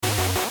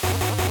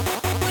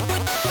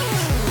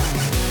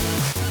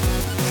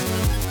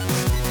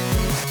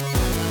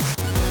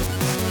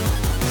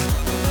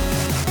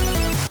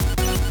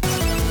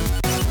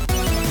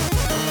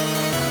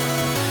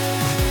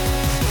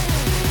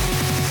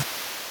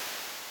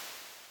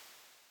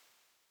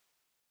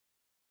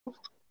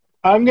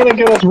I'm gonna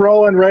get us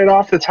rolling right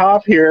off the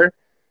top here.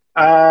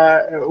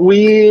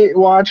 We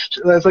watched,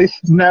 as I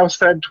now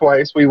said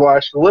twice, we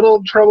watched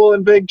Little Trouble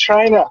in Big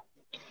China.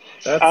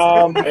 That's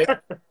Um, right.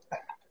 It's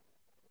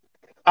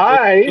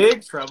I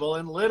Big Trouble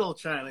in Little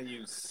China,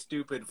 you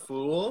stupid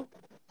fool.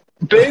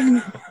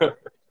 big.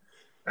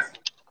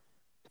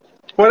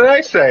 What did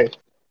I say?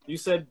 You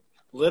said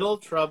Little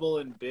Trouble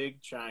in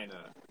Big China,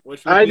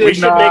 which would I be We did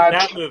should make not.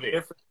 that movie.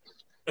 different.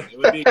 It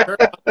would be Kurt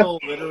Russell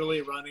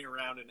literally running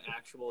around in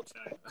actual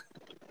China.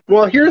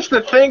 Well, here's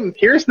the thing.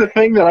 Here's the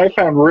thing that I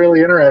found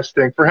really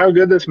interesting for how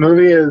good this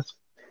movie is.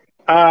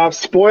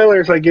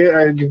 Spoilers, I give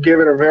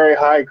it a very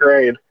high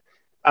grade.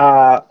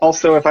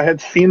 Also, if I had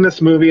seen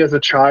this movie as a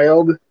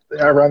child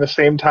around the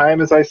same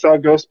time as I saw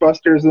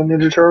Ghostbusters and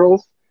Ninja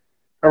Turtles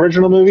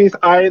original movies,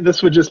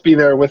 this would just be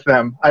there with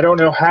them. I don't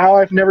know how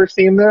I've never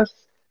seen this.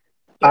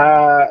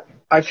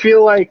 I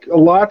feel like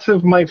lots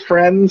of my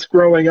friends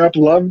growing up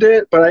loved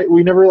it, but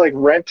we never like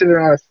rented it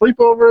on a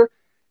sleepover,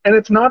 and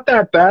it's not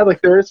that bad. Like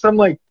there's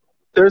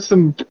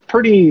some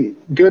pretty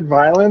good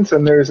violence,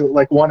 and there's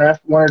like one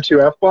or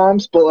two F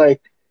bombs, but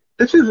like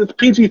this is a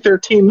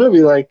PG-13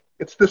 movie. Like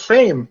it's the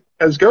same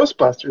as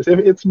Ghostbusters.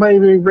 It's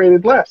maybe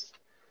rated less.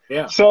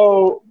 Yeah.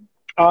 So,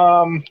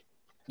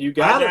 You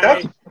got it.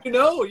 that's You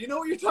know what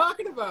you're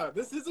talking about.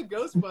 This is a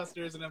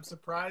Ghostbusters, and I'm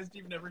surprised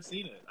you've never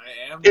seen it.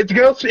 I am.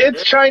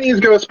 it's Chinese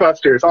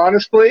Ghostbusters,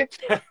 honestly.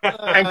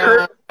 And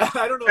Kurt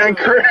I don't know. and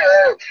Kurt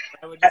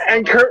I would just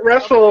and call Kurt it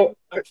Russell.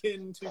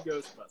 akin to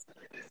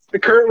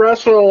Ghostbusters. Kurt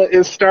Russell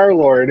is Star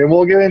Lord, and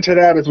we'll get into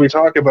that as we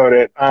talk about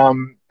it.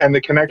 And the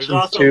There's connections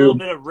also a little to.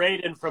 bit of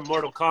Raiden from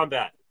Mortal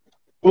Kombat.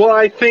 Well,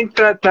 I think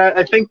that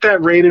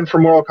Raiden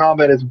from Mortal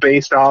Kombat is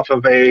based off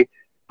of a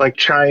like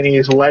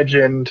Chinese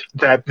legend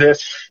that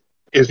this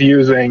is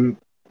using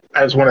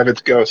as one of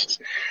its ghosts.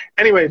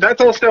 Anyway, that's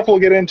all stuff we'll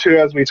get into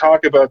as we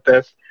talk about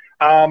this.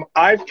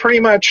 That's pretty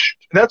much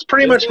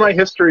my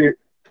history.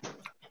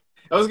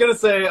 I was gonna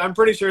say, I'm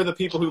pretty sure the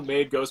people who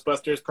made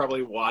Ghostbusters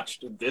probably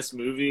watched this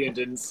movie and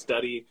didn't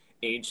study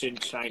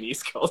ancient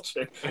Chinese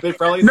culture. They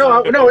probably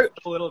saw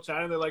Little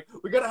China. They're like,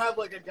 we gotta have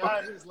like a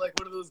guy who's like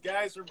one of those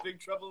guys from Big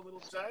Trouble in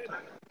Little China.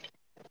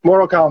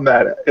 Mortal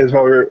Kombat is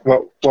what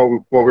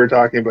we're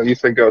talking about. You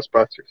said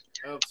Ghostbusters,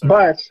 Oh, sorry.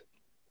 but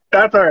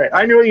that's all right.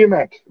 I knew what you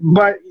meant,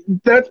 but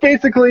that's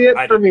basically it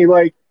for me.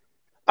 Like,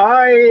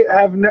 I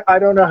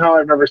don't know how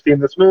I've never seen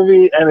this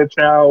movie, and it's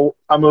now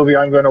a movie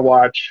I'm going to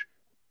watch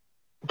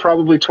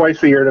probably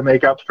twice a year to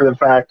make up for the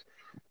fact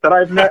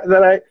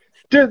that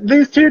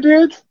these two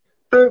dudes,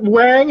 the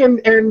Wang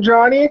and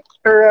Johnny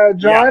or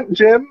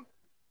Jim,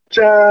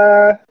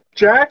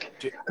 Jack,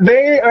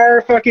 they are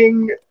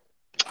fucking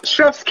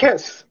chef's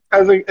kiss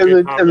as a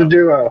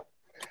duo.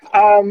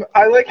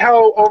 I like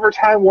how over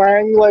time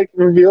Wang like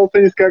reveals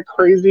that he's got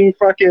crazy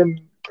fucking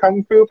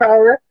kung fu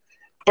power.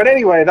 But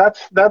anyway,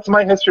 that's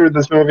my history with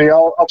this movie.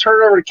 I'll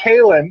turn it over to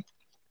Kaylin.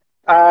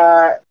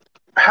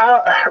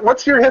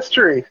 What's your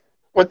history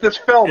with this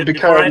film?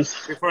 Because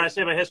before I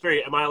say my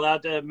history, am I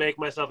allowed to make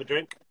myself a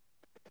drink?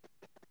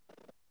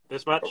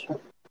 This much?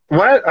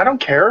 What? I don't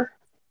care.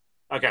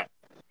 Okay.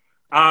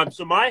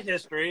 So my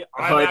history.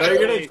 I thought you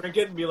were gonna drink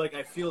it and be like,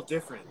 I feel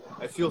different.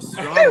 I feel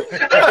stronger.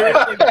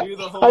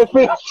 I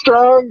feel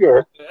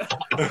stronger.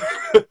 I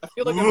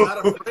feel like I'm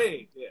not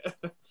afraid. Yeah.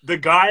 The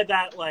guy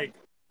that like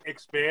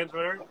expands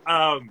with her.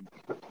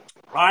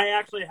 I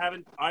actually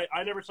haven't.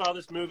 I never saw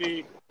this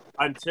movie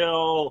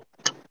until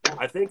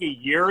I think a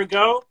year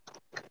ago,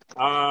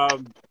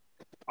 on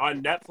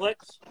Netflix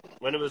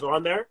when it was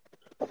on there.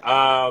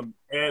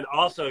 And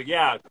also,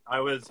 yeah, I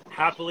was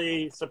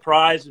happily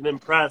surprised and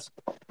impressed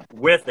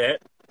with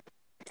it.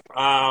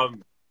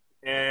 And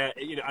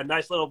a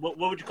nice little what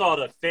would you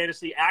call it? A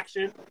fantasy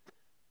action?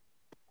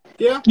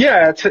 Yeah.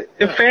 Yeah, it's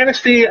a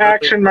fantasy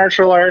action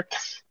martial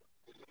arts.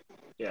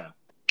 Yeah.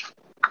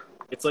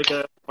 It's like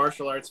a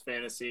martial arts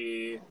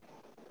fantasy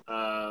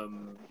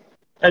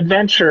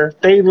adventure.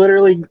 They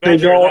literally they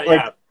go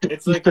like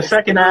it's like the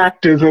second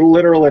act is a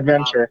literal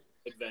adventure.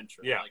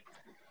 Adventure. Yeah. Like,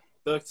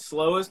 the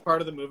slowest part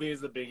of the movie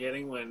is the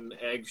beginning when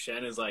Egg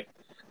Shen is like,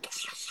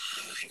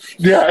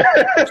 yeah,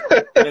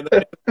 and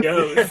then it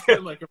goes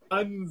and like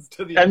runs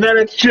to the. And then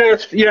it's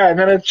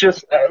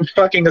just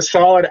fucking a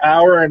solid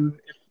hour and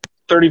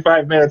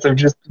 35 minutes of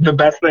just the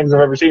best things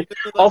I've ever seen.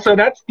 Also,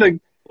 that's the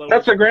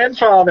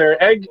grandfather,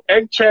 Egg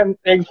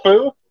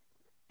Fu.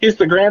 He's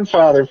the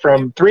grandfather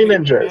from Three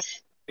Ninjas.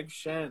 Egg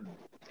Shen.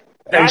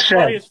 That's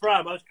where he's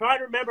from. I was trying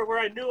to remember where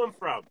I knew him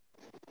from.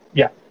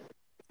 Yeah.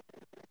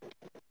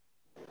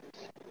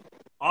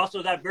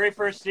 Also, that very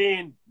first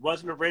scene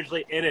wasn't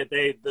originally in it.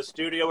 The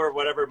studio or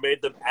whatever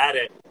made them add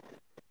it,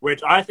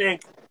 which I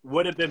think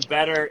would have been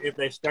better if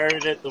they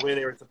started it the way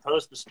they were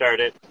supposed to start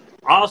it.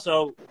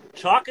 Also,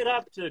 chalk it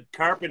up to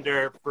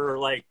Carpenter for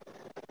like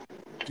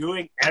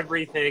doing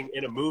everything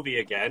in a movie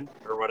again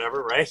or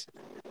whatever, right?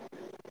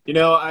 You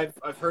know, I've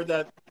heard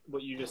that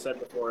what you just said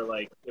before,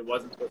 like it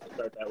wasn't supposed to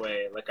start that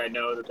way. Like I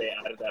know that they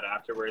added that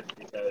afterwards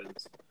because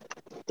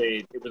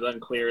it was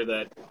unclear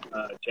that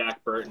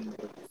Jack Burton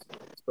was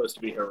supposed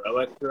to be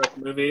heroic throughout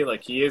the movie.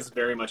 Like, he is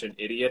very much an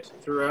idiot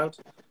throughout.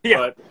 Yeah.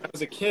 But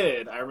as a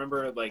kid, I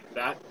remember, like,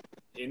 that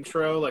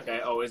intro, like, I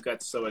always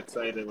got so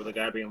excited with the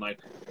guy being like,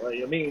 well,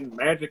 you mean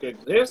magic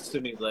exists?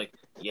 And he's like,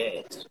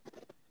 yes.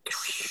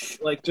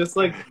 Like, just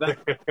like that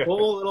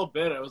whole little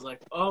bit, I was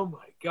like, oh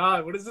my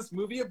god, what is this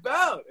movie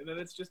about? And then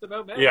it's just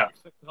about magic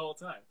the whole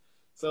time.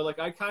 So, like,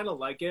 I kind of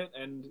like it,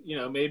 and, you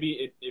know,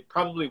 maybe it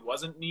probably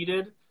wasn't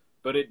needed,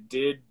 but it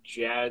did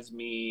jazz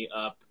me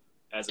up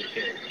as a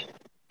kid.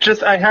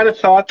 I had a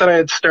thought that I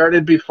had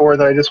started before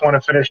that I just want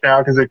to finish now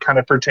because it kind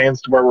of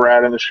pertains to where we're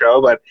at in the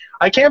show. But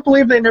I can't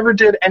believe they never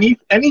did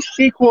any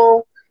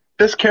sequel.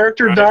 This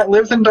character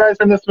lives and dies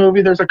in this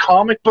movie. There's a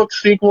comic book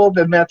sequel,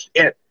 then that's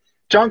it.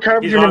 John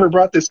Carpenter never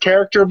brought this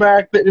character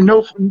back.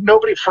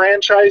 Nobody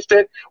franchised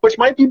it, which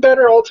might be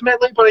better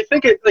ultimately. But I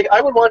think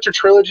I would watch a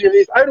trilogy of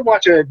these. I would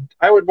watch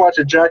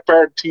a Jack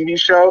Barrett TV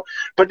show,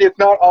 but it's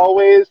not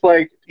always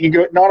like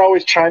not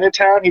always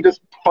Chinatown. He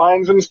just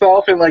finds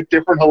himself in like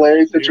different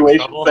hilarious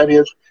situations that he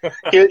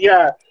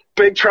is.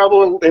 Big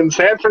Trouble in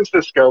San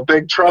Francisco,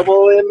 Big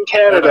Trouble in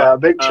Canada,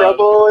 Big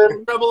Trouble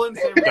in San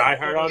Francisco. Die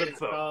Hard on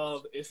its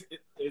own.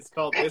 It's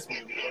called this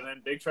movie, and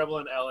then Big Trouble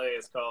in LA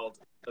is called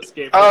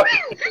Escape from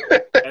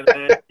and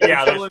then Big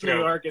Trouble in New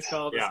York is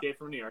called Escape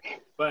from New York.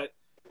 But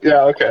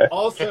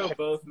also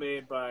both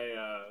made by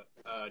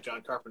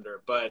John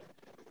Carpenter. But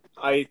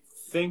I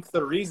think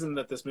the reason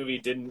that this movie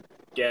didn't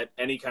get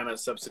any kind of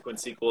subsequent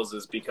sequels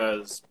is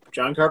because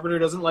John Carpenter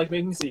doesn't like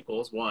making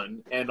sequels,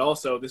 one, and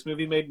also this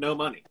movie made no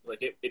money.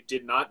 Like, it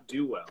did not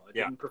do well. It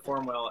didn't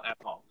perform well at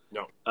all.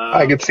 No.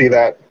 I could see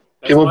that.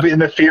 People would be in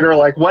the theater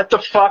like, what the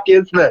fuck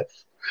is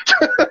this?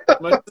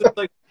 It's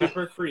like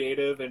super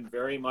creative and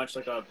very much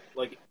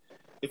like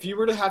if you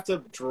were to have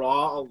to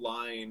draw a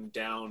line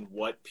down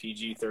what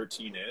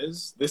PG-13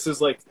 is, this is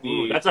like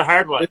that's a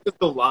hard one. This is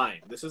the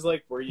line. This is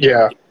like where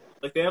you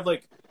like they have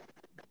like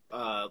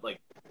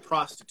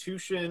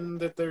prostitution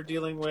that they're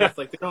dealing with.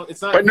 Like, they don't.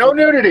 It's not. But no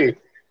nudity.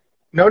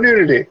 No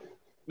nudity.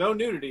 No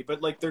nudity.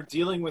 But like they're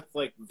dealing with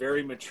like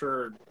very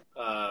mature,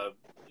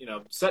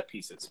 set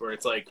pieces where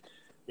it's like,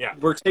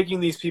 we're taking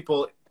these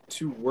people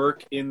to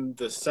work in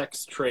the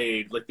sex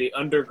trade, like the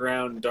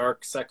underground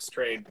dark sex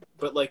trade.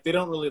 But like they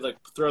don't really like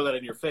throw that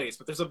in your face.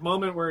 But there's a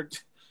moment where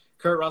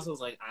Kurt Russell's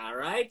like, all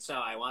right, so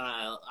I want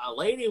a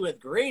lady with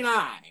green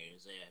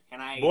eyes.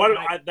 Can I?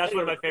 That's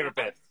one of my favorite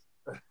bits.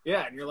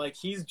 Yeah, and you're like,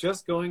 he's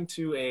just going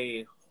to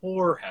a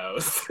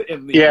whorehouse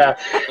in the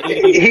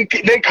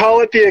they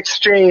call it the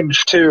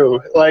exchange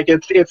too. Like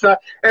it's not,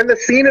 and the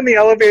scene in the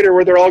elevator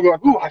where they're all going,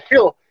 ooh, I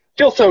feel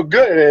so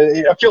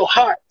good, I feel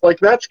hot. Like,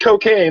 that's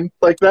cocaine.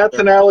 Like, that's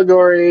an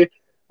allegory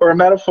or a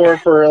metaphor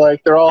for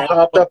like they're all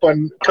hopped up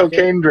on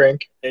cocaine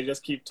drink. They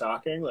just keep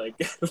talking, like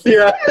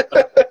yeah.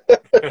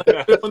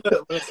 When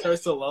it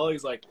starts to lull,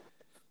 he's like,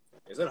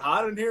 is it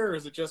hot in here or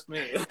is it just me?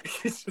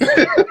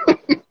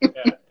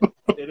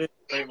 It is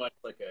very much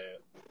like a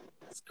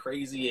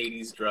crazy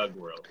 80s drug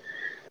world.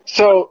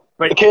 So,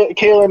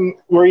 Kaylin,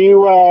 were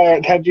you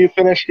had you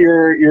finished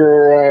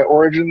your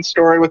origin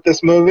story with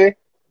this movie?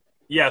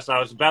 Yes, I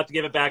was about to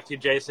give it back to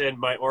Jason.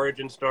 My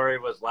origin story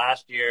was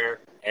last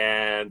year,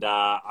 and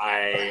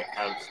I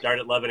have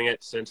started loving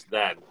it since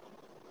then.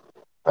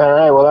 All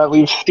right, well, that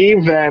leaves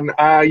Steve then.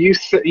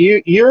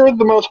 You're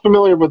the most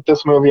familiar with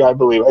this movie, I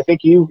believe. I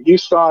think you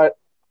saw it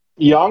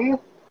young.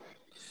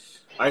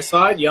 I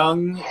saw it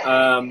young,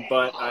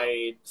 but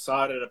I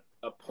saw it at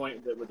a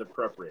point that was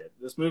appropriate.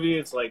 This movie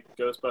is like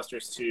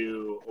Ghostbusters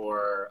 2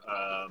 or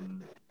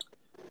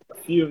a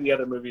few of the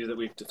other movies that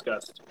we've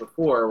discussed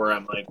before where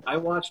I'm like, I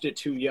watched it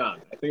too young.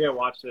 I think I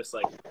watched this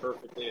like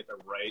perfectly at the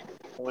right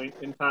point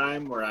in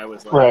time where I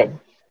was like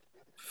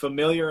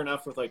familiar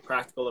enough with like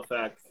practical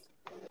effects.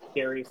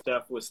 Scary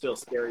stuff was still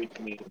scary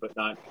to me, but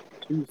not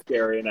too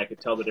scary, and I could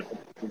tell the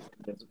difference between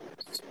things that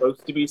were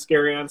supposed to be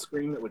scary on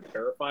screen that would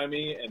terrify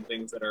me and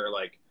things that are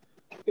like,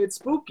 it's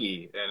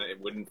spooky and it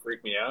wouldn't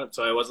freak me out.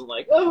 So I wasn't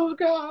like, oh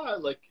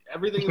god, like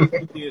everything in the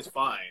movie is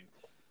fine.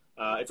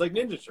 It's like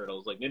Ninja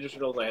Turtles. Like Ninja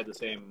Turtles, I had the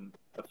same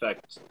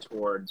effect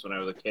towards when I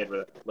was a kid.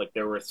 Where, like,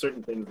 there were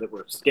certain things that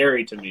were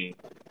scary to me.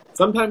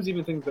 Sometimes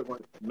even things that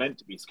weren't meant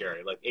to be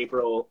scary. Like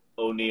April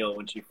O'Neil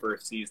when she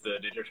first sees the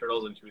Ninja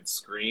Turtles and she would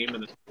scream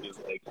and then she's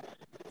like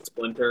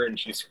Splinter and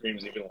she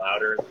screams even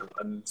louder and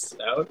runs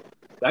out.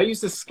 That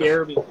used to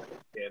scare me.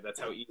 Yeah, that's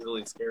how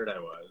easily scared I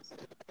was.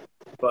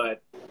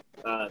 But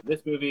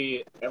this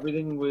movie,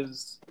 everything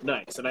was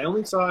nice. And I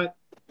only saw it,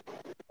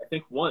 I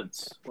think,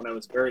 once when I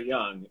was very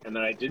young, and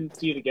then I didn't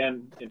see it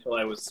again until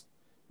I was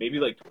maybe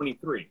like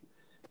 23.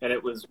 And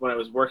it was when I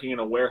was working in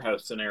a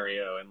warehouse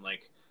scenario, and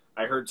like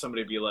I heard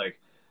somebody be like,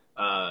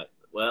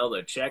 well,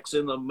 the check's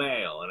in the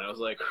mail. And I was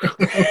like,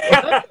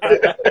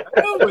 I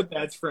know what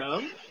that's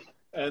from.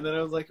 And then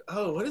I was like,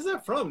 oh, what is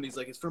that from? And he's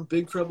like, it's from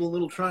Big Trouble in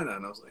Little China.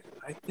 And I was like,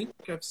 I think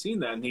I've seen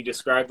that. And he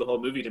described the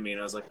whole movie to me,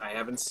 and I was like, I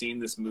haven't seen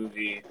this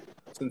movie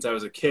since I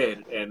was a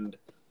kid. And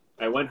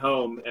I went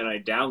home and I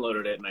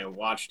downloaded it and I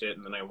watched it,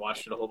 and then I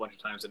watched it a whole bunch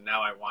of times, and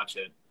now I watch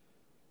it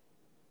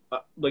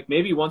like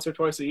maybe once or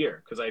twice a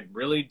year because I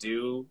really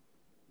do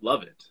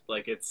love it.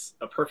 Like, it's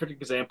a perfect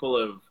example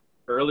of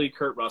early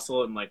Kurt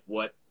Russell and like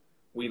what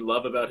we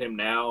love about him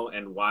now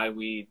and why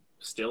we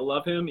still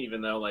love him,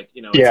 even though like,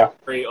 you know, it's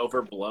very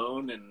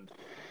overblown and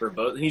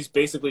verbose. He's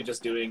basically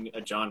just doing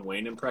a John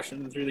Wayne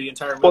impression through the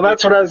entire movie. Well,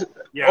 that's what I was,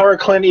 or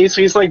Clint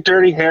Eastwood. He's like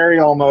Dirty Harry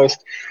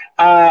almost.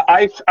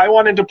 I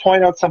wanted to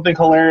point out something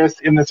hilarious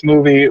in this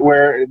movie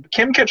where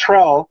Kim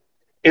Cattrall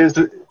is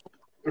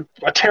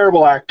a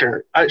terrible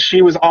actor.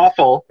 She was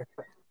awful,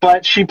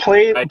 but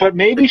but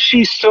maybe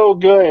she's so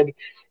good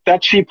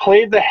that she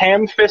played the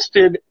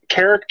ham-fisted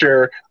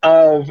character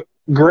of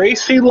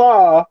Gracie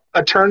Law,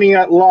 attorney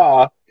at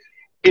law,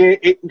 in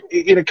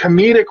a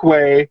comedic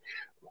way.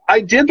 I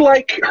did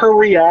like her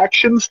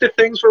reactions to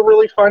things were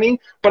really funny,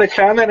 but I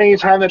found that any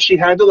time that she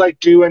had to like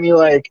do any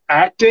like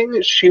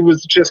acting, she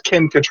was just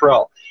Kim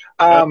Cattrall.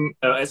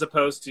 As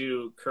opposed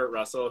to Kurt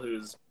Russell,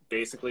 who's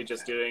basically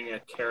just doing a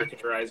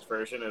caricaturized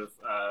version of.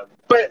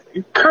 But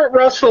Kurt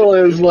Russell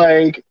is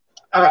like,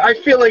 I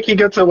feel like he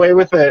gets away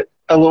with it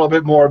a little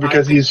bit more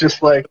because he's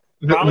just like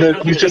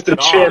he's just a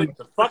chin.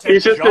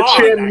 He's just a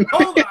chin.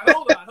 Hold on.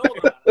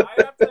 I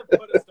have to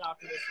put a stop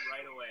to this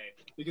right away.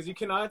 Because you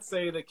cannot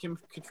say that Kim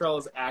Cattrall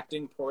is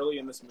acting poorly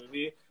in this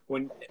movie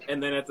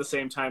and then at the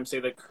same time say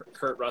that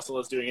Kurt Russell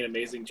is doing an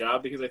amazing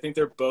job, because I think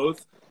they're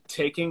both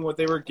taking what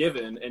they were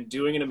given and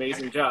doing an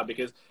amazing job.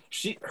 Because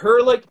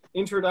her like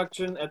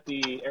introduction at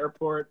the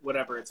airport,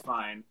 whatever, it's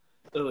fine.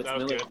 Oh, it's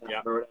or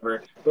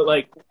whatever. But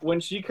like when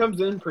she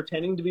comes in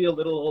pretending to be a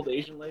little old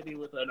Asian lady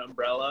with an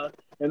umbrella,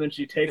 and then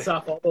she takes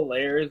off all the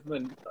layers and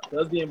then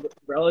does the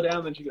umbrella down,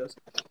 and then she goes,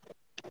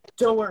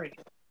 "Don't worry.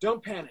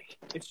 Don't panic.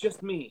 It's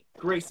just me,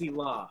 Gracie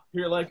Law."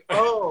 You're like,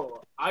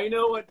 oh, I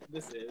know what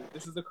this is.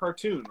 This is a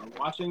cartoon. I'm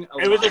watching.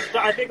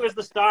 I think it was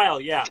the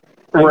style. Yeah.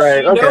 And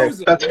right. Okay.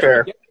 That's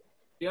fair.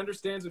 She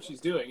understands what she's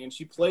doing, and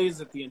she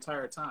plays it the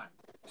entire time.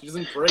 She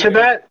doesn't break to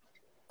that.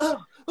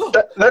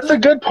 That's a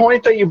good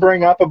point that you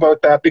bring up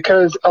about that,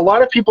 because a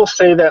lot of people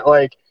say that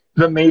like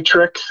The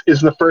Matrix is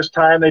the first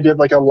time they did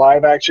like a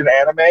live action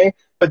anime.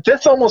 But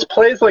this almost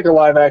plays like a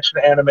live-action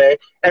anime,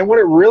 and what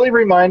it really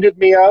reminded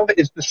me of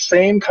is the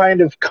same kind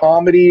of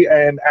comedy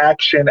and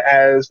action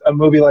as a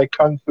movie like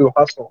Kung Fu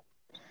Hustle.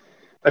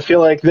 I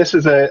feel like this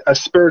is a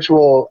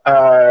spiritual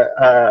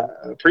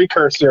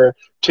precursor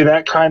to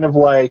that kind of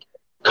like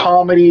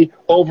comedy,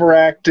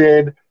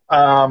 overacted,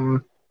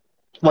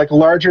 like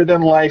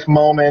larger-than-life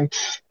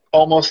moments,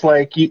 almost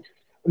like...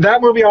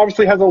 That movie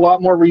obviously has a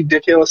lot more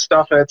ridiculous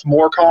stuff, and it's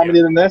more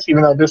comedy than this,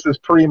 even though this is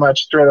pretty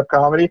much straight-up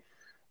comedy.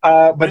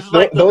 But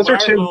like those are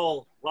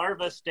two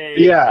larva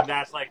stage, and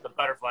that's like the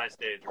butterfly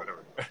stage or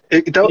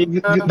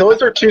whatever.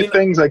 Those are two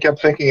things I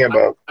kept thinking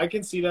about. I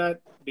can see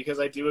that, because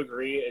I do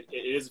agree it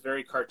is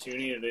very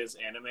cartoony and it is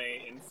anime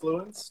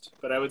influenced.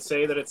 But I would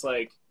say that it's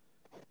like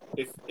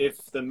if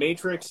The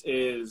Matrix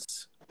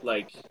is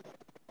like,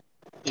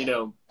 you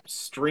know,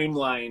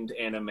 streamlined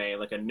anime,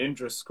 like a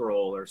Ninja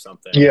Scroll or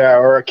something,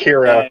 or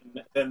Akira,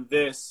 then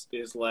this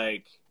is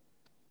like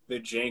the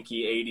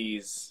janky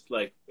 80s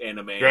like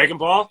anime. Dragon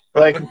Ball?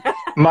 Like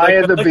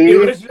Maya the like Bee?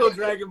 The original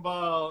Dragon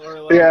Ball,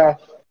 or like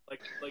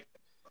like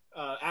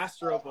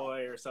Astro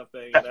Boy or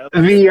something. You know?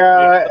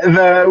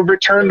 The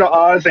Return to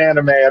Oz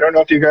anime. I don't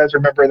know if you guys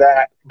remember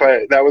that,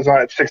 but that was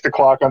on at 6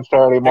 o'clock on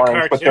Saturday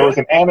mornings. But there was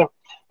an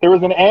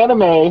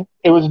anime.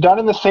 It was done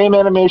in the same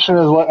animation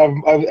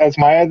as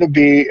Maya the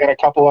Bee and a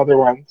couple other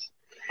ones.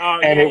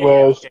 It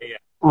was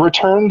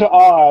Return to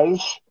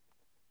Oz.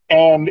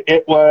 And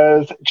it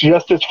was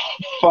just as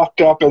fucked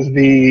up as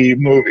the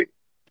movie.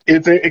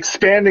 It's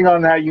expanding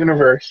on that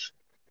universe.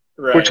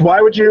 Right. Which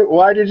why did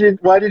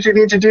you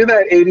need to do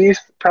that? 80s,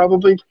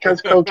 probably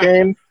because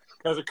cocaine.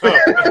 Because of coke.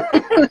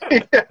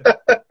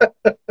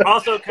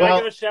 Also, can I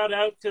give a shout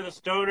out to the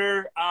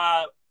stoner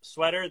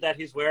sweater that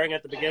he's wearing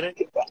at the beginning?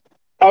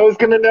 I was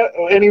gonna know,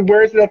 and he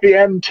wears it at the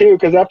end too,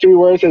 because after he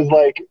wears his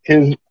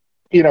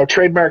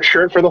trademark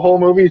shirt for the whole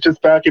movie, he's just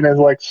back in his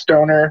like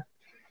stoner.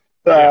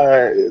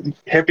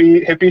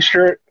 Hippie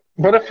shirt.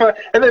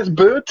 And his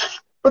boots.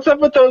 What's up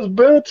with those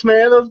boots,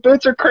 man? Those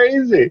boots are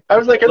crazy. I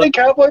was like, are they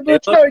cowboy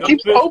boots? No, he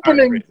keeps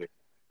opening.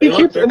 They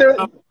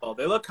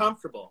look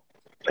comfortable.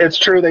 It's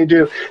true, they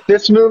do.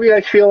 This movie,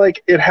 I feel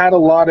like it had a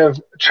lot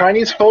of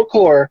Chinese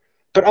folklore,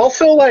 but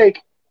also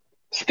like,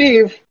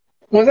 Steve,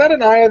 was that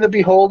an Eye of the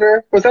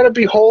Beholder? Was that a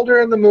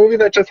beholder in the movie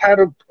that just had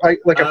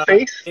a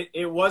face?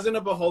 It wasn't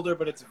a beholder,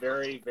 but it's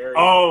very, very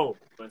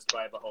influenced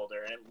by a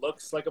beholder. And it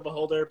looks like a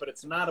beholder, but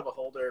it's not a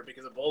beholder,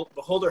 because a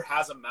beholder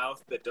has a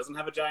mouth that doesn't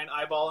have a giant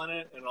eyeball in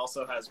it, and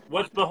also has...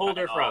 What's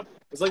beholder from?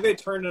 It's like they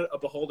turned a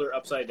beholder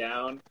upside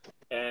down,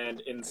 and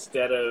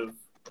instead of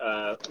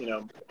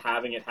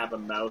having it have a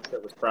mouth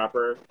that was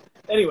proper.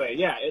 Anyway,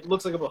 yeah, it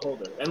looks like a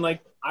beholder. And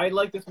like, I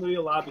like this movie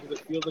a lot because it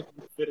feels like it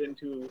can fit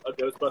into a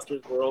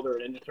Ghostbusters world or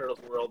a Ninja Turtles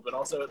world, but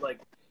also it like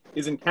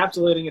is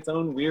encapsulating its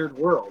own weird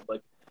world.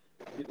 Like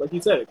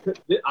you said,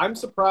 I'm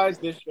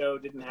surprised this show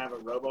didn't have a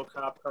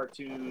RoboCop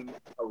cartoon,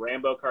 a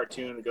Rambo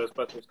cartoon, a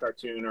Ghostbusters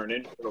cartoon, or a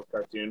Ninja Turtles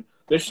cartoon.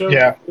 This show,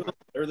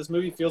 this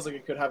movie feels like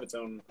it could have its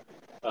own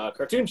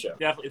cartoon show.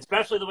 Definitely,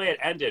 especially the way it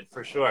ended,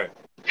 for sure.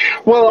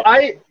 Well,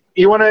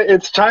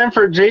 it's time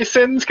for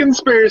Jason's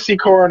Conspiracy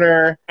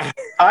Corner.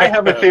 I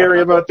have a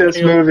theory about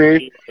this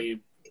movie.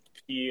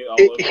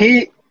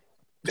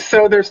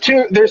 So there's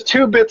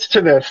two bits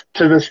to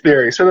this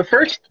theory. So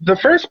the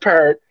first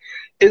part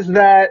is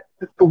that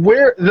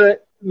where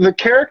the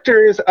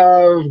characters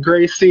of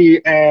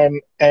Gracie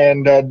and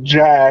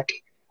Jack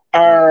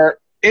are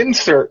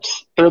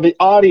inserts. They're the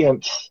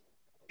audience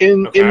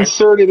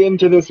inserted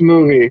into this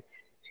movie.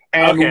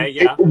 And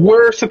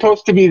we're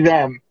supposed to be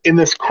them in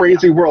this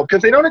crazy world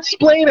because they don't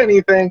explain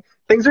anything.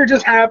 Things are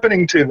just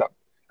happening to them,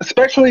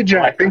 especially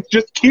Jack. Things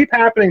just keep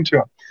happening to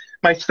him.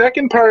 My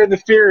second part of the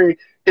theory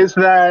is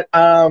that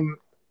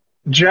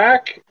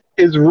Jack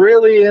is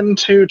really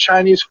into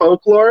Chinese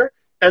folklore,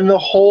 and the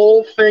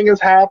whole thing is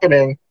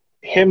happening.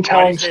 Him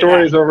telling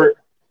stories over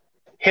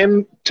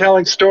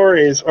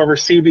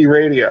CB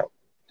radio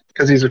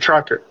because he's a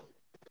trucker.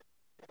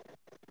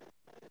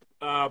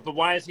 But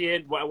why is he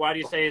in? Why do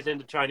you say he's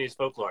into Chinese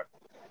folklore?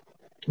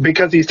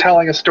 Because he's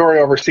telling a story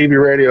over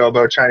CB radio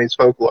about Chinese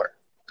folklore.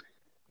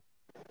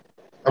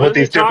 About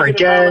these different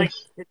gangs. About, like,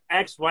 his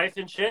ex-wife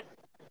and shit?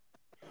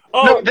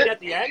 Oh, no,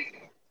 at the end?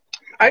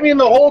 I mean,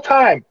 the whole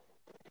time.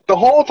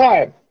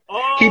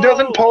 He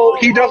doesn't pull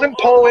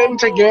in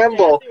to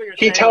gamble.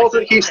 He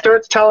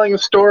starts telling a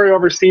story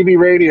over CB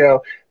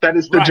radio that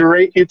is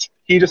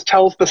he just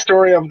tells the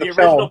story of the film.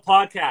 The original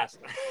podcast.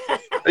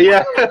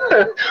 Yeah.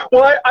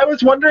 Well, I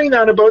was wondering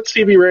that about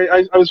CB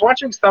radio. I was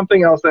watching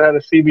something else that had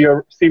a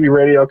CB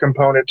radio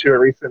component to it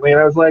recently, and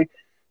I was like,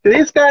 do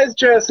these guys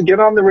just get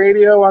on the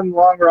radio on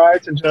long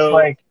rides and just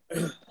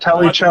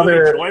tell each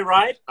other?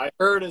 Joyride? I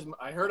heard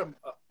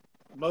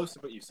most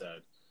of what you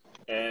said.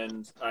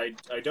 And I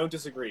don't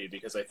disagree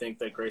because I think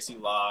that Gracie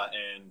Law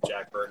and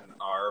Jack Burton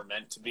are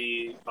meant to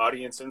be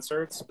audience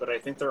inserts, but I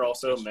think they're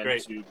also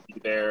meant to be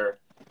there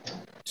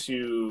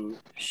to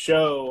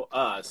show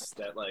us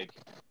that, like,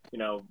 you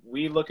know,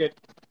 we look at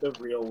the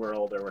real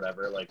world or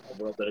whatever, like the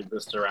world that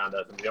exists around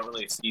us, and we don't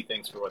really see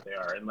things for what they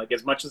are. And like,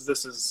 as much as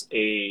this is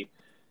a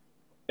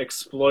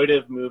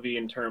exploitive movie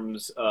in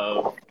terms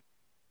of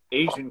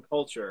Asian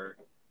culture,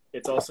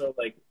 it's also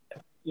like,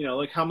 you know,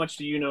 like, how much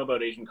do you know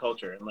about Asian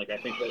culture? And, like, I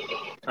think that at the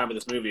time of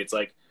this movie, it's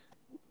like,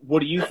 what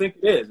do you think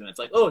it is? And it's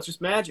like, oh, it's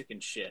just magic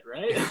and shit,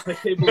 right?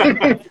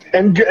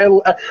 and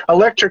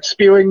electric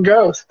spewing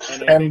ghosts.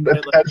 And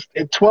a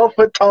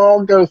 12-foot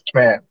tall ghost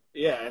man.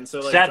 Yeah, and so,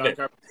 like, John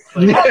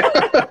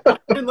Carpenter,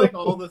 and, like,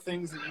 all the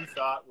things that you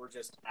thought were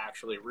just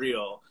actually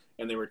real,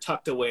 and they were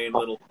tucked away in a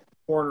little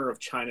corner of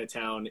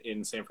Chinatown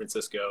in San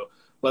Francisco.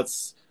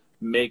 Let's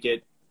make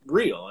it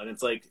real. And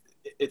it's like,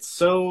 it's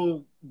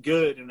so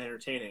good and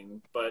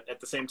entertaining, but at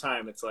the same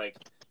time, it's like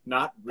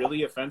not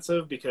really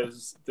offensive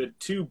because the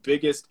two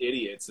biggest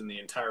idiots in the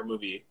entire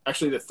movie,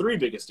 actually the three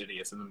biggest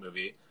idiots in the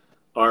movie,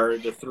 are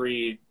the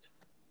three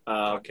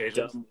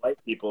dumb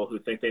white people who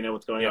think they know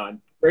what's going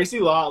on. Gracie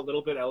Law, a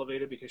little bit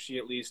elevated because she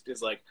at least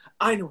is like,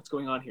 I know what's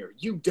going on here.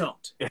 You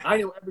don't. I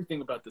know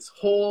everything about this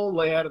whole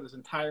layout of this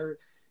entire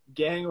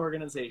gang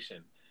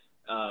organization.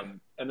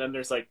 And then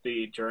there's like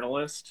the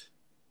journalist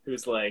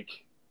who's like,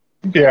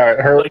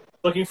 like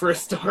looking for a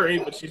story,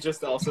 but she's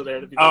just also there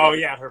to be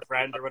her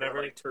friend or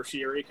whatever, like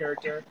tertiary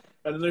character.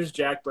 And then there's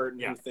Jack Burton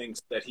who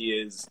thinks that he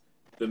is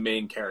the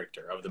main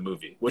character of the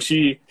movie, which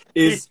he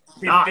is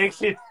not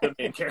the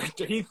main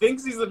character. He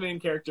thinks he's the main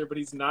character, but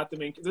he's not the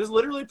main. There's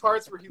literally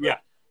parts where he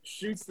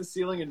shoots the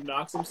ceiling and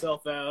knocks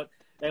himself out,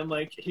 and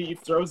like he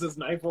throws his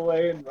knife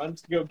away and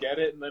runs to go get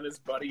it, and then his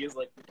buddy is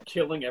like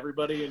killing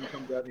everybody and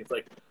comes out and he's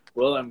like,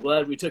 well, I'm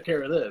glad we took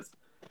care of this.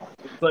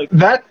 Like,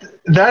 that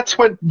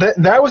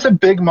was a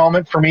big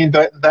moment for me.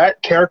 That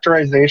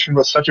characterization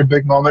was such a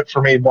big moment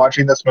for me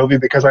watching this movie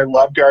because I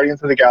love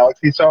Guardians of the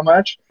Galaxy so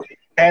much.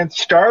 And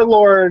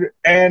Star-Lord,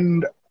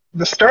 and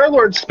the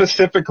Star-Lord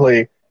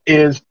specifically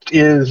is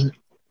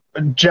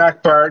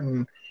Jack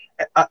Burton.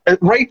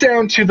 Right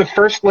down to the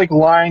first like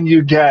line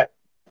you get,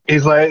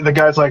 he's like, the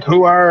guy's like,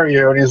 "Who are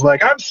you?" And he's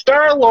like, "I'm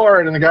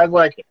Star-Lord." And the guy's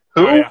like,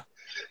 "Who?" Oh,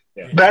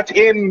 yeah. That's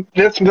in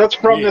this. That's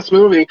from this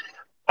movie.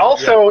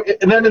 Also,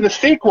 and then in the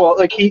sequel,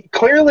 like he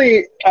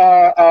clearly,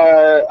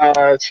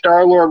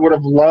 Star-Lord would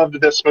have loved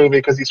this movie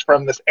because he's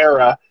from this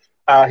era.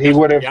 He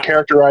would have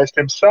characterized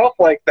himself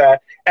like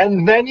that.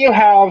 And then you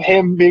have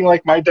him being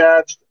like, my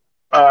dad's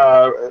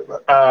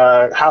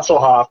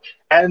Hasselhoff.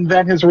 And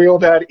then his real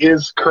dad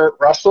is Kurt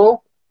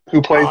Russell,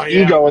 who plays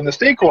Ego in the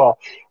sequel.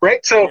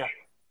 Right? So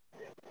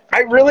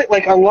I really,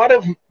 like, a lot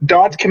of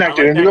dots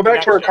connected. And to go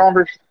back to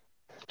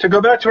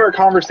our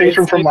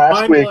conversation from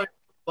last week.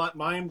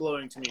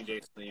 Mind-blowing to me,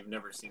 Jason, that you've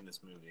never seen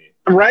this movie.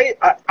 Right?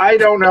 I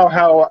don't know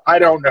how. I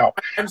don't know.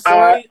 I'm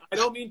sorry. I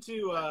don't mean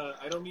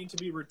to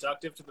be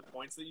reductive to the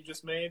points that you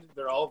just made.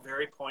 They're all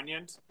very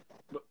poignant,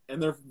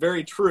 and they're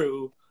very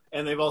true,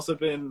 and they've also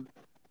been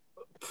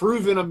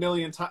proven a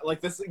million times. Like,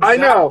 this is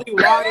exactly I know.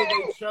 why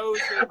they chose.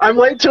 I'm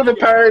late to the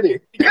party.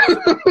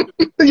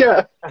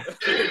 Yeah.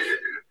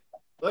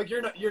 Like,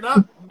 you're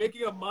not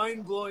making a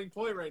mind-blowing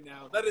point right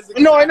now. That is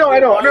exactly I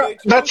know.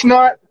 That's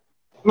not.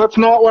 That's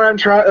not what I'm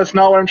trying. That's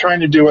not what I'm trying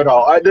to do at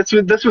all.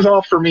 This was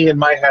all for me in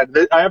my head.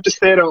 I have to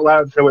say it out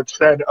loud, so it's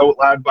said out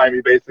loud by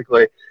me.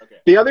 Basically, Okay.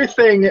 the other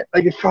thing,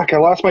 like fuck, I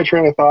lost my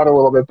train of thought a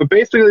little bit. But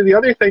basically, the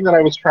other thing that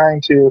I was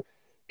trying to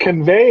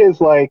convey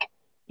is like,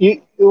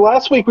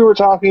 last week we were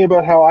talking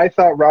about how I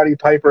thought Roddy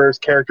Piper's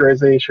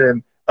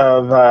characterization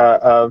of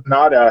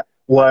Nada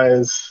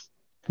was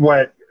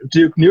what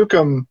Duke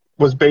Nukem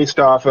was based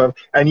off of,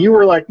 and you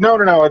were like,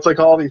 no, it's like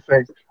all these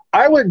things.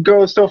 I would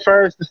go so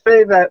far as to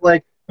say that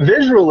like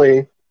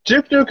visually,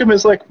 Duke Nukem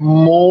is like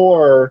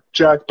more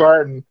Jack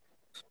Barton,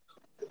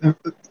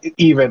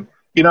 even,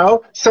 you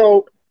know.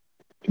 So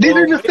these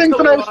are just things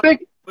that I was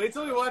thinking. Wait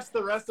till we watch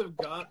the rest of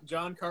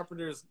John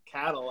Carpenter's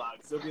catalog.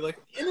 So it'll be like,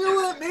 you know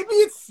what? Maybe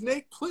it's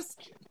Snake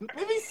Plissken.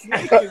 Maybe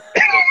Snake is.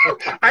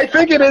 I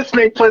think it is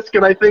Snake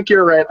Plissken. I think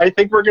you're right. I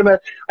think Duke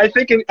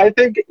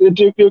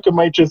Nukem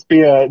might just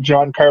be a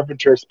John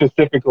Carpenter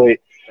specifically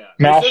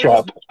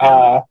mashup.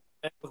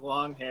 With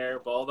long hair,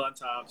 bald on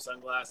top,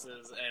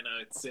 sunglasses, and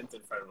a synth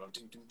in front of him.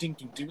 Ding,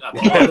 ding, ding,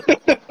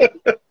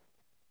 ding.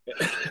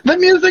 The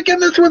music in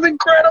this was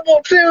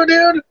incredible too,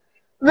 dude.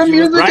 The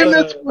music in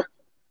this.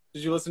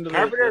 Did you listen to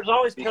Carpenter's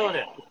always killing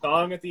it. The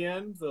song at the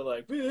end? The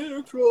like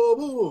Big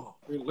Trouble.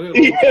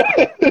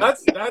 Yeah.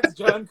 That's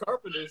John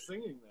Carpenter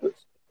singing that.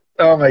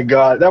 Oh my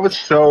god, that was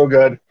so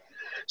good.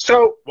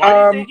 So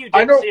why do you think you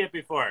didn't see it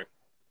before?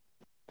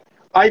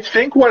 I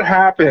think what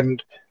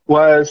happened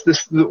was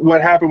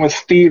what happened with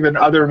Steve in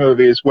other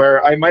movies,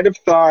 where I might have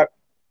thought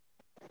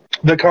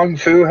the kung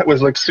fu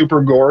was like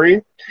super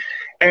gory.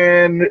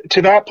 And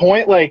to that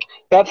point, like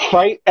that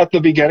fight at the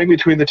beginning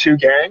between the two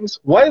gangs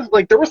was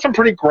like, there were some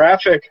pretty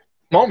graphic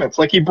moments.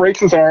 Like he breaks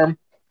his arm,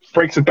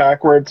 breaks it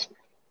backwards,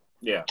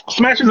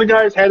 smashes the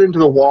guy's head into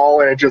the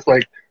wall, and it just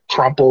like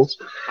crumples.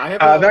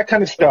 That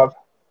kind of stuff.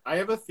 I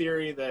have a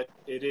theory that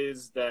it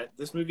is that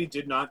this movie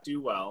did not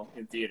do well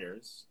in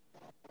theaters,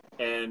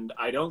 and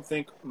I don't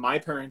think my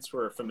parents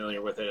were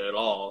familiar with it at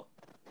all.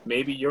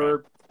 Maybe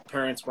your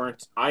parents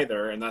weren't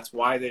either, and that's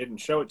why they didn't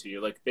show it to you.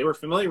 Like, they were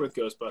familiar with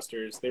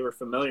Ghostbusters, they were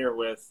familiar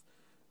with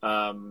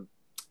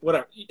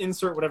whatever,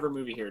 insert whatever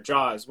movie here,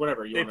 Jaws,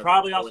 whatever you. They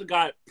probably also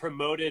got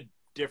promoted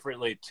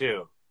differently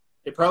too.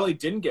 It probably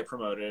didn't get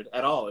promoted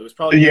at all. It was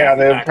probably there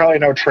were probably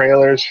no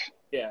trailers.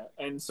 Yeah,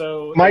 and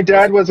so my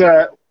dad was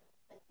a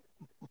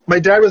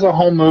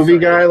home movie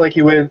guy. Like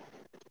he would.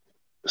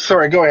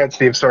 Sorry, go ahead,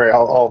 Steve. Sorry,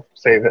 I'll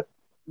save it.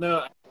 No,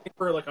 I think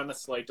we're like on a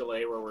slight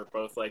delay where we're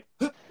both like,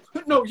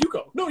 no, you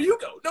go. No, you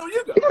go. No,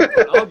 you go.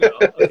 I'll go.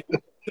 Okay.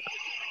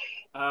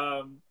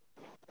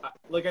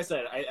 Like I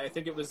said, I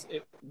think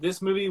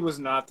this movie was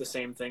not the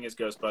same thing as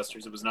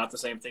Ghostbusters. It was not the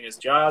same thing as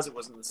Jaws. It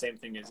wasn't the same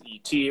thing as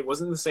E.T. It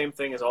wasn't the same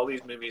thing as all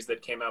these movies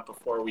that came out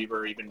before we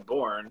were even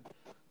born.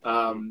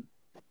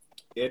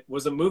 It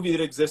was a movie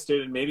that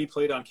existed and maybe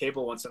played on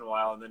cable once in a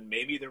while, and then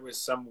maybe there was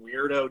some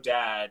weirdo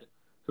dad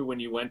who,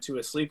 when you went to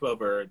a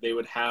sleepover, they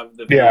would have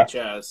the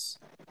VHS,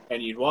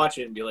 and you'd watch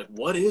it and be like,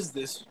 what is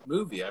this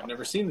movie? I've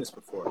never seen this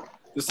before.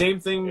 The same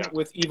thing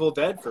with Evil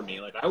Dead for me.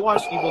 Like, I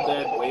watched Evil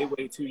Dead way,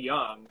 way too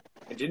young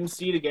and didn't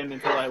see it again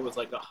until I was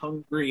like a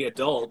hungry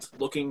adult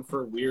looking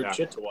for weird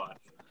shit to watch.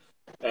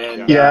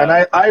 And, and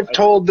I've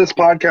told this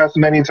podcast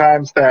many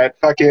times that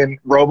fucking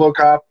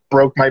RoboCop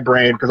broke my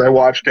brain because I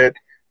watched it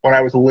when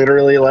I was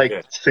literally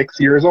like 6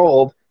 years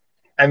old.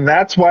 And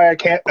that's why I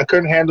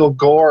couldn't handle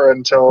gore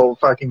until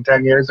fucking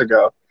 10 years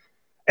ago.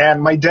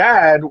 And my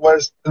dad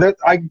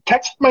I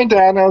texted my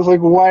dad and I was like,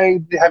 why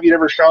have you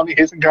never shown me?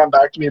 He hasn't gone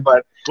back to me,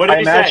 but I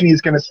imagine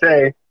he's going to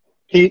say,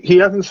 he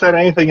hasn't said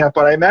anything yet,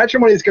 but I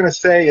imagine what he's going to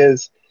say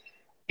is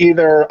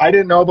either I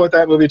didn't know about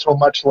that movie till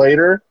much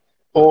later,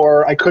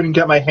 or I couldn't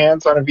get my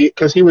hands on it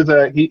because we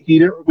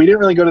didn't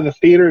really go to the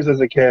theaters as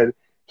a kid.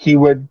 He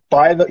would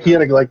he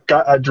had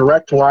a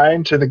direct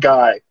line to the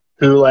guy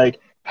who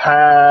like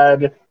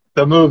had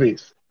the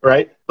movies,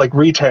 right? Like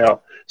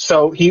retail.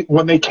 So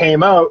when they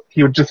came out,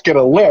 he would just get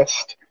a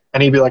list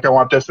and he'd be like, I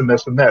want this and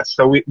this and this.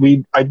 So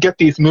I'd get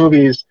these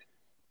movies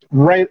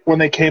right when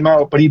they came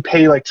out, but he'd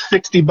pay like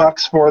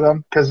 $60 for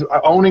them because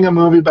owning a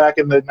movie back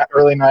in the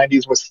early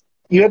 90s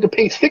you had to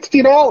pay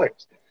 $60,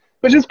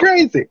 which is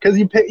crazy because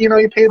you pay the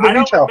retail price. I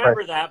don't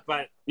remember that,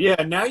 but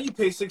yeah, now you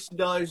pay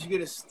 $60, you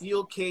get a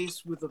steel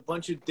case with a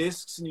bunch of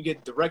discs and you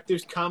get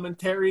director's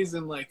commentaries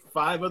and like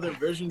 5 other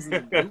versions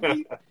of the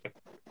movie.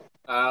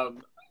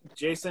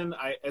 Jason,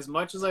 as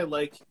much as I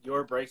like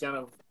your breakdown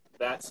of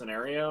that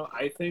scenario,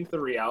 I think the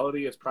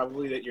reality is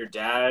probably that your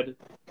dad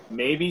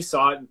maybe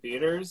saw it in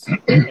theaters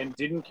and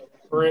didn't care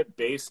for it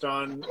based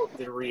on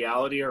the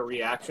reality or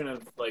reaction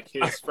of like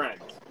his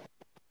friends.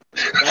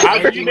 How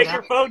did you make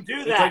your phone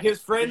do that? It's like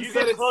his friend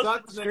said it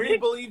sucked, and he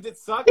believed it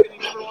sucked, and he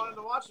never wanted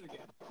to watch it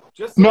again.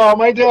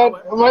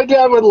 My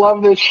dad would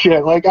love this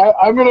shit. Like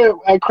I'm gonna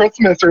at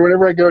Christmas or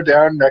whenever I go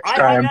down next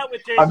time,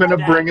 I'm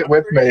gonna bring it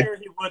with me. Sure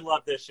he would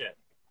love this shit.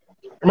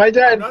 My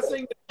dad. I'm not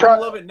saying that I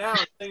love it now.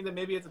 I'm saying that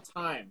maybe at the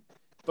time,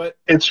 but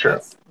it's true.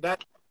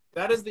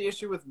 That is the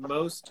issue with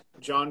most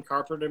John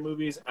Carpenter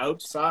movies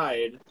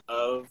outside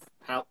of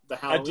the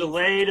Halloween. A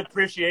delayed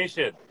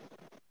appreciation.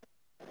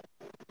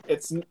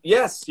 It's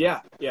yes,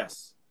 yeah,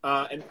 yes.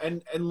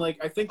 And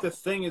like I think the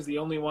Thing is the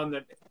only one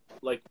that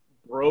like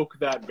broke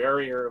that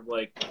barrier of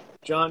like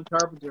John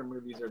Carpenter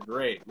movies are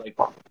great. Like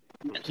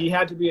he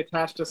had to be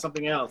attached to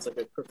something else, like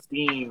a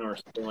Christine or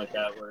something like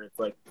that, where it's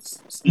like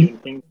Stephen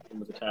King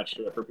was attached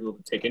to it for people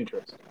to take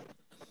interest.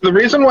 The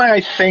reason why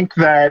I think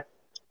that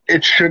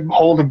it should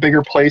hold a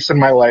bigger place in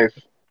my life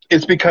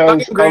is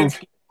because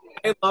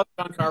I love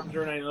John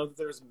Carpenter, and I know that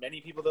there's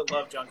many people that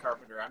love John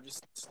Carpenter. I'm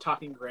just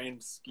talking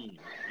grand scheme,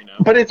 you know.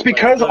 But it's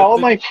because all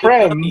my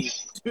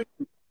friends.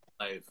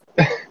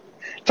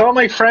 It's all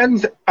my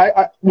friends.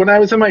 I when I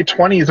was in my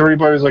 20s,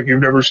 everybody was like,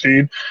 "You've never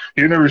seen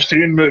Big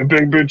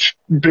Bitch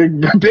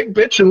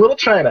in Little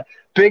China,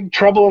 Big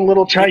Trouble in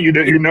Little China.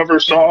 You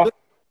never saw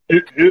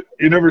you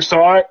never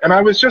saw it." And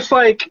I was just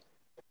like,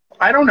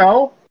 I don't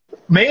know.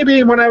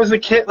 Maybe when I was a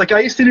kid, like I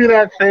used to do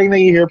that thing that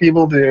you hear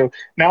people do.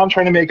 Now I'm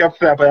trying to make up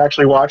for that by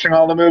actually watching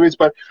all the movies.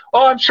 But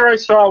I'm sure I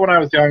saw it when I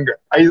was younger.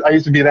 I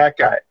used to be that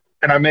guy.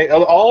 And I made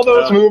all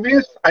those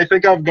movies. I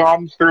think I've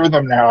gone through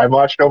them now. I've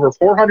watched over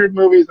 400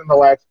 movies in the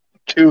last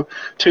two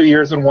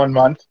years and 1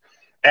 month.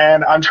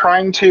 And I'm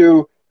trying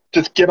to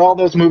just get all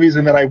those movies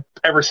in that I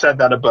ever said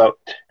that about.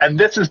 And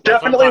this is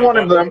definitely one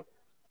of them.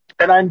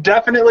 And I'm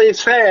definitely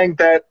saying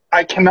that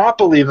I cannot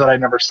believe that I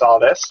never saw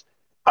this.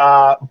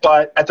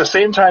 But at the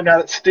same time, now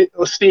that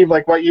Steve,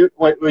 like what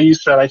you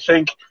said, I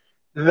think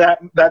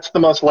that's the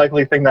most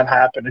likely thing that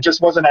happened. It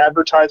just wasn't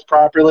advertised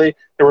properly.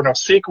 There were no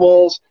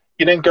sequels.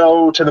 You didn't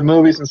go to the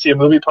movies and see a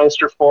movie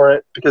poster for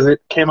it because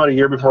it came out a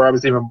year before I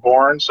was even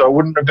born. So it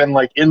wouldn't have been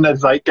like in the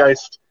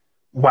zeitgeist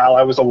while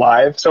I was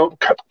alive. So it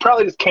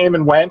probably just came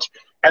and went.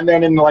 And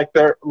then in like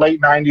the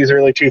late 90s,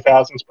 early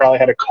 2000s, probably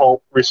had a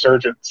cult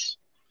resurgence.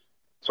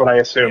 That's what I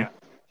assume.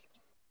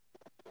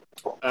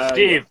 Yeah.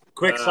 Steve,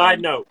 quick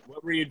side note.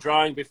 What were you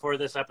drawing before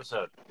this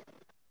episode?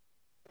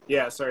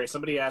 Yeah, sorry.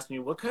 Somebody asked me,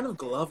 what kind of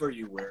glove are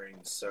you wearing,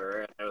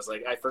 sir? And I was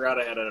like, I forgot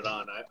I had it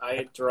on.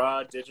 I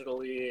draw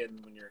digitally,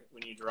 and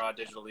when you draw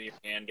digitally, your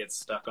hand gets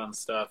stuck on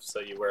stuff, so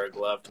you wear a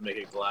glove to make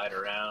it glide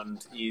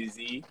around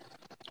easy.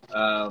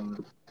 I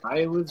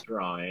was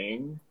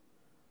drawing...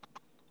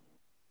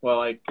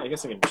 Well, I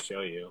guess I can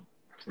show you.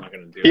 I'm not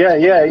going to do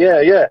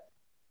it. Yeah.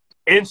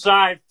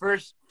 Inside,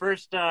 first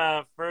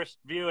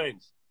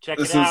viewings. Check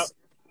it out.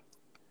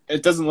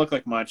 It doesn't look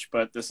like much,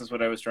 but this is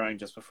what I was drawing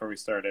just before we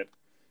started.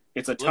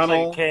 It's a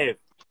tunnel. Looks like a cave.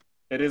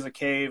 It is a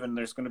cave, and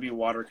there's going to be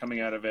water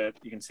coming out of it.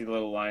 You can see the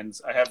little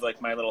lines. I have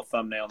like my little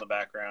thumbnail in the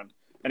background.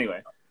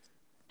 Anyway.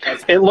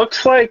 It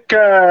looks like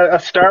a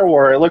Star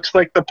Wars. It looks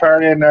like the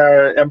part in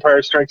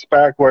Empire Strikes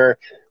Back where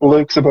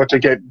Luke's about to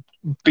get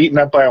beaten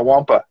up by a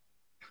Wampa.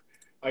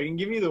 I can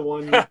give you the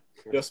one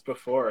just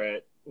before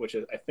it, which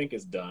I think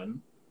is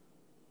done.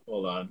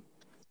 Hold on.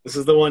 This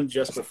is the one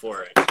just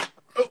before it.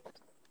 Oh.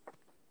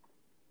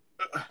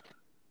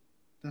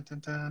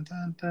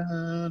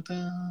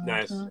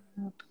 Nice.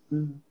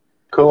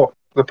 Cool.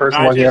 The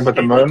person looking up at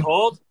the moon.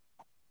 Cold?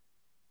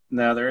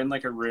 No, they're in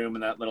like a room,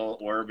 and that little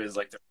orb is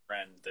like their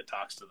friend that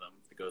talks to them.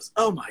 It goes,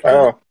 "Oh my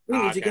god, we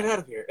need to get out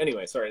of here."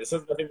 Anyway, sorry, this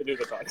has nothing to do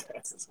with the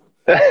podcast.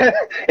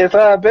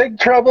 It's Big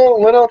Trouble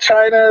in Little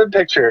China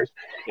Pictures.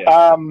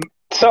 Yeah.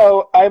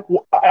 So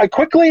I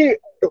quickly.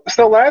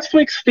 So last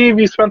week, Steve,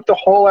 you spent the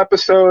whole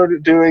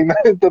episode doing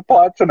the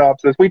plot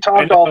synopsis. We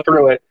talked all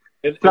through it.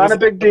 It's not a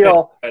big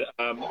deal.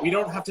 We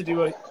don't have to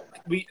do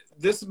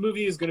this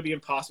movie is going to be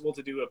impossible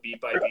to do a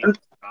beat by beat.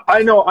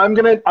 I know. I'm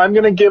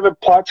gonna give a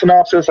plot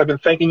synopsis. I've been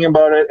thinking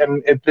about it,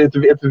 and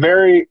it's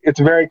very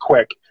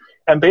quick.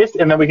 And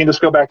then we can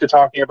just go back to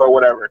talking about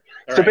whatever.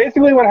 All so right.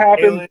 Basically, what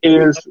happens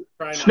is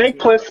Snake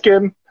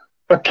Plissken.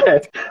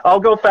 Okay,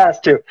 I'll go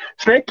fast too.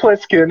 Snake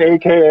Plissken,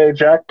 aka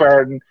Jack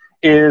Barton,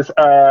 is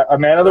a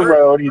man of the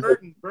road. He's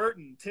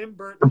Tim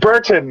Burton.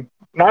 Burton,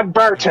 not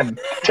Barton.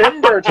 Tim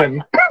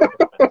Burton.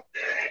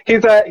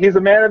 He's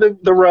a man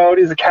of the road.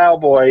 He's a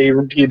cowboy.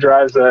 He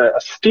drives a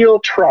steel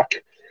truck,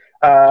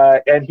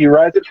 and he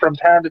rides it from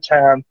town to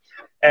town.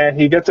 And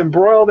he gets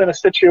embroiled in a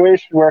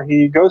situation where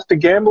he goes to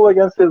gamble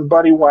against his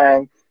buddy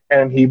Wang,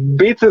 and he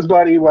beats his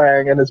buddy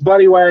Wang, and his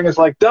buddy Wang is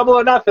like double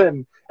or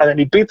nothing, and then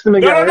he beats him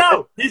again.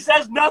 No. He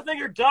says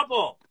nothing or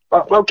double.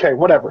 Okay,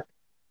 whatever.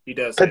 He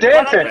does.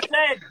 Pedantic.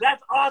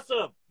 That's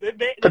awesome. It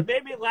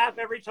made me laugh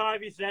every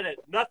time he said it.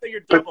 Nothing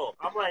or double.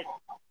 I'm like,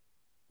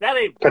 that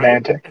ain't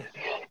pedantic. Right.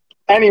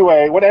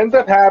 Anyway, what ends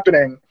up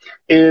happening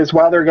is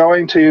while they're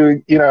going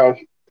to,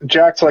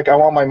 Jack's like, I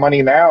want my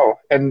money now.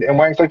 And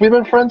Wang's like, we've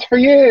been friends for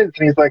years.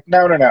 And he's like,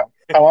 no.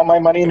 I want my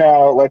money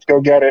now. Let's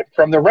go get it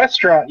from the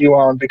restaurant you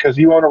own because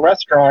you own a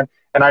restaurant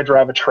and I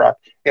drive a truck.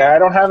 Yeah, I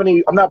don't have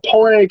any, I'm not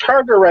pulling any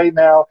cargo right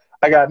now.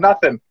 I got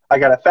nothing. I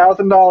got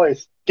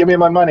 $1,000. Give me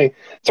my money.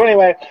 So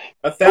anyway,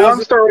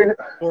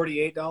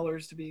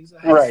 $1,048 to be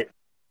exact. Right.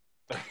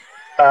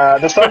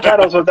 The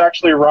subtitles was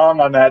actually wrong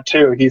on that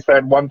too. He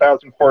said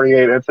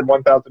 1,048. It said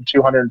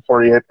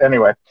 1,248.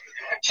 Anyway,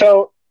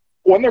 so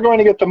when they're going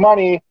to get the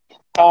money,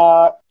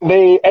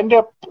 they end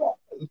up.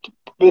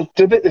 Do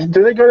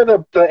they go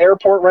to the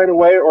airport right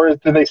away, or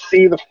do they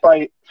see the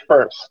fight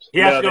first? He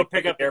has to go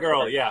pick up the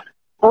girl. Yeah.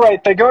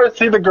 Right, they go to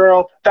see the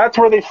girl. That's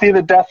where they see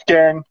the Death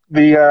Gang.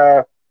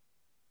 Those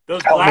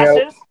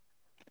glasses?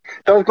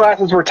 Those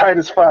glasses were tight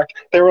as fuck.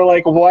 They were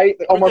like white,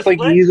 almost like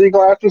Yeezy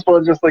glasses,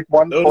 but just like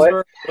one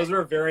slit. Those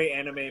were very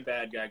anime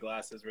bad guy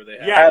glasses where they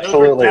had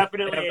absolutely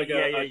definitely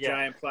a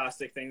giant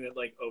plastic thing that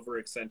like over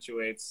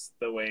accentuates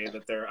the way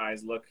that their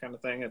eyes look, kind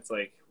of thing. It's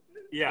like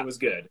it was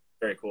good,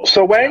 very cool.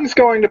 So Wang's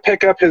going to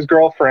pick up his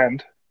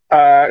girlfriend,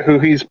 who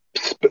he's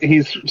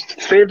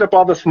saved up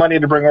all this money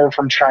to bring over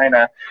from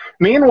China.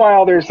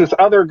 Meanwhile, there's this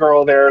other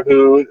girl there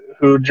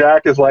who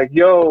Jack is like,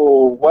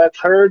 "Yo, what's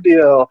her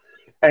deal?"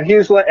 And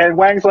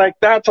Wang's like,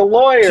 "That's a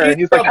lawyer." And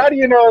he's like, "How do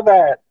you know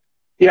that?"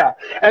 Yeah.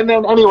 And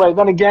then anyway,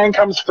 then a gang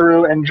comes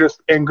through and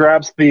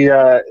grabs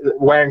the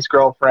Wang's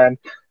girlfriend.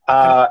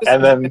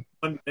 And then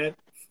 1 minute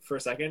for a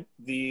second.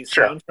 The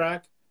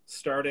soundtrack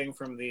starting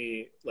from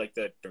the when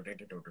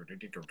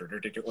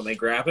they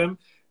grab him,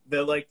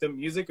 the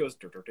music goes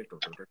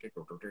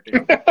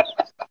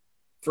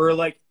for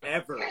like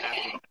ever after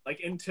that.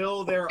 Like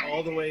until they're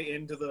all the way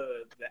into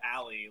the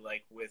alley,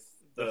 like with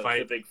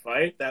the big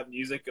fight, that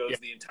music goes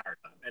the entire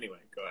time. Anyway,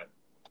 go ahead.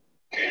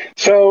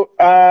 So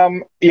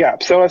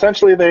so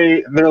essentially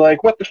they're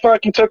like, "What the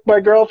fuck, you took my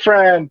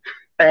girlfriend,"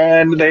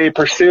 and they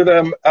pursue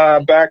them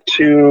back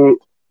to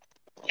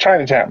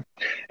Chinatown.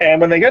 And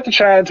when they get to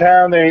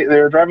Chinatown,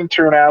 they're driving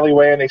through an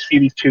alleyway and they see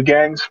these two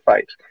gangs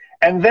fight.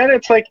 And then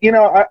it's like,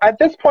 at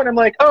this point I'm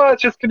like, oh,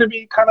 it's just going to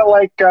be kind of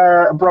like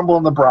Rumble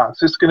in the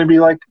Bronx. It's going to be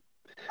like,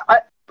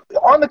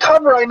 on the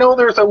cover, I know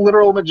there's a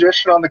literal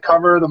magician on the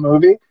cover of the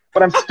movie,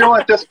 but I'm still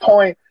at this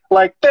point,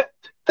 like,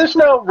 there's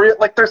no real,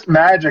 like, there's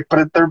magic,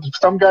 but there's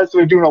some guys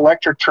who do an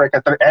electric trick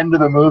at the end of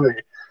the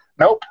movie.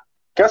 Nope.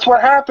 Guess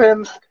what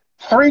happens?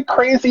 3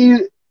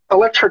 crazy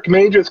electric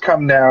mages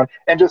come down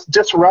and just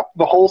disrupt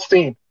the whole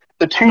scene.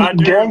 The two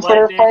gangs that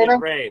are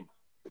fighting,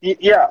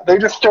 they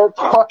just start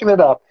fucking it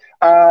up.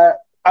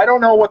 I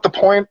don't know what the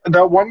point.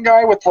 The one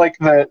guy with like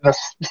the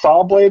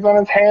saw blades on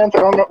his hands, I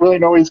don't really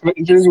know. He's going to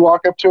usually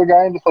walk up to a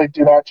guy and just like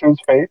do that to his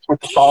face with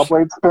the saw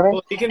blades spinning.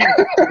 Well, he can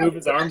move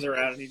his arms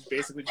around, and he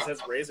basically just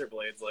has razor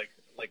blades, like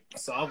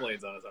saw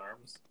blades on his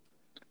arms.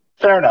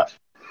 Fair enough.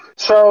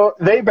 So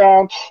they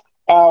bounce.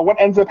 What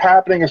ends up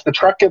happening is the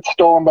truck gets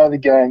stolen by the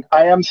gang.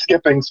 I am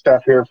skipping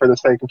stuff here for the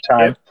sake of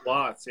time.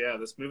 Lots, yeah.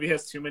 This movie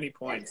has too many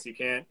points. You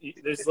can't.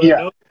 There's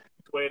no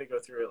way to go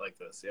through it like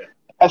this. Yeah.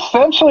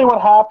 Essentially,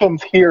 what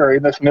happens here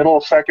in this middle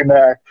second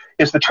act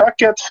is the truck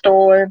gets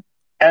stolen,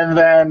 and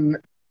then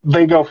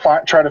they go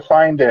try to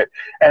find it.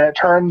 And it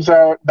turns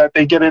out that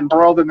they get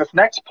embroiled in this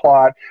next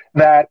plot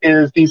that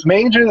is these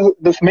mages.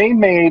 This main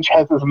mage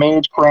has his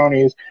mage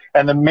cronies,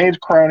 and the mage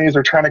cronies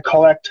are trying to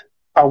collect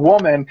a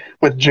woman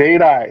with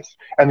jade eyes.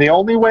 And the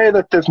only way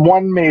that this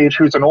one mage,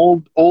 who's an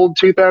old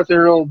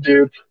 2,000-year-old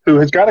dude who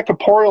has got a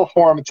corporeal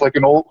form, it's like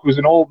who's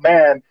an old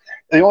man,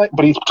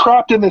 but he's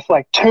trapped in this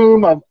like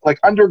tomb of like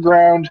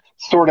underground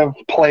sort of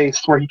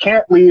place where he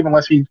can't leave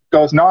unless he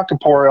goes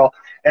non-corporeal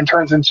and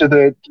turns into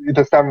the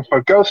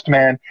 7-foot ghost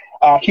man.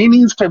 He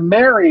needs to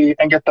marry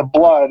and get the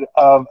blood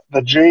of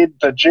the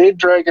jade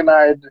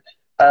dragon-eyed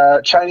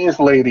Chinese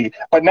lady.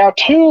 But now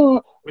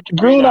 2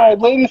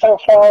 green-eyed ladies have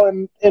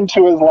fallen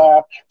into his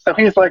lap, so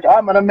he's like,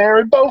 "I'm gonna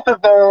marry both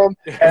of them."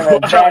 And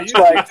then Jack's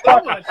like,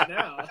 "Fuck much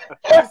now."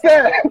 Fuck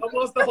that!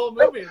 Almost the whole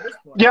movie at this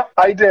point. Yep,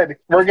 I did.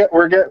 We're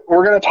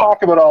gonna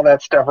talk about all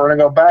that stuff. We're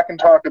gonna go back and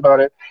talk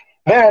about it.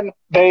 Then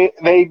they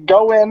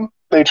go in.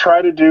 They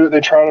try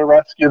to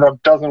rescue them.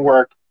 Doesn't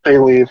work. They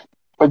leave.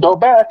 They go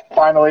back.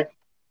 Finally,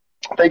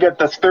 they get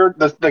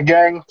the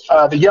gang,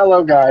 the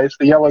yellow guys,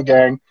 the yellow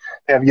gang.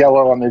 They have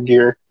yellow on their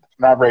gear.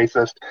 Not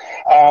racist.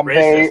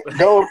 They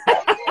go.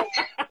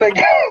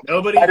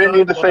 Nobody. I didn't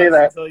need to say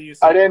that.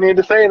 I didn't need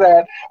to say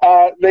that.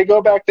 They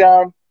go back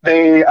down.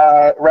 They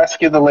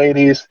rescue the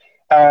ladies.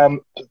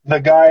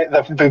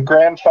 The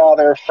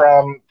grandfather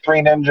from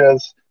Three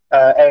Ninjas,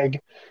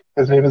 Egg.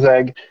 His name is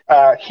Egg.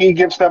 He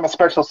gives them a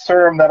special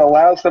serum that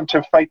allows them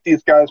to fight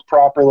these guys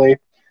properly.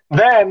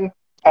 Then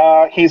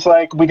he's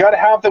like, "We got to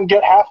have them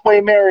get halfway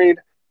married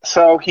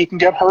so he can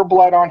get her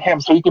blood on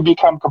him, so he can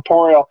become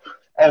corporeal,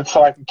 and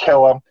so I can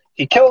kill him."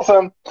 He kills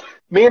him.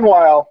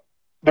 Meanwhile,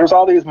 there's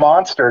all these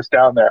monsters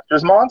down there.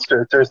 There's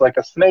monsters. There's like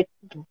a snake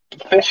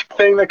fish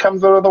thing that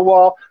comes out of the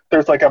wall.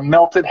 There's like a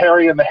melted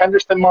Harry and the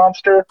Henderson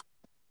monster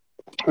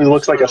who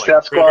looks like a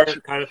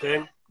Sasquatch kind of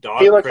thing.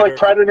 He looks like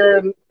Predator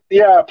and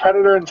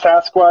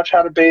Sasquatch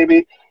had a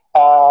baby.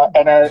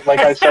 And like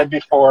I said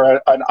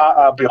before,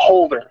 a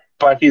beholder,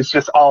 but he's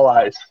just all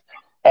eyes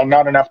and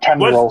not enough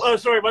tendrils.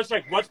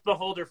 What's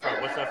Beholder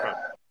from? What's that from?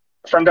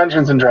 From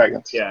Dungeons and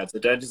Dragons. Yeah, it's a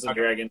Dungeons and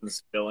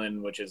Dragons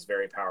villain, which is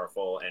very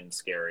powerful and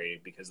scary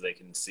because they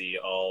can see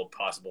all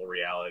possible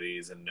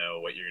realities and know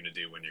what you're going to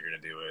do when you're going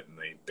to do it, and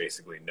they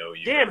basically know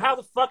you. Damn, how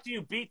the fuck do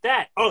you beat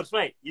that? Oh, it's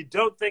right. You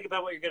don't think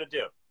about what you're going to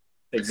do.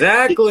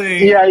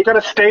 Exactly. Yeah, you got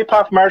to Stay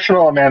Puft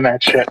Marshmallow Man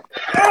that shit.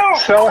 Oh!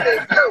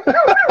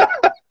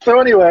 So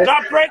anyway.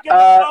 Stop breaking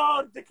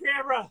the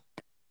camera.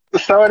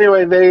 So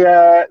anyway,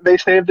 they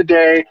save the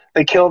day.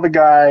 They kill the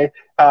guy.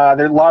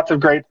 There's lots of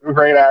great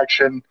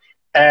action.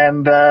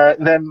 And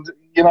then,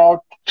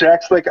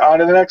 Jack's like, on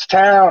to the next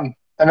town.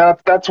 And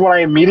that's when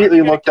I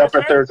immediately looked up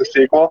if there's a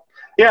sequel.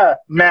 Yeah,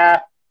 nah.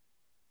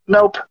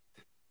 Nope.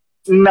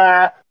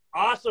 Nah.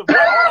 Awesome. What an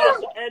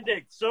awesome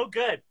ending. So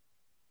good.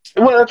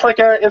 Well,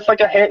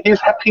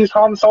 he's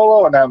Han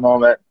Solo in that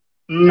moment.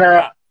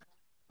 Nah.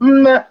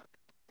 Nah.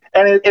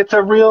 And it's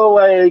a real,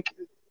 like,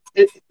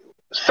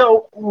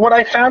 so what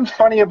I found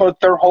funny about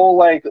their whole,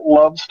 like,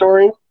 love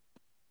story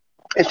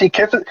is he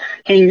oogles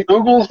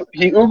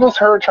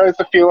her, tries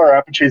to feel her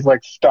up, and she's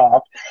like,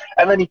 stop.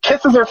 And then he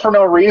kisses her for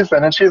no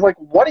reason, and she's like,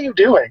 what are you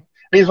doing?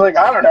 And he's like,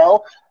 I don't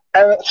know.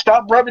 And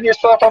stop rubbing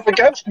yourself up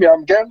against me.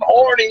 I'm getting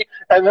horny.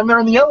 And then they're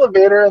in the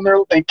elevator, and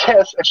they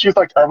kiss, and she's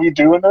like, are we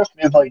doing this?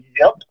 And he's like,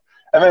 yep.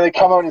 And then they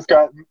come out, and he's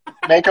got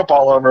makeup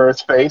all over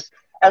his face.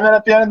 And then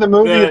at the end of the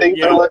movie,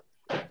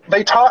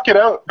 they talk it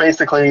out,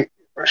 basically.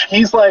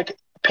 He's like,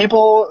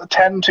 people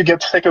tend to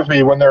get sick of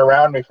me when they're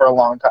around me for a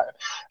long time.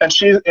 And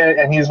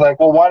he's like,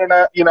 well, why don't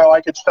I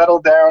could settle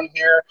down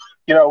here.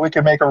 We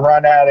could make a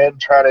run at it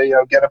and try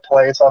to, get a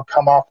place. I'll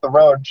come off the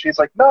road. And she's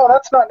like, no,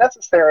 that's not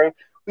necessary.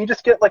 We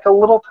just get like a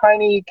little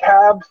tiny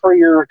cab for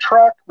your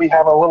truck. We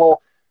have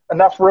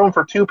enough room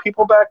for 2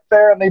 people back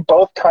there. And they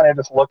both kind of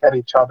just look at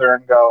each other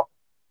and go,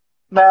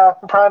 nah,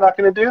 I'm probably not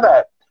going to do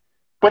that.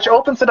 Which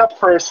opens it up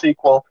for a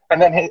sequel, and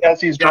then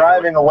as he's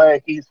driving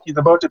away, he's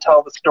about to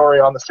tell the story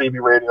on the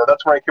CB radio.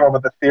 That's where I came up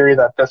with the theory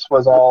that this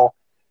was all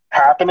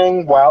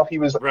happening while he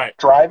was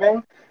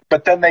driving.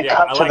 But then they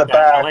cut to the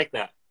back. I like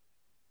that.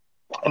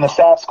 And the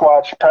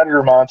Sasquatch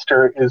predator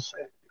monster is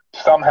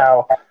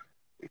somehow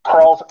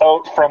crawls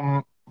out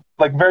from,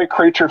 like, very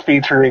creature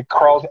feature. He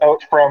crawls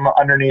out from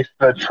underneath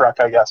the truck,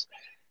 I guess.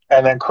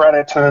 And then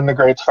credits, and then the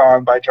great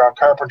song by John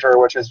Carpenter,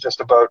 which is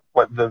just about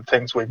what the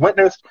things we've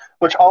witnessed,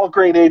 which all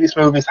great 80s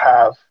movies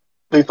have.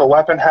 Lethal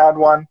Weapon had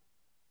one.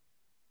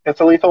 It's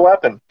a Lethal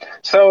Weapon.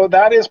 So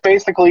that is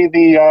basically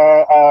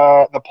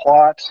the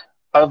plot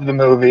of the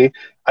movie.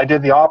 I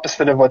did the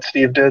opposite of what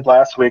Steve did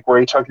last week, where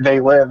he took They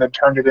Live and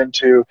turned it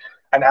into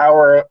an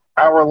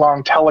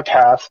hour-long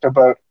telecast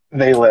about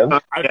They Live.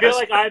 I feel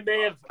like I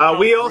may have.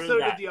 We also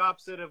did the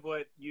opposite of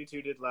what you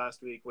two did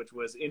last week, which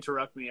was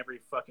interrupt me every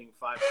fucking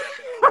 5 seconds.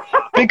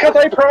 Because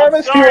I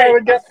promised you I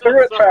would get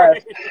through it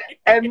fast.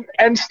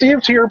 And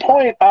Steve, to your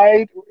point,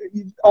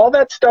 all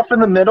that stuff in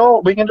the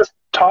middle, we can just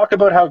talk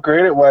about how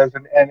great it was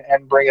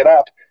and bring it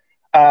up.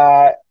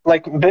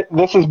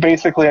 This is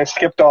basically, I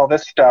skipped all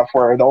this stuff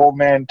where the old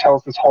man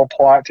tells this whole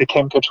plot to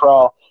Kim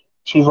Cattrall.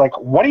 She's like,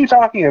 what are you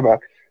talking about?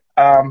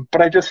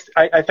 But I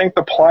think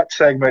the plot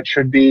segment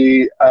should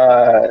be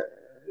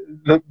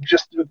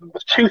just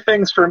 2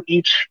 things from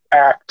each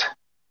act,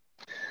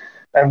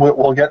 and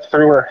we'll get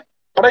through her.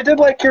 But I did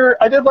like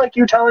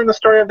you telling the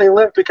story of They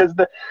Live, because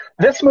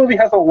this movie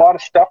has a lot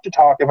of stuff to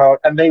talk about,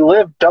 and They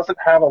Live doesn't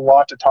have a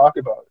lot to talk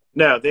about.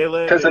 No, They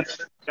Live. Because it's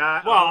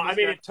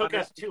it took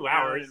us 2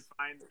 hours. And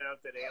finds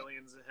out that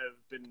aliens have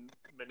been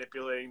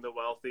manipulating the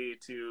wealthy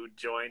to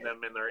join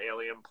them in their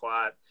alien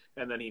plot,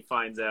 and then he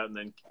finds out and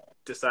then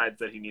decides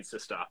that he needs to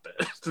stop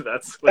it. So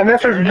that's what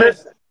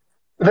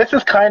this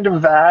is kind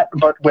of that,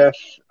 but with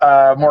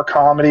more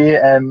comedy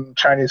and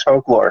Chinese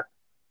folklore.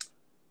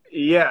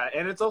 Yeah,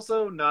 and it's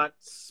also not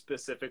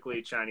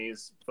specifically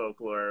Chinese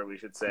folklore, we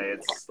should say.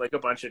 It's like a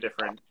bunch of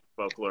different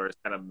folklores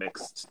kind of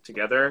mixed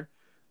together.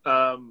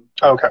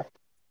 Okay.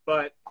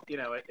 But,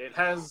 it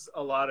has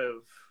a lot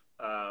of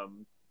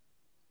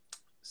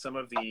some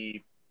of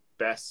the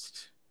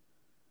best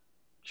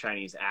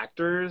Chinese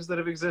actors that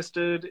have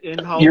existed in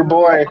Hollywood.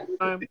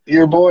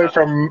 Your boy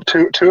from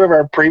two of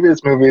our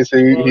previous movies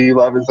he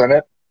loves is in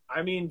it.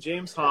 I mean,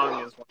 James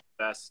Hong is one of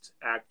the best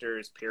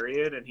actors,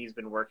 period, and he's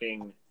been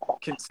working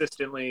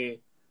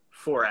consistently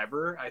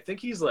forever. I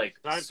think he's like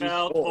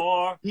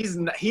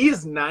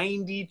he's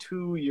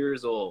 92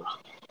 years old.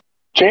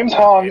 James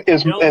Hong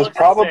is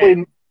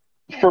probably,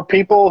 for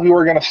people who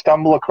are going to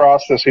stumble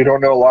across this who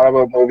don't know a lot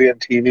about movie and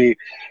TV,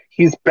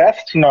 he's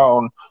best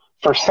known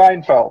for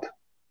Seinfeld.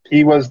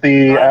 He was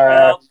the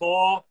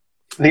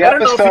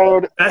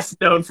episode best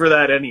known for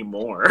that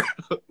anymore.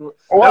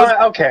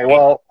 Well, okay.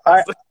 Well,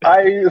 I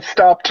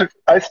stopped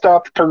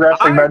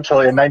progressing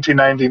mentally in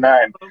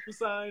 1999.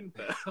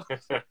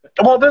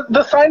 Well,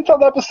 the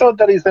Seinfeld episode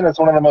that he's in is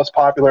one of the most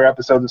popular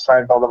episodes of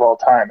Seinfeld of all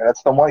time, and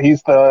it's the one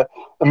he's the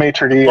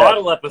maitre d'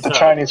 at the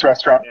Chinese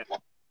restaurant. Yeah.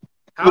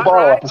 The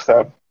bottle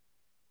episode.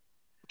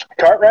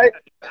 Cartwright?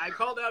 I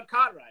called out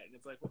Cartwright, and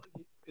it's like, well,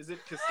 is it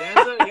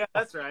Costanza? Yeah,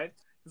 that's right.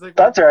 He's like,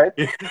 that's right.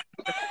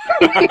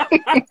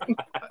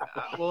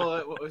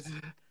 Well, what was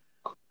it?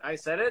 I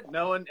said it,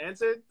 no one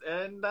answered,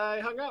 and I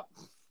hung up.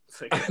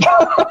 It's like, the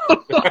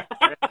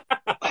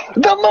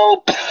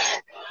moop!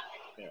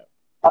 Yeah.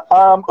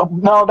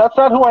 No, that's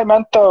not who I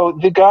meant, though.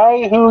 The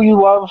guy who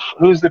you love,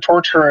 who's the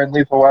torturer in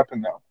Lethal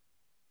Weapon, though.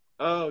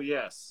 Oh,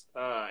 yes.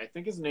 I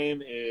think his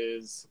name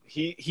is...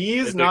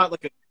 He's not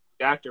like an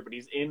actor, but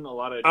he's in a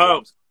lot of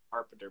James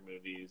Carpenter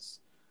movies.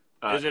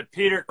 Is it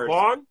Peter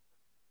Kwong?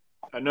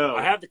 No.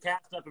 I have the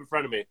cast up in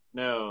front of me.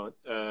 No.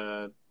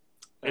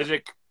 Is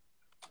it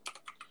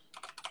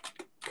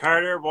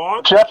Carter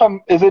Wong?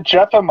 Is it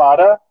Jeff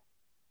Amata?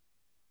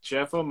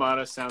 Jeff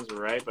O'Mara sounds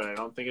right, but I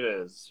don't think it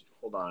is.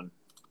 Hold on.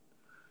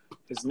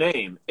 His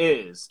name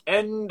is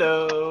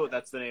Endo.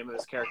 That's the name of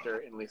his character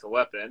in Lethal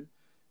Weapon.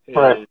 His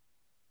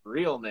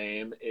real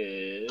name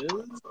is...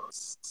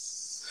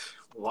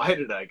 Why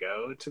did I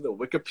go to the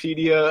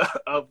Wikipedia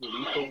of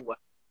Lethal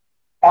Weapon?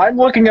 I'm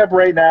looking up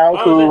right now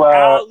who...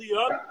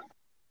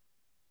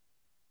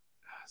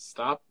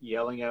 Stop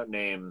yelling out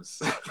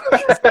names.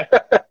 I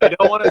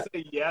don't want to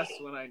say yes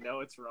when I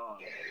know it's wrong.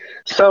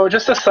 So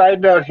just a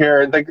side note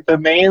here,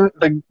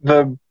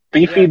 the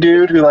beefy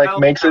dude who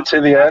makes it to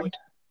the end.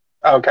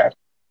 Okay.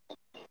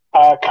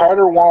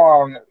 Carter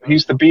Wong,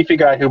 he's the beefy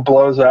guy who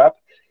blows up.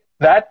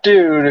 That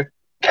dude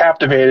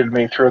captivated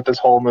me throughout this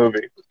whole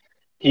movie.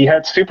 He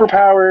had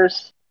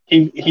superpowers.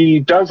 He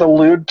does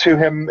allude to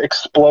him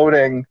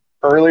exploding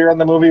earlier in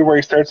the movie where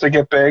he starts to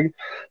get big.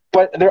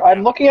 But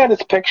I'm looking at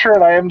his picture at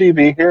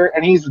IMDb here,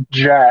 and he's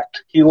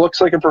jacked. He looks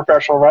like a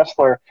professional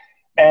wrestler.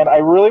 And I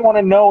really want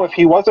to know if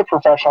he was a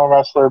professional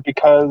wrestler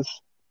because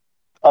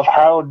of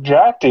how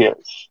jacked he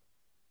is.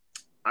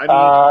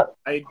 I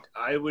mean,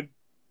 I would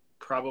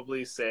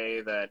probably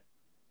say that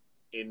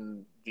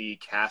in the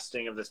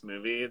casting of this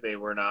movie, they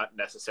were not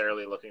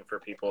necessarily looking for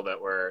people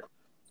that were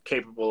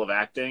capable of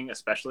acting,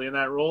 especially in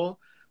that role.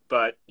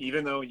 But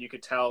even though you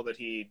could tell that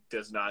he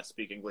does not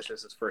speak English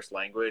as his first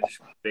language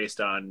based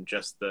on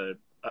just the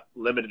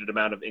limited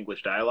amount of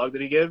English dialogue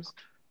that he gives,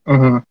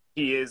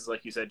 he is,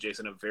 like you said,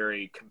 Jason, a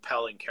very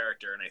compelling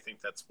character. And I think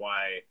that's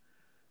why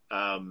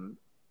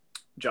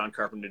John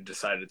Carpenter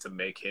decided to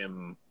make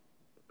him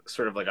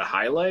sort of like a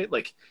highlight.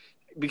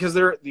 Because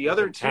the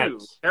other two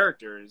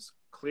characters,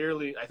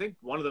 clearly, I think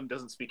one of them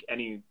doesn't speak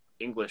any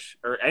English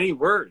or any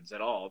words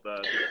at all.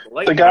 The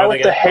guy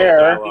with the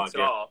hair.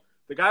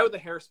 The guy with the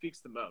hair speaks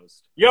the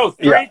most. Yo,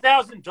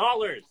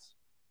 $3,000.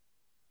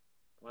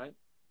 What?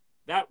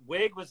 That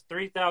wig was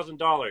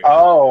 $3,000.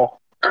 Oh,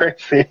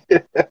 crazy!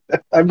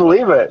 I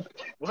believe it.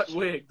 What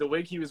wig? The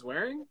wig he was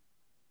wearing?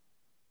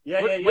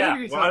 Yeah.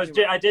 Well,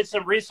 I did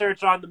some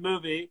research on the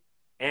movie,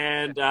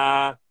 and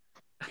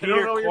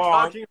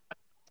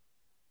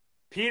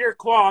Peter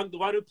Kwong, the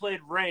one who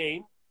played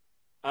Rain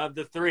of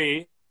the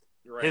three,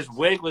 his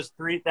wig was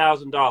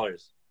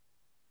 $3,000.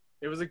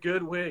 It was a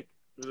good wig.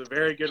 It was a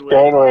very good wig.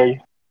 Good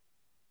wig.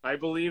 I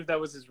believe that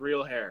was his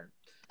real hair.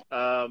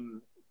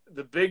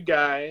 The big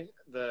guy,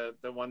 the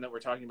one that we're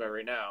talking about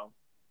right now,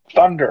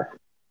 Thunder.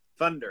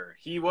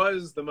 He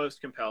was the most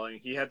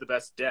compelling. He had the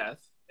best death,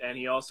 and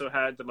he also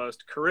had the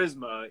most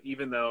charisma.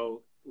 Even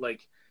though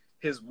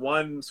his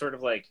one sort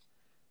of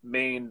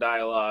main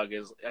dialogue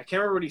is, I can't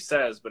remember what he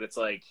says, but it's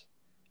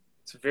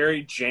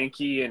very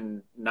janky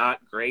and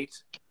not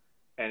great.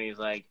 And he's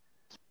like,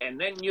 and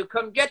then you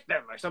come get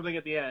them, or something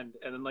at the end,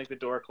 and then the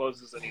door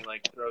closes and he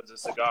throws a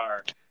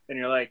cigar, and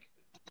you're like,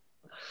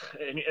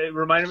 and it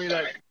reminded me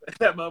of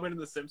that moment in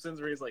The Simpsons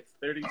where he's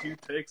 32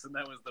 takes and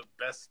that was the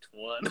best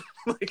one.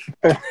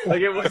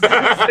 It was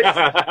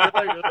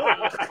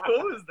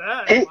what was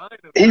that?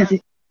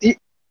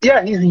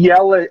 He's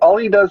yelling. All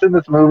he does in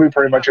this movie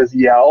pretty much is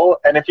yell,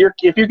 and if you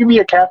can be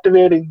a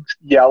captivating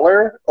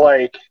yeller,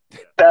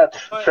 that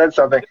says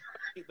something.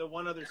 The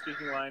one other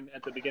speaking line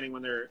at the beginning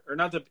when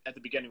at the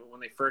beginning, but when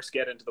they first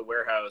get into the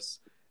warehouse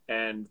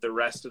and the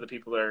rest of the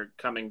people are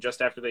coming just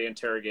after they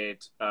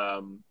interrogate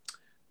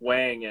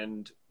Wang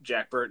and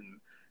Jack Burton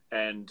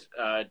and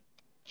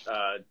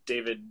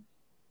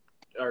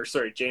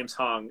James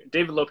Hong.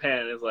 David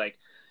Lopan is like,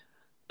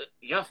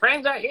 your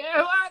friends are here,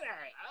 who are they?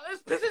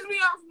 This pisses me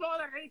off more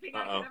than anything.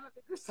 I can ever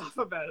think yourself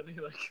about it. And he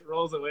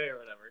rolls away or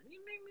whatever.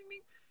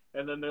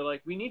 And then they're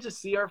like, we need to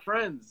see our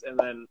friends. And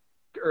then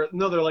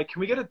they're like, can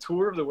we get a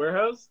tour of the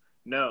warehouse?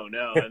 No.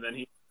 And then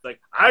he's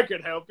like, I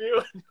could help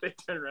you. And they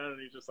turn around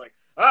and he's just like,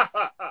 ha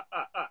ha ha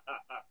ha ha ha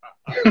ha.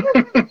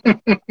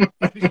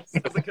 And he just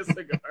has a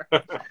cigar,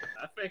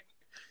 laughing.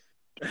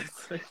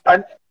 It's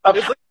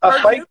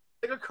like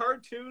a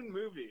cartoon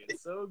movie.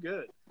 It's so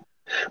good.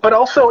 But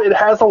also, it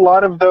has a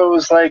lot of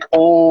those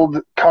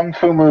old kung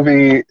fu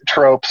movie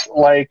tropes,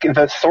 like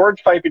the sword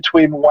fight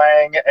between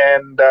Wang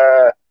and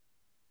the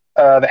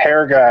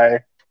hair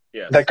guy.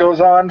 Yes. That goes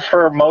on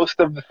for most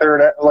of the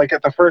third, at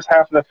the first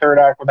half of the third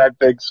act when that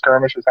big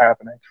skirmish is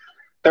happening.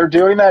 They're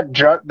doing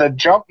the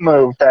jump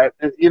move that,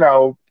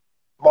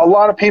 a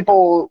lot of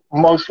people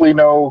mostly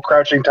know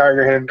Crouching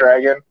Tiger, Hidden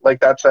Dragon.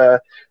 That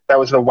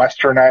was the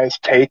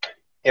westernized take.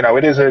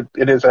 It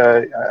is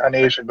an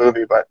Asian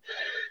movie, but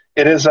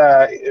it is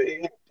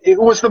it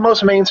was the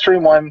most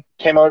mainstream one.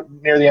 Came out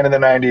near the end of the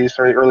 90s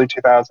or the early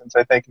 2000s,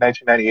 I think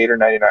 1998 or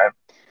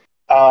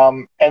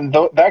 99. And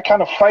that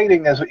kind of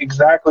fighting is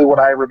exactly what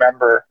I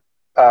remember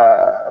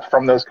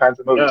from those kinds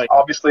of movies.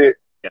 Obviously,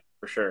 yeah,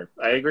 for sure,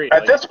 I agree.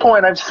 At this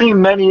point, I've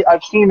seen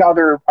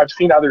other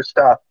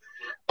stuff,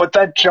 but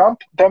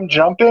them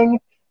jumping,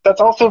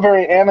 that's also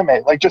very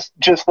anime. Just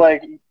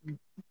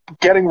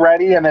getting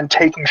ready and then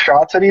taking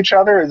shots at each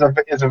other is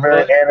a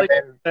very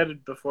animated. I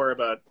said before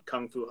about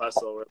Kung Fu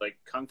Hustle, where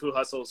Kung Fu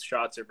Hustle's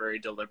shots are very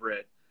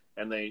deliberate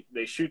and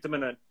they shoot them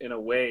in a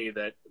way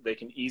that they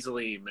can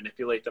easily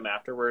manipulate them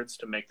afterwards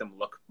to make them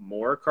look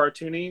more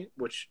cartoony,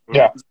 which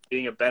ends up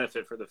being a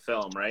benefit for the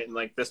film, right? And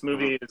like this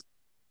movie is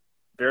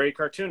very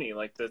cartoony.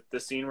 Like the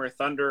scene where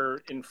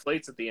Thunder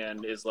inflates at the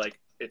end is like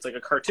it's like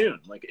a cartoon.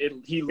 Like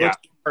he looks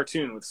like a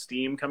cartoon with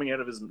steam coming out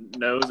of his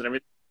nose and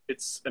everything.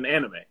 It's an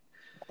anime.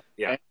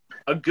 Yeah, and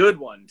a good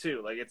one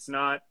too. Like it's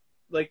not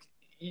like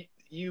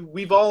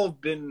we've all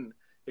been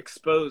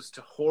exposed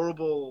to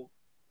horrible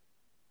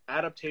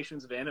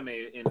adaptations of anime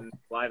in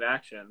live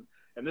action,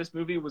 and this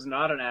movie was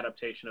not an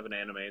adaptation of an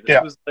anime.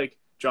 This was like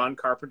John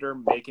Carpenter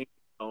making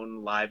his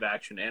own live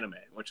action anime,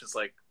 which is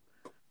like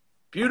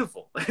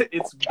beautiful.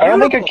 It's beautiful. I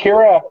don't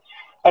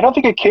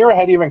think Akira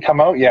had even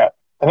come out yet.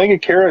 I think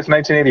Akira is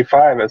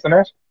 1985, isn't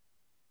it?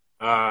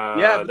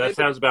 Yeah, that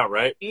sounds about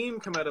right. Steam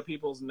come out of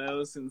people's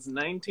nose since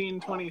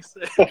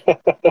 1926.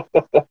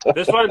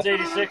 This one's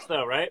 86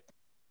 though, right?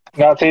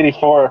 No, it's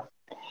 84.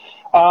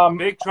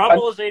 Big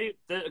Trouble is 80.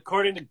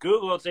 According to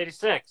Google, it's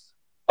 86.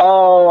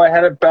 Oh, I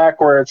had it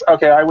backwards.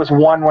 Okay, I was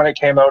 1 when it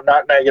came out,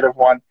 not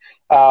 -1.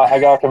 I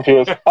got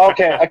confused.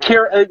 Okay,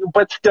 Akira,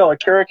 but still,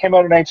 Akira came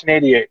out in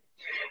 1988.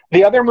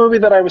 The other movie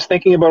that I was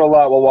thinking about a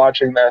lot while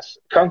watching this,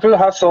 Kung Fu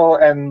Hustle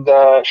and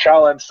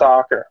Shaolin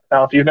Soccer.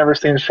 Now, if you've never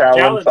seen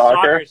Shaolin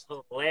Soccer, is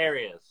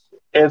hilarious.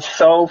 It's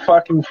so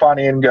fucking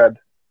funny and good.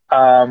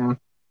 I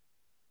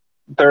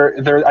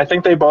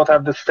think they both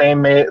have the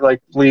same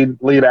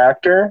lead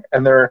actor,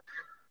 and they're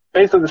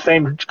basically the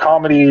same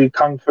comedy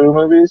kung fu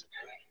movies,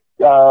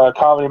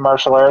 comedy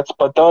martial arts.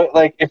 But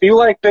if you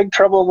like Big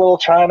Trouble in Little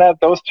China,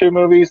 those two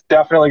movies,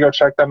 definitely go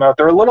check them out.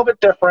 They're a little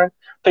bit different.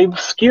 They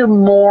skew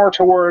more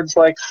towards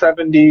like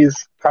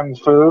 70s kung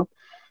fu,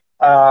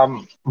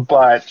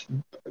 but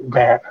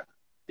man,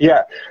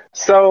 yeah.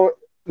 So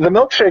the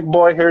Milkshake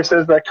Boy here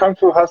says that Kung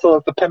Fu Hustle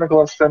is the pinnacle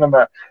of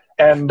cinema.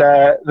 And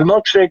the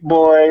Milkshake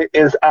Boy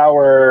is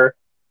our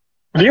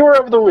viewer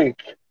of the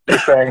week.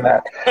 He's saying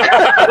that.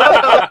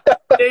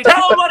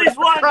 Tell him what he's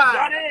won,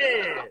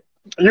 Johnny!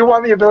 You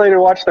want the ability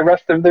to watch the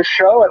rest of this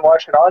show and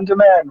watch it on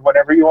demand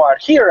whenever you want.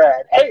 Here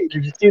at, hey,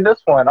 did you see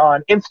this one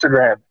on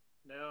Instagram?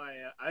 No,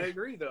 I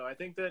agree, though. I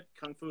think that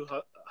Kung Fu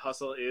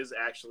Hustle is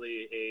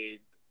actually a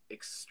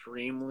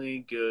extremely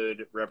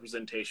good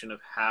representation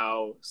of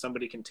how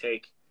somebody can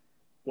take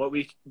what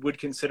we would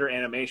consider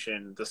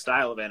animation, the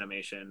style of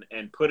animation,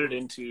 and put it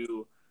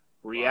into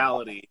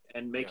reality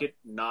and make it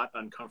not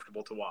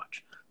uncomfortable to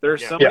watch. There are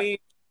so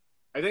many.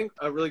 I think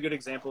a really good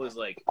example is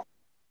like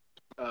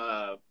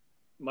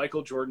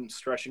Michael Jordan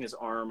stretching his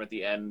arm at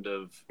the end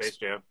of Space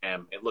Jam.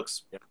 It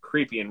looks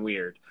creepy and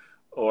weird.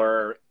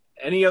 Or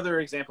any other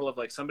example of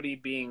like somebody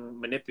being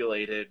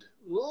manipulated,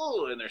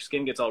 and their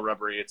skin gets all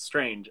rubbery. It's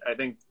strange. I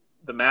think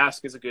The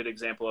Mask is a good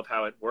example of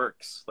how it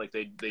works. Like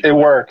they it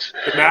works.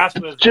 The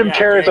Mask was, Jim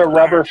Carrey's a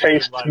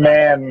rubber-faced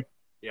man.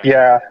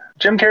 Yeah.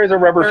 Jim Carrey's a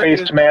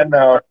rubber-faced man,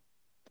 though.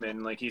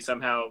 And like he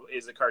somehow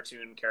is a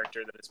cartoon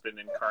character that has been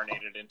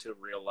incarnated into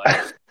real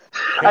life.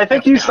 I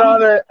think you saw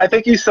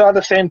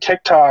the same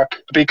TikTok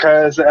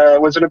because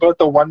was it about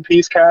the One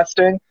Piece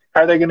casting?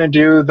 How are they going to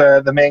do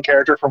the main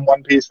character from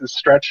One Piece's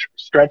stretch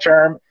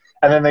arm?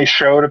 And then they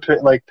showed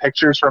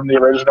pictures from the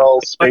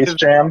original Space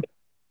Jam.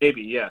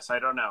 Maybe, yes. I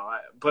don't know.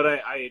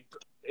 But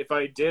if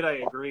I did,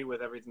 I agree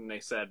with everything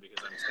they said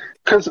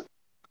because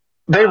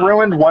they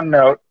ruined One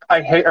Note.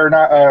 I hate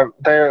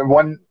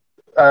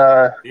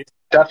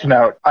Death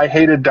Note. I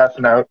hated Death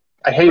Note.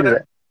 I hated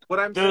it. What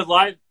I'm saying,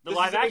 the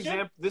live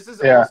action. This is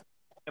an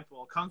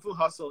example. Kung Fu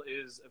Hustle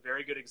is a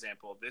very good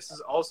example. This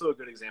is also a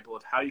good example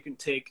of how you can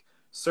take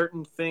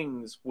certain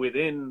things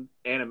within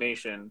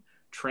animation,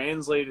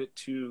 translate it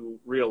to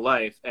real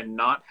life, and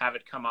not have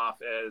it come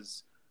off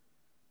as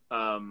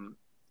I'm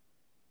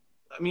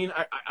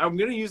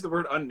going to use the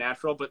word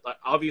unnatural, but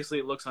obviously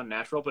it looks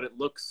unnatural, but it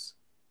looks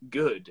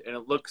good, and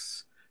it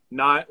looks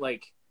not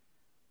like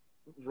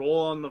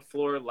roll on the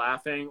floor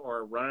laughing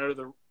or run out of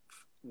the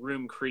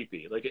room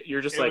creepy. Like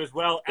you're just it was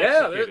well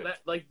executed.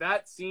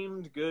 That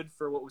seemed good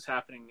for what was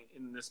happening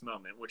in this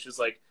moment, which is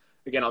like,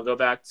 again, I'll go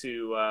back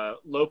to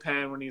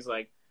Lopan when he's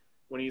like,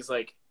 he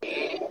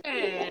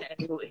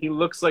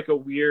looks like a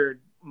weird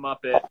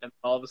Muppet, and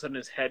all of a sudden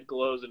his head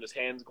glows and his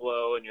hands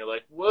glow, and you're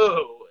like,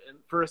 whoa! And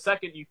for a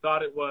second you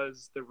thought it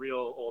was the real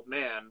old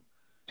man,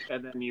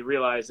 and then you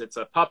realize it's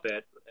a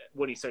puppet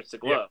when he starts to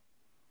glow. Yeah.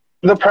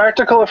 The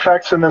practical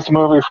effects in this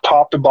movie,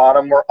 top to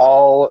bottom, were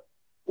all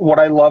what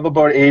I love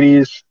about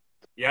 80s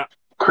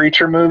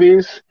creature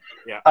movies.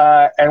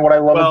 Yeah. And what I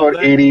love about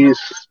 80s...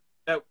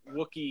 That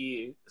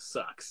Wookiee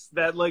sucks.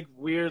 That,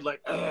 weird,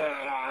 like the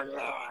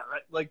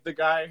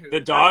guy who...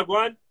 The dog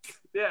one?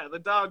 Yeah, the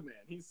dog man.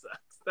 He sucks.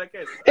 That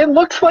guy sucks. It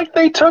looks like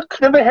they took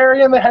the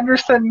Harry and the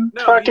Henderson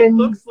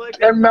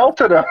and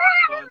melted him.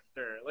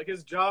 Monster. Like,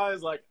 his jaw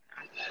is like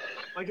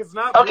it's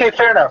not... Okay,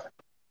 fair enough.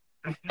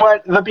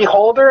 But the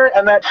Beholder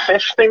and that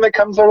fish thing that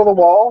comes out of the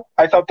wall,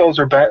 I thought those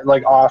were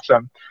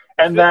awesome.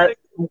 And that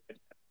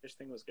fish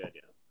thing was good,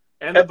 yeah.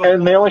 And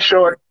they only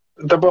show it.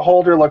 The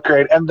Beholder looked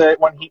great, and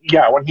when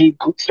he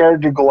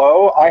started to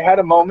glow, I had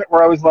a moment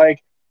where I was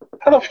like,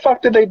 how the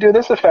fuck did they do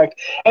this effect?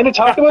 And to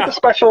talk about the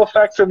special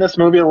effects in this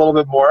movie a little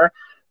bit more,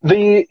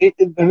 they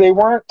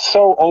weren't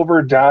so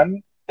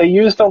overdone. They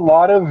used a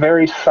lot of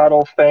very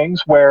subtle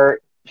things where,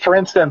 for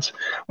instance,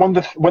 when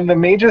the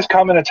mages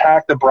come and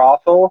attack the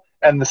brothel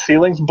and the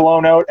ceiling's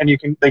blown out and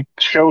they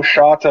show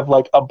shots of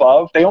like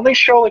above, they only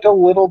show like a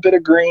little bit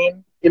of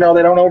green. You know,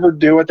 they don't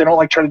overdo it. They don't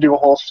like try to do a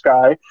whole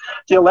sky.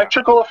 The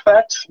electrical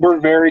effects were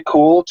very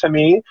cool to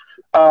me.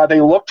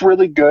 They looked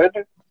really good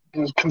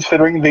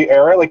considering the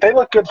era. Like, they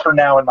look good for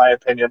now, in my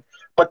opinion.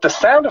 But the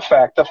sound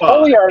effect, the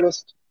Foley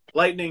artist...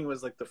 Lightning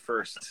was like the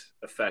first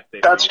effect they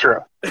That's made.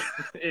 True.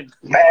 in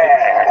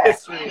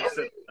history.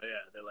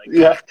 They're like,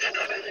 yeah.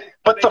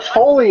 But the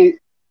Foley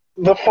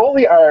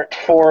art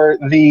for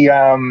the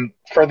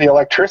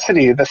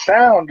electricity, the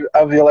sound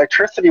of the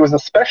electricity was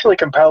especially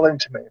compelling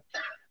to me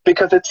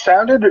because it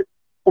sounded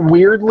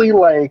weirdly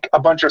like a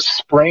bunch of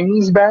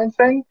springs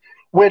bouncing,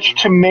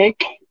 which to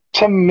make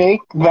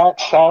that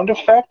sound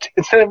effect,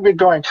 instead of it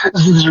going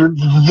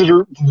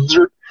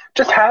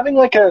just having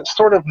like a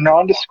sort of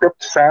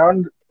nondescript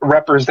sound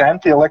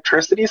represent the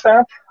electricity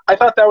sound, I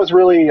thought that was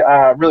really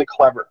really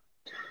clever.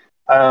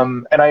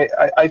 And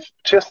I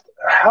just,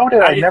 how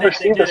did I never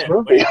see this movie?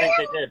 What do you think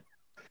they did?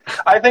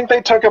 I think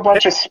they took a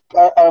bunch of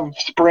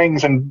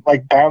springs and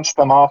like bounced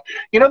them off.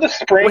 You know the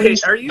springs.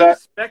 Wait, are you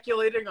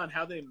speculating on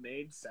how they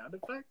made sound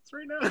effects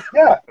right now?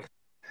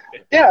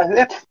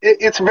 Yeah,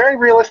 it's very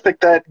realistic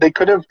that they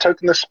could have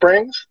taken the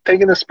springs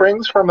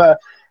from what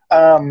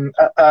are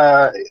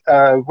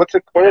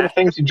the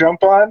things you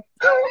jump on?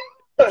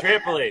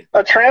 Trampoline.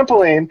 A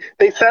trampoline.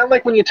 They sound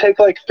like when you take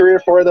like 3 or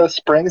 4 of those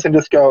springs and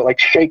just go like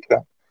shake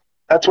them.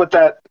 That's what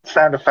that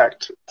sound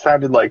effect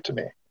sounded like to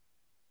me.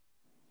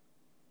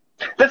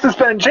 This has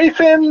been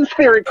Jason's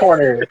Theory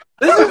Corner.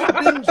 This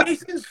has been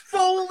Jason's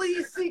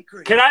Foley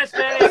secret. Can I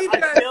say,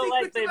 I feel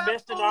like they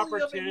missed an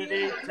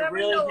opportunity to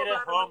really hit a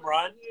home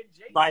run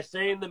by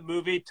saying the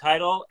movie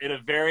title in a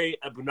very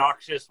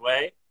obnoxious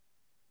way.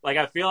 Like,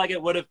 I feel like it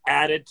would have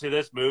added to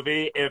this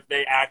movie if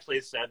they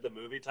actually said the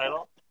movie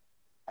title.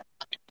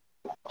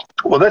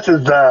 Well, this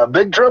is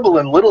Big Trouble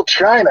in Little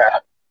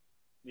China.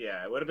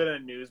 Yeah, it would have been a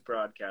news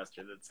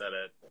broadcaster that said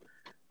it.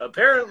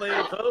 Apparently,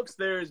 folks,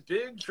 there's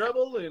big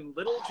trouble in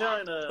Little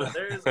China.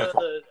 There's a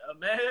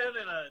man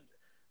in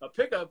a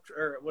pickup,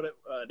 or an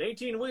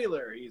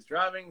 18-wheeler. He's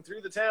driving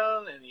through the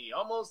town, and he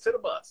almost hit a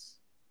bus.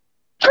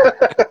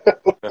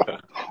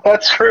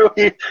 That's true.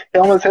 He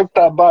almost hit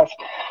that bus.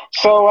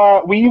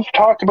 So we've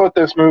talked about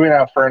this movie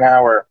now for an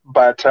hour,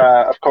 but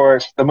of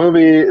course,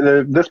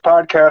 this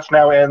podcast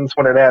now ends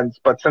when it ends.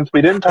 But since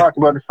we didn't talk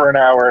about it for an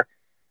hour,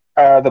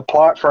 the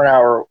plot for an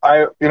hour,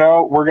 I'm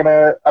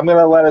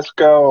gonna let us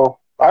go.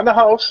 I'm the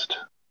host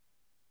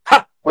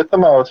with the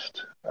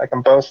most. I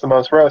can boast the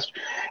most roast.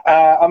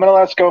 I'm gonna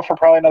let us go for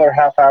probably another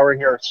half hour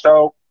here.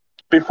 So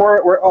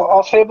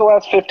I'll save the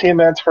last 15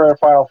 minutes for our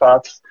final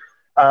thoughts.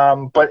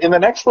 But in the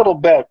next little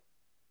bit,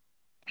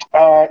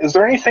 is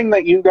there anything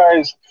that you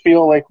guys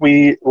feel like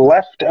we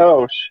left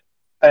out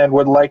and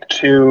would like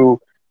to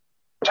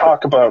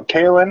talk about?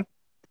 Kaylin,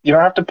 you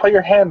don't have to put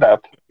your hand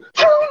up.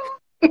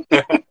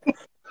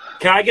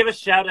 Can I give a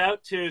shout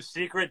out to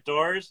secret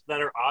doors that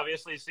are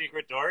obviously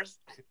secret doors?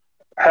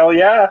 Hell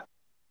yeah.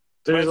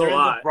 There's a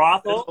lot.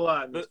 Brothel, There's a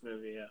lot in this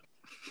movie, yeah.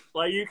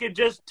 Like, you can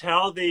just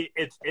tell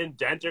it's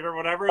indented or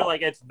whatever.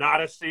 Like, it's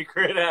not a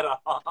secret at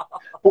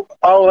all.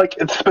 Oh, like,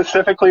 it's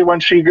specifically when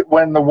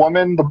the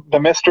woman, the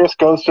mistress,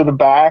 goes to the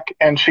back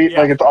and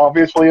like, it's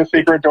obviously a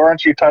secret door and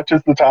she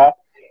touches the top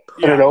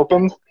and it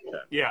opens.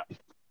 Yeah.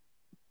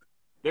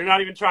 They're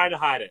not even trying to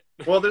hide it.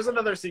 Well, there's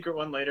another secret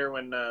one later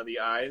when the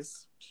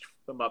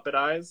Muppet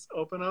eyes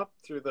open up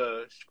through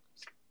the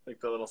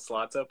little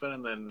slots open,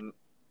 and then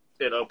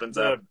it opens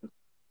up,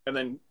 and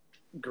then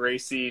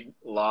Gracie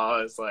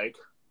Law is like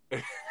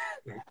it's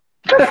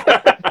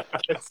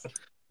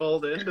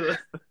pulled into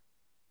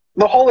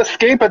the whole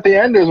escape at the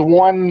end is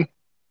one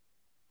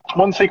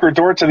secret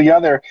door to the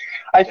other.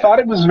 I thought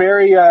it was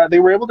very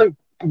they were able to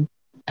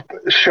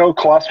show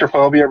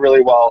claustrophobia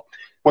really well.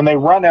 When they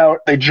run out,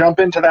 they jump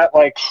into that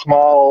like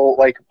small,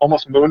 like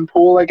almost moon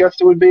pool, I guess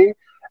it would be,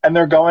 and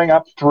they're going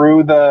up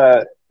through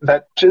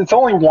it's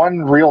only one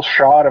real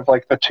shot of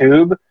like the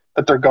tube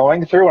that they're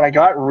going through, and I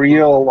got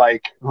real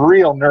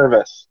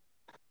nervous.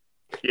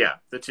 Yeah,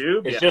 the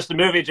tube. It's just a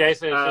movie,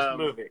 Jason. It's just a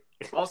movie.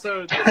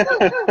 Also,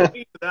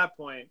 to that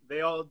point,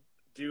 they all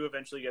do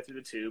eventually get through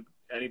the tube.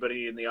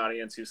 Anybody in the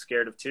audience who's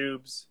scared of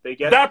tubes, they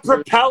get that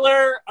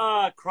propeller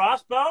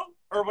crossbow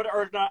or what?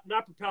 Or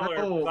not propeller.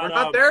 No, we're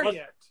not there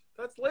yet.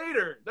 That's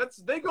later.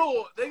 They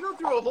go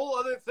through a whole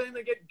other thing.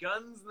 They get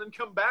guns and then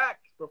come back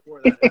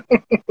before that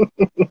happens.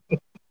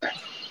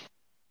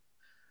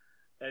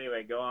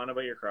 Anyway, go on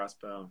about your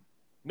crossbow.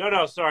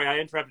 No, sorry, I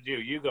interrupted you.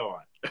 You go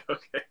on.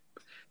 Okay.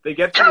 They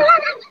get through,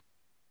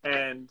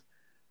 and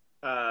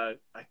I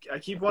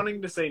keep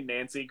wanting to say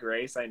Nancy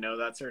Grace. I know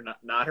that's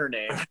not her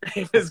name. Her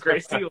name is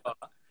Gracie Law.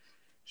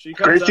 She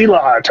comes Gracie up,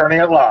 Law, turning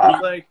it law.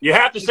 like, You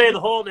have to say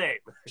the whole name.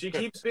 She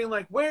keeps being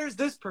like, "Where's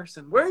this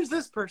person? Where's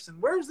this person?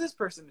 Where's this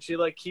person?" She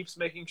like keeps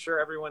making sure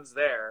everyone's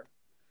there,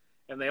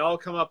 and they all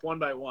come up one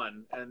by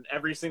one, and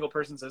every single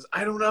person says,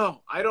 "I don't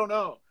know, I don't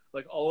know."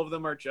 Like all of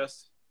them are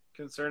just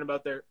concerned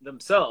about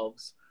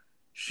themselves.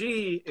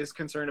 She is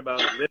concerned about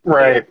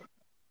this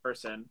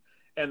person,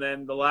 and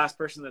then the last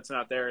person that's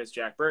not there is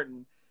Jack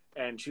Burton,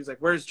 and she's like,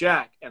 "Where's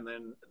Jack?" And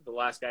then the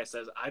last guy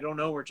says, "I don't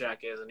know where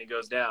Jack is," and he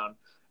goes down.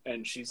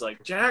 And she's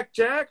like, Jack,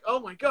 oh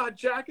my God,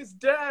 Jack is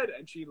dead.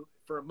 And she,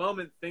 for a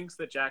moment, thinks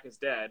that Jack is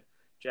dead.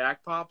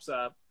 Jack pops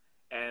up,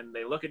 and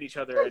they look at each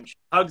other, and she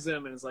hugs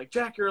him, and is like,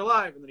 Jack, you're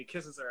alive. And then he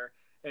kisses her,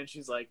 and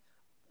she's like,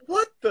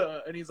 what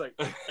the? And he's like,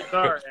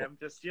 sorry, I'm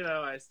just,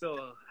 I still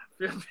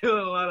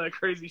feeling a lot of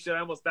crazy shit. I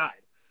almost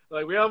died.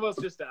 Like, we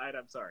almost just died.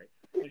 I'm sorry.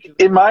 Like,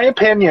 in my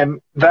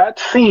opinion, that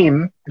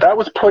scene, that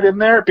was put in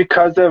there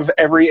because of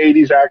every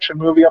 80s action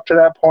movie up to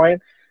that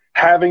point,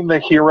 having the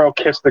hero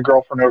kiss the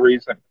girl for no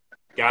reason.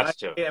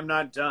 Gotcha. I am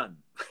not done.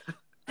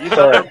 You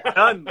thought I was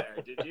done there,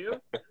 did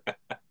you?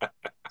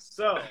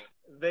 So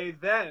they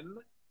then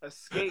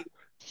escape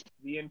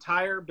the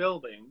entire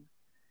building,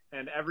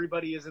 and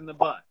everybody is in the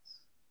bus.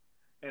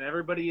 And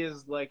everybody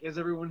is like, is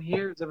everyone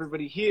here? Is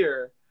everybody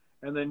here?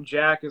 And then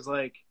Jack is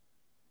like,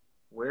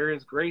 where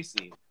is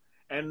Gracie?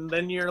 And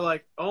then you're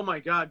like, oh my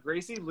God,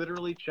 Gracie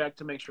literally checked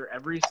to make sure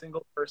every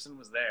single person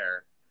was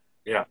there.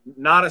 Yeah.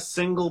 Not a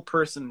single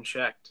person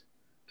checked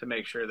to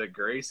make sure that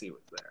Gracie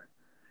was there.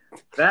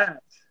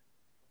 That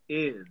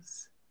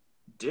is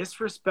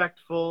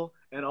disrespectful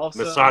and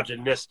also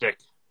misogynistic.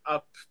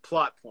 A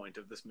plot point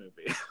of this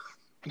movie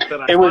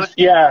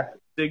that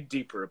dig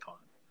deeper upon.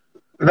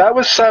 That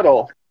was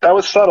subtle.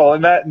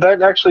 And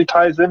that actually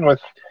ties in with,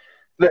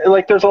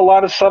 like, there's a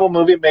lot of subtle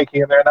movie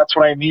making in there, and that's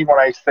what I mean when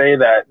I say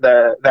that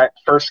that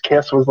first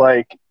kiss was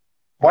like,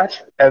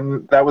 what?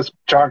 And that was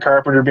John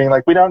Carpenter being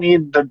like, we don't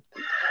need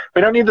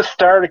the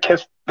star to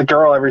kiss the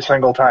girl every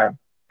single time.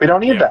 We don't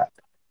need that.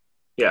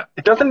 Yeah.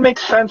 It doesn't make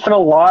sense in a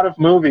lot of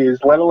movies,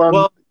 let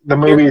alone the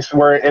movies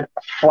where it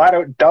flat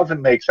out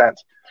doesn't make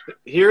sense.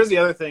 Here's the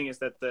other thing is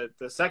that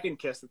the second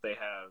kiss that they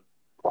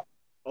have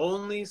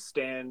only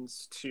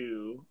stands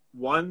to,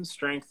 one,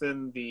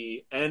 strengthen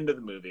the end of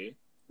the movie,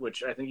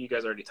 which I think you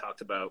guys already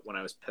talked about. When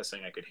I was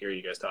pissing, I could hear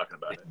you guys talking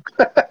about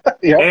it.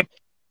 Yeah. And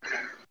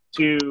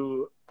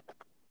to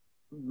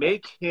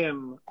make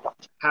him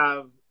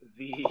have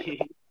the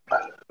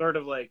sort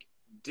of like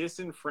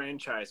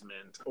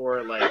disenfranchisement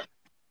or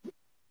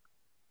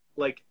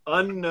like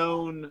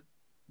unknown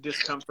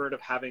discomfort of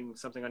having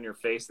something on your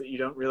face that you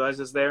don't realize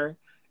is there.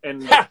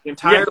 And the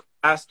entire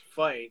last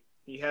fight,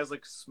 he has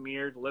like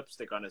smeared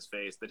lipstick on his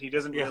face that he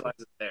doesn't realize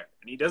is there.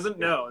 And he doesn't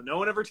know. No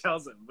one ever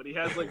tells him, but he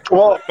has like...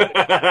 Well,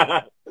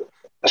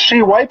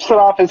 she wipes it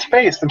off his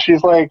face, and she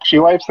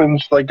wipes it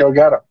and she's like, go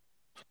get him.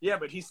 Yeah,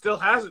 but he still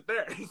has it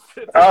there. He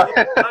still got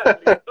it on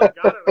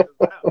his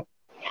mouth.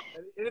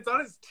 And it's on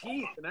his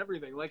teeth and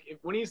everything. Like,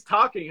 when he's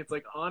talking, it's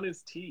like on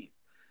his teeth.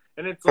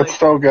 And it's like... That's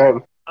so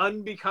good.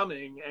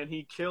 Unbecoming, and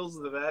he kills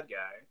the bad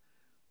guy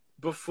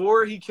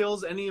before he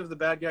kills any of the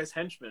bad guy's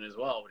henchmen as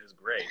well, which is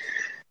great.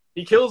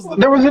 He kills the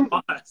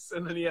boss,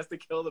 and then he has to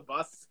kill the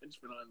boss's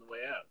henchmen on the way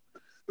out.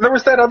 There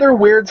was that other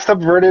weird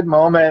subverted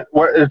moment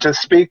where, to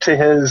speak to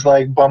his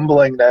like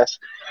bumblingness,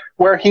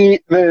 where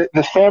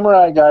the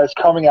samurai guy is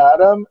coming at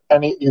him,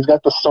 and he's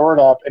got the sword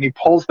up, and he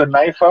pulls the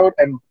knife out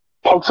and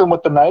pokes him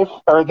with the knife,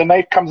 or the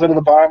knife comes out of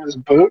the bottom of his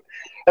boot.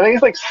 I think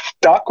he's like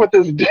stuck with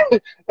this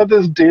dude.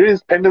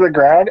 He's pinned to the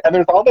ground, and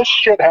there's all this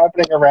shit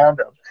happening around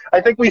him. I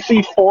think we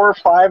see 4 or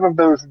 5 of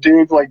those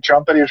dudes like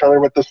jump at each other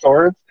with the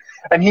swords,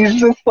 and he's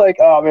just like,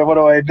 "Oh man, what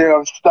do I do?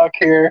 I'm stuck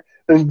here.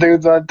 This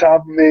dude's on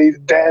top of me. He's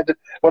dead.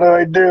 What do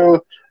I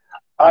do?"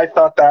 I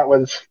thought that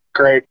was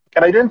great,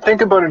 and I didn't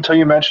think about it until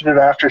you mentioned it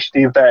after,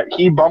 Steve, that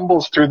he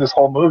bumbles through this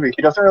whole movie.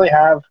 He doesn't really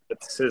have.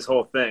 It's his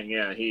whole thing.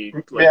 Yeah,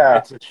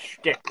 It's a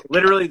shtick.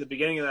 Literally, the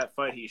beginning of that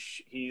fight,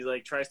 he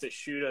like tries to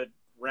shoot a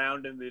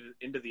round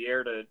into the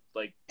air to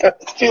like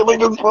ceiling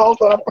just falls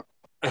off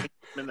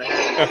in the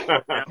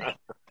head.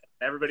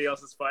 Everybody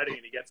else is fighting,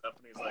 and he gets up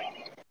and he's like,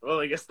 "Well,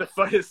 I guess the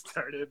fight has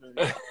started."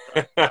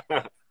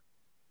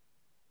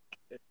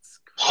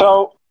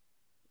 So,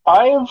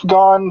 I've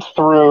gone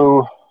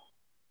through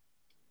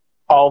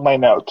all my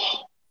notes.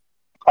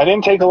 I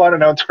didn't take a lot of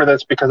notes for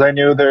this because I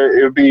knew that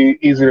it would be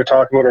easy to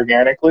talk about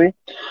organically.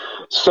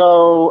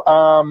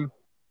 So,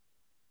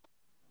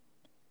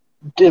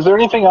 is there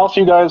anything else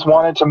you guys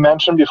wanted to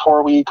mention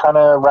before we kind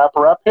of wrap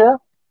her up here?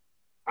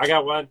 I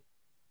got one.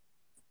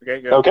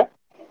 Okay, good. Okay.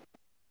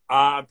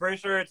 I'm pretty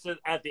sure it's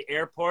at the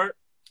airport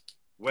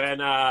when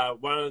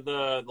one of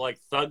the like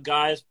thug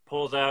guys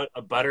pulls out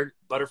a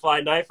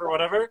butterfly knife or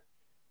whatever,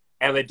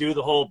 and they do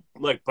the whole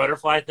like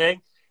butterfly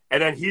thing,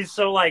 and then he's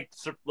so like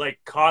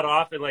caught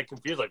off and like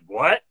confused, like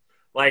what?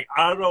 Like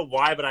I don't know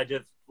why, but I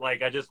just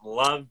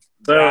loved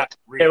that.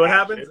 Okay, what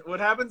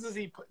happens is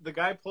the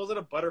guy pulls out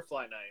a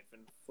butterfly knife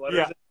and flutters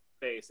it in his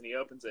face, and he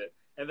opens it.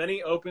 And then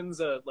he opens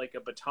a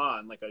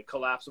baton, like a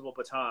collapsible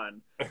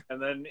baton,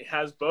 and then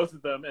has both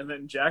of them. And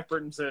then Jack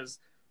Burton says,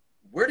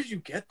 where did you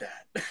get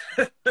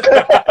that?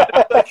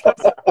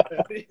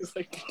 He's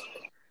like,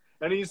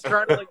 and he's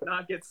trying to like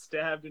not get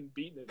stabbed and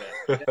beaten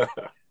to death.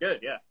 Yeah. Good,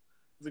 yeah.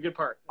 It's a good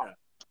part. Yeah.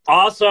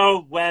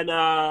 Also, when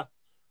I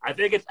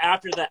think it's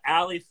after the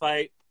alley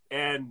fight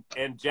and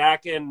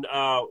Jack and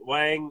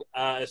Wang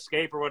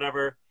escape or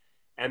whatever,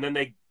 and then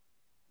they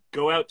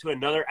go out to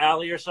another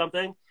alley or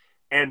something,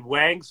 and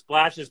Wang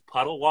splashes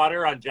puddle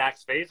water on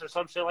Jack's face or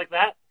some shit like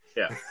that.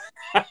 Yeah.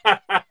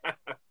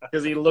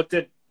 Because he looked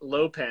at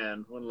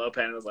Lopan when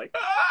Lopan was like,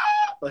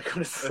 ah! Like when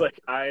his like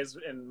eyes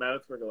and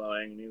mouth were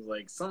glowing, and he was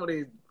like,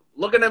 somebody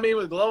looking at me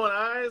with glowing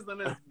eyes, then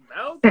his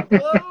mouth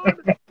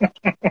glowed.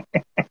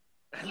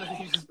 And then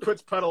he just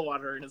puts puddle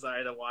water in his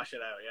eye to wash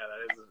it out. Yeah,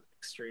 that is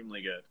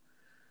extremely good.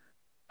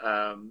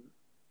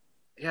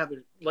 Yeah,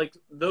 like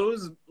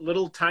those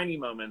little tiny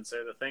moments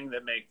are the thing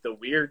that make the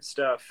weird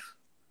stuff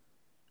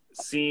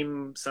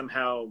seem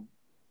somehow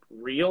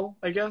real,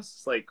 I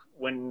guess. Like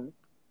when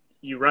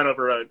you run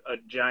over a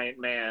giant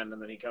man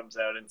and then he comes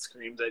out and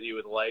screams at you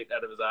with light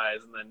out of his eyes,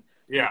 and then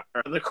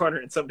around the corner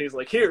and somebody's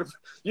like, here,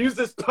 use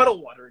this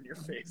puddle water in your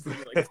face. And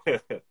you're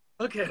like,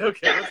 okay,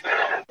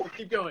 let's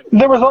keep going.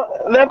 There was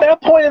at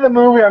that point in the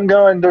movie, I'm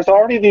going, there's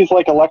already these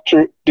like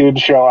electric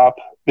dudes show up,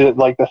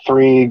 like the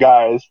three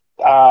guys,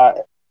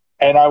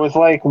 and I was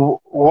like,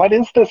 what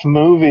is this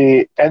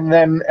movie? And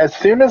then as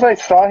soon as I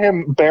saw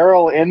him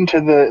barrel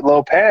into the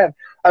Lopan,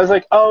 I was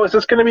like, oh, is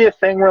this going to be a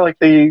thing where like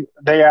they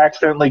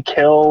accidentally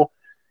kill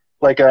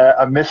like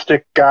a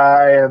mystic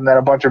guy and then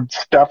a bunch of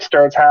stuff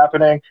starts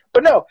happening?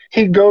 But no,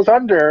 he goes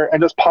under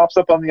and just pops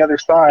up on the other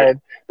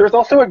side. There's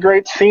also a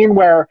great scene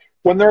where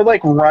when they're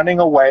like running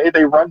away,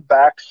 they run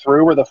back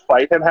through where the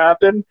fight had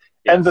happened,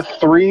 and the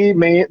three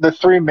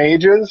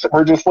mages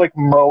were just like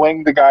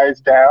mowing the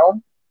guys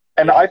down.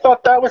 And I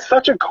thought that was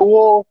such a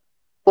cool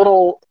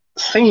little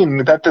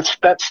scene that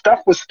that stuff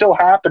was still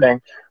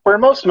happening. Where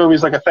in most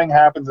movies, like a thing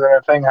happens and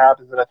a thing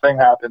happens and a thing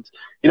happens.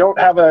 You never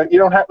have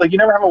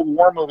a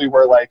war movie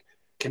where like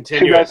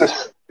two guys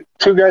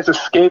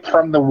escape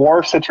from the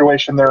war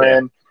situation they're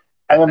in,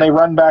 and then they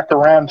run back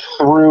around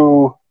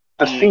through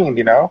the scene.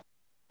 You know,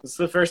 it's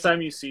the first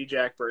time you see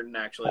Jack Burton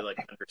actually like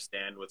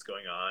understand what's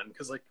going on,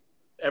 because like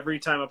every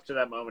time up to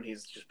that moment,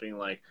 he's just being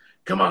like,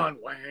 come on,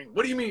 Wang.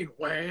 What do you mean,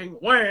 Wang?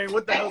 Wang,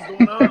 what the hell's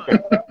going on?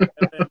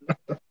 And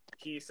then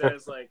he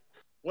says, like,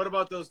 what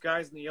about those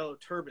guys in the yellow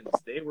turbans?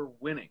 They were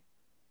winning.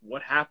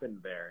 What happened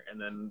there?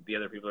 And then the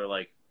other people are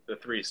like, the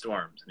three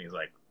storms. And he's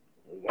like,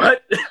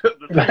 what?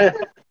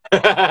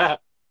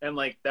 And,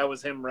 like, that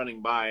was him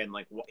running by. And,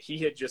 like, he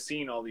had just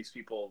seen all these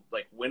people,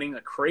 like, winning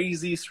a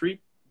crazy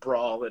street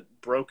brawl that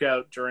broke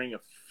out during a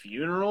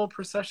funeral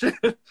procession.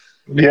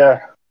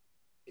 Yeah.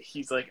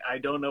 He's like, I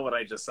don't know what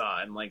I just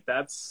saw. And like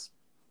that's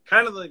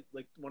kind of like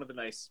one of the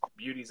nice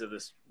beauties of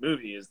this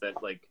movie is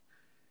that, like,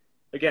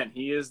 again,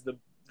 he is the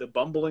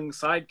bumbling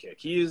sidekick.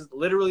 He is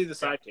literally the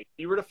sidekick. If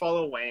you were to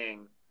follow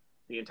Wang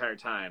the entire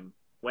time,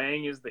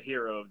 Wang is the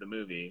hero of the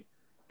movie.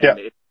 And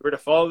if you were to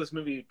follow this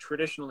movie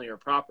traditionally or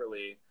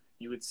properly,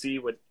 you would see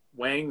what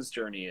Wang's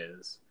journey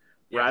is,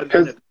 rather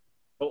than it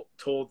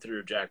told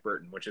through Jack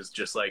Burton, which is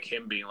just like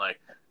him being like,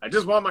 I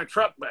just want my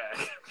truck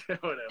back.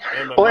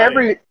 Whatever. Well,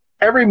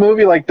 every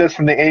movie like this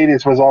in the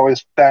 80s was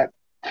always that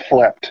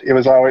flipped.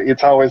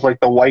 It's always like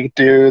the white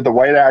dude, the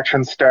white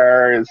action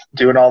star is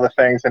doing all the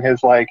things, and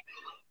his like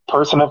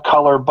person of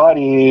color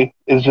buddy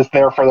is just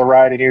there for the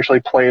ride and usually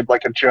played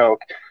like a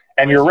joke.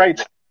 And you're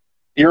right.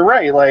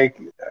 Like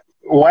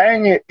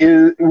Wang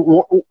is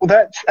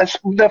that's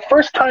the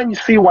first time you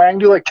see Wang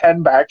do like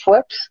 10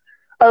 backflips.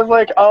 I was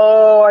like,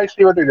 oh, I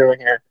see what they're doing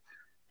here.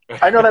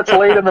 I know that's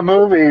late in the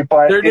movie,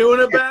 but they're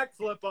doing a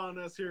backflip on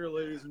us here,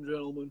 ladies and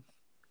gentlemen.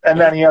 And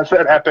then he has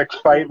that epic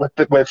fight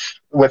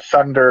with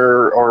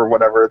Thunder or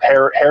whatever,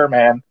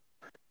 Hairman.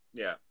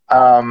 Yeah.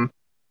 And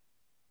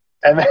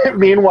then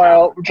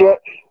meanwhile,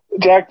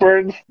 Jack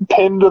Burton's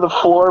pinned to the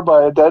floor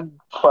by a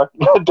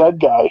dead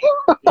guy.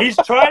 He's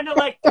trying to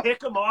like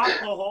pick him off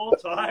the whole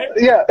time.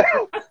 Yeah.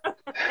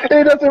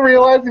 He doesn't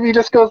realize if he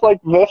just goes like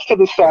this to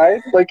the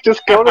side, like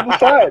just go to the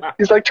side.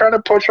 He's like trying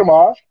to push him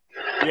off.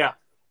 Yeah.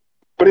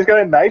 But he's got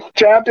a knife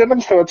jabbed in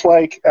him, so it's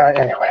like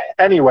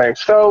anyway.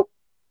 So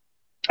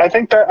I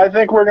think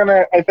we're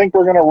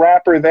gonna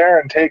wrap her there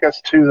and take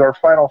us to our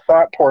final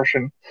thought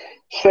portion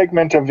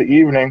segment of the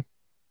evening.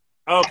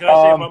 Oh, can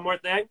I say one more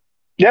thing?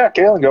 Yeah,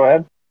 Galen, go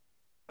ahead.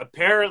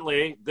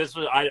 Apparently, this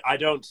was I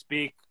don't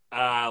speak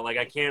like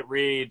I can't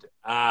read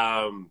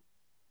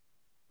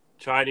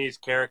Chinese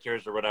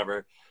characters or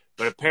whatever,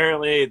 but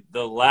apparently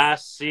the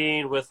last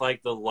scene with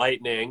like the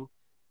lightning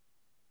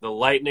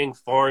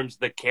forms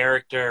the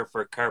character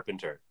for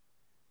Carpenter.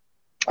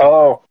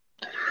 Oh,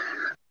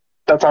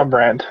 that's on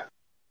brand.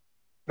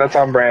 That's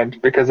on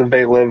brand because of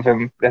They Live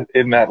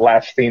in that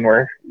last scene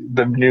where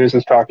the news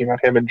is talking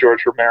about him and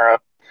George Romero.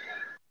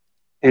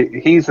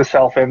 He's a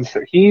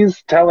self-insert.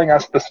 He's telling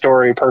us the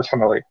story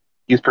personally.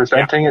 He's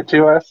presenting it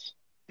to us.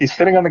 He's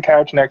sitting on the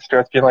couch next to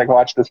us being like,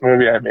 watch this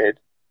movie I made.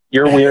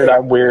 You're weird,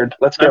 I'm weird.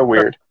 Let's go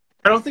weird.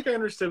 I don't think I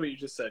understood what you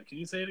just said. Can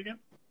you say it again?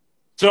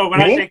 So when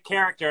Me? I say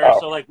character, Oh.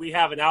 so like we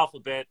have an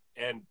alphabet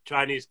and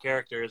Chinese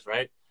characters,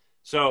 right?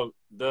 So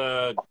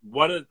I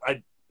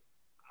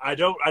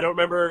don't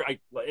remember. I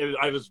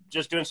was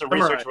just doing some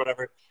research or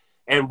whatever,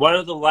 and one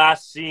of the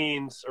last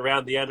scenes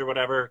around the end or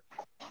whatever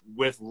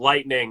with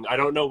lightning. I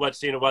don't know what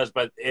scene it was,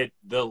 but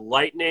the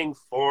lightning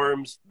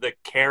forms the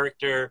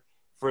character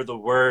for the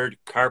word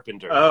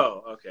carpenter.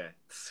 Oh, okay.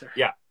 Sorry.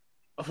 Yeah.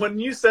 When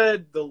you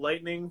said the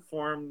lightning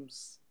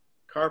forms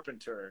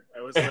carpenter,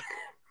 I was like,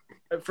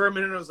 for a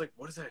minute, I was like,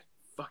 what does that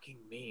fucking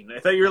mean? I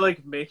thought you were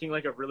like making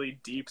like a really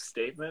deep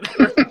statement.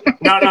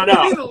 No.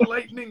 The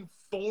lightning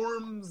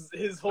forms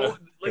his whole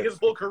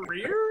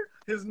career,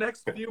 his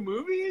next few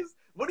movies.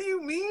 What do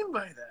you mean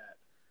by that?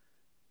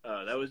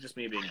 Oh, that was just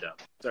me being dumb.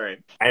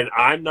 Sorry. And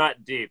I'm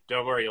not deep.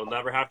 Don't worry. You'll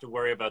never have to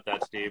worry about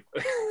that, Steve.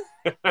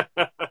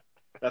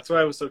 That's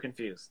why I was so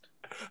confused.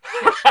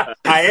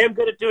 I am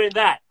good at doing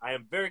that. I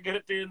am very good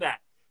at doing that.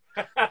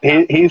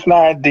 He's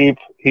not deep.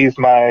 He's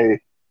my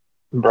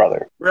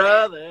brother.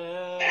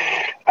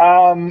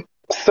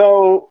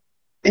 So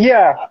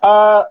yeah,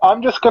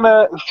 I'm just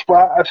gonna.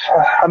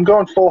 I'm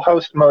going full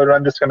host mode.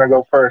 I'm just gonna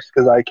go first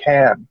because I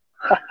can.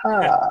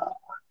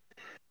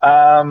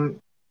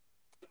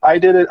 I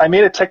did it. I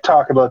made a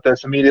TikTok about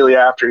this immediately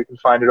after. You can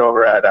find it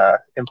over at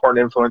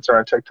Important Influencer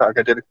on TikTok.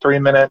 I did a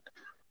 3-minute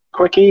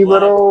quickie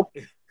little.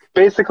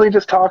 Basically,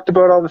 just talked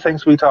about all the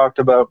things we talked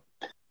about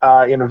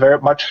in a very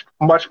much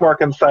more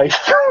concise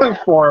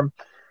form.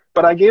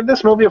 But I gave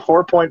this movie a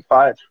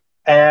 4.5,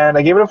 and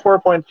I gave it a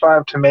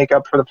 4.5 to make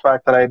up for the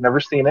fact that I had never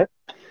seen it.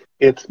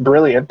 It's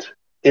brilliant.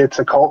 It's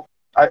a cult.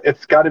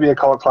 It's got to be a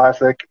cult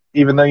classic,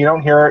 even though you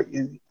don't hear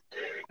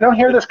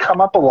this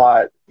come up a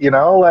lot.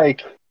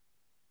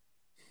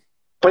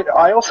 But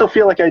I also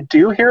feel like I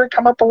do hear it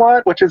come up a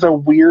lot, which is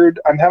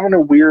I'm having a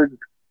weird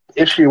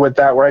issue with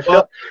that, where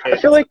I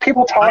feel like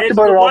people talked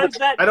about it all the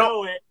time. I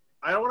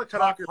don't want to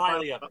cut off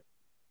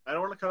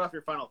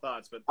your final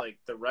thoughts, but like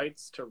the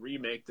rights to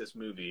remake this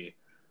movie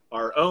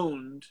are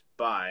owned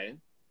by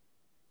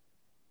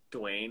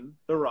Dwayne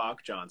 "The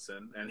Rock"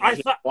 Johnson, and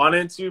he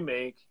wanted to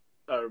make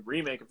a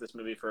remake of this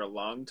movie for a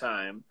long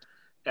time.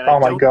 And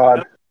oh my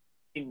God.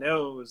 He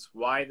knows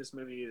why this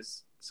movie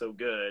is so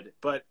good,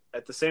 but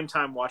at the same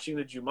time, watching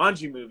the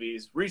Jumanji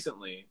movies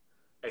recently,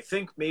 I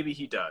think maybe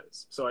he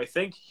does. So I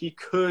think he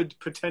could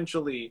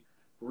potentially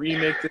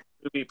remake this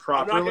movie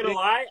properly. I'm not gonna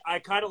lie, I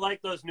kind of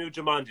like those new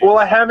Jumanji. Well,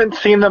 I haven't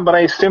seen them, but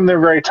I assume they're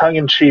very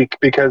tongue-in-cheek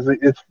because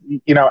it's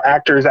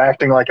actors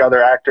acting like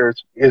other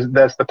actors.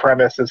 That's the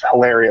premise is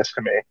hilarious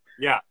to me.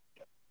 Yeah,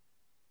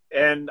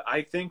 and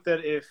I think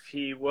that if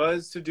he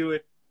was to do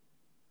it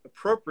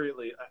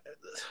appropriately,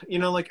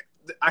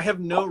 I have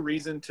no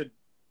reason to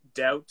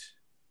doubt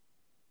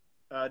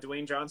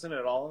Dwayne Johnson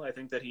at all. I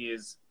think that he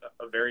is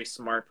a very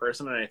smart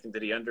person, and I think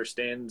that he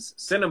understands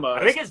cinema.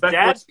 I think his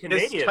dad's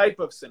Canadian. This type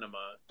of cinema.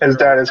 His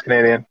dad is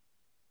Canadian.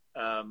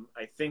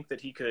 I think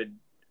that he could.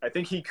 I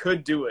think he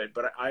could do it,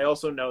 but I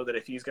also know that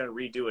if he's going to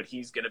redo it,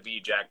 he's going to be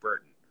Jack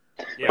Burton.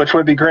 Yeah. Which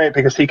would be great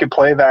because he could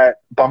play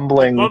that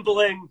bumbling.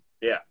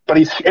 Yeah.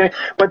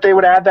 But they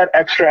would add that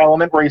extra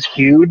element where he's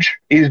huge,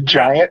 he's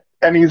giant,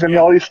 and he's in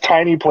all these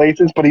tiny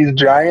places, but he's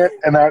giant,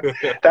 and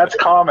that's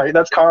comedy.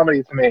 That's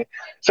comedy to me.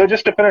 So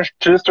just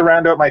to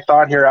round out my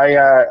thought here,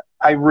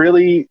 I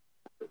really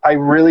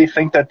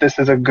think that this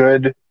is a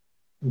good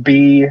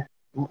B,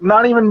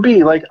 not even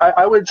B. Like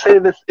I would say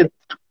this it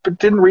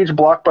didn't reach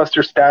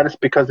blockbuster status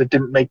because it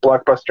didn't make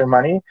blockbuster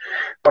money,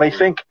 but I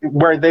think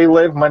Where They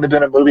Live might have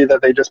been a movie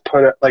that they just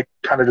put out.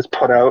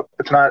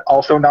 It's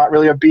not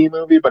really a B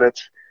movie, but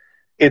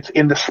it's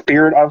in the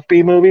spirit of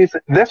B movies.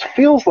 This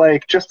feels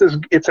like just as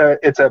it's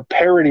a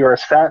parody or a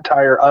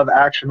satire of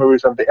action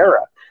movies of the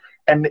era,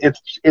 and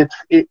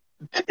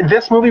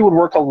this movie would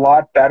work a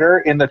lot better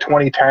in the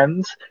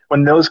 2010s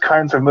when those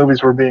kinds of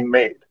movies were being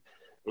made.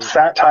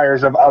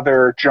 Satires of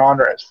other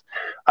genres.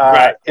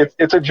 Right.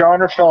 It's a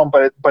genre film,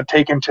 but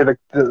taken to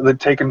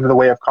the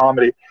way of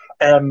comedy.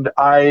 And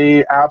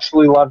I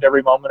absolutely loved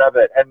every moment of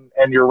it.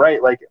 And you're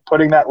right, like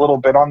putting that little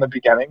bit on the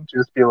beginning to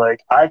just be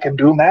like, I can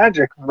do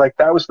magic. Like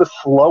that was the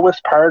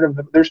slowest part of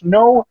there's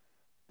no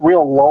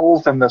real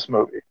lulls in this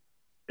movie.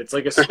 It's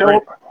like a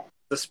sprint.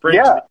 The sprint.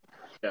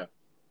 Yeah.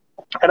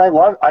 And I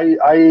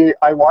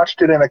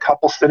watched it in a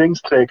couple sittings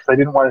today because I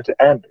didn't want it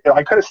to end.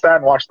 I could have sat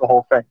and watched the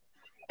whole thing.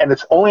 And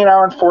it's only an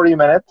hour and 40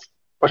 minutes,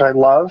 which I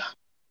love.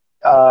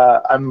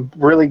 I'm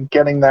really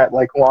getting that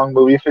like long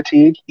movie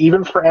fatigue,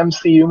 even for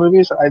MCU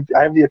movies. I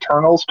have the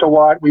Eternals to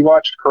watch. We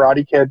watched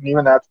Karate Kid, and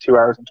even that's 2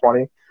 hours and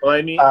 20. Well,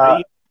 I mean,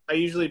 I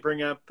usually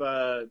bring up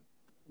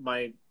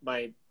my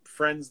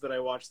friends that I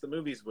watch the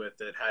movies with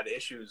that had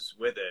issues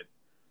with it.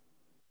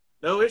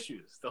 No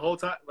issues the whole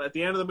time. At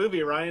the end of the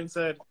movie, Ryan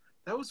said,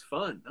 "That was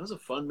fun. That was a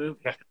fun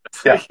movie."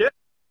 Yeah.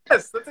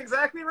 Yes, that's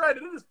exactly right.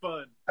 It is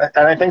fun.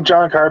 And I think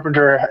John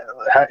Carpenter,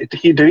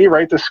 did he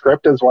write the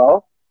script as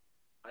well?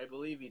 I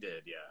believe he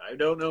did, yeah. I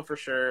don't know for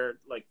sure.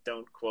 Like,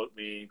 don't quote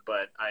me,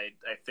 but I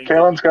think...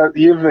 Kalen's got...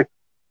 He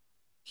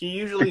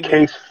usually...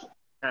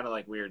 kind of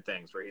like weird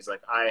things where he's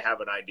like, I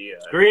have an idea.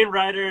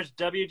 Screenwriters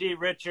W.D.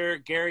 Richer,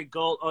 Gary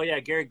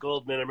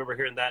Goldman. I remember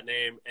hearing that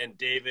name, and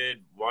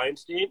David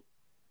Weinstein.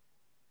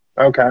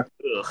 Okay.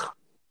 Ugh.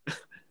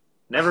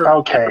 Never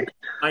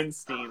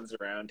Einstein's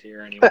around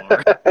here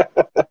anymore.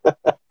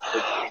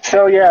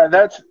 So yeah,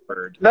 that's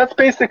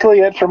basically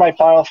it for my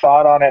final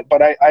thought on it.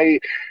 But I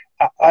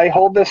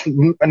hold this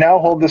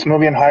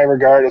movie in high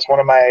regard as one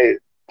of my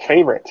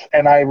favorites,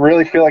 and I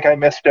really feel like I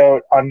missed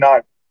out on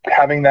not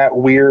having that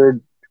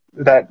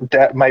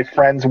my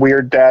friend's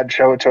weird dad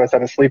show it to us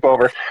at a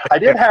sleepover. I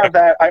did have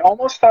that. I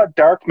almost thought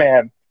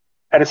Darkman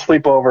at a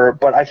sleepover,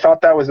 but I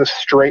thought that was a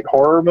straight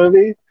horror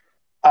movie.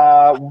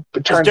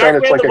 It turns out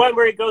it's like the one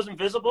where he goes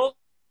invisible.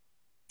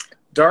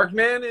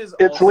 Darkman is.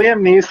 It's also, Liam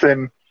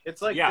Neeson.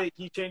 It's like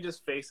he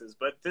changes faces,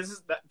 but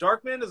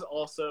Darkman is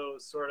also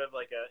sort of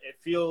like it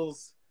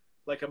feels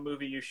like a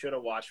movie you should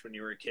have watched when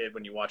you were a kid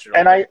when you watch it.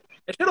 And I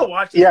should have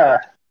watched it. Yeah.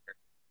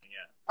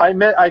 I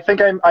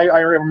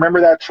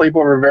remember that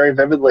sleepover very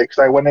vividly because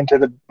I went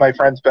into my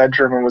friend's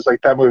bedroom and was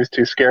like, that movie's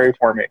too scary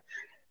for me.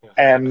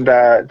 And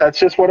that's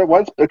just what it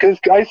was because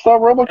I saw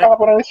RoboCop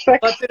when I was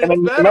 6 and it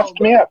messed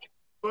me up.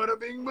 Bada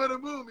bing,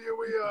 bada boom, here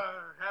we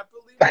are,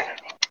 happily.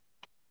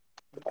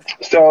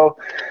 So,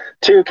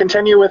 to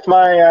continue with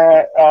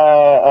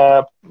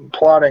my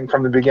plotting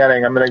from the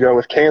beginning, I'm going to go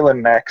with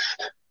Kaylin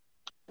next.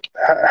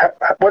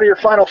 What are your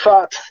final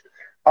thoughts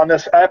on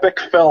this epic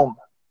film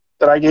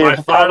that I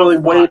gave probably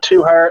way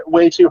too high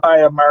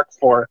a mark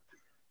for?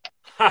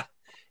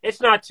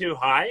 It's not too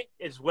high.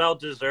 It's well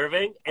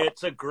deserving.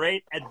 It's a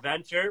great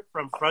adventure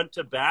from front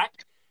to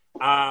back.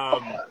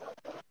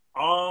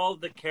 All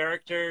the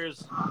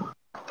characters,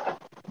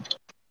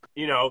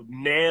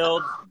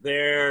 nailed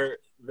their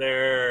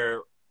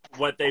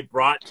what they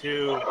brought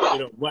to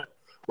what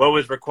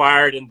was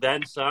required and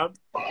then some.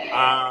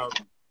 I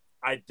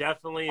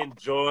definitely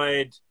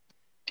enjoyed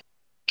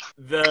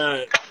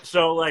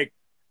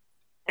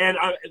and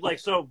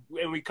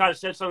we kind of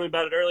said something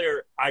about it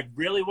earlier. I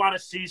really want to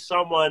see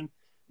someone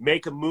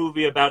make a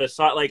movie about it's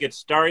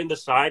starring the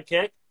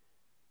sidekick,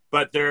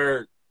 but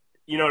they're,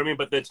 you know what I mean?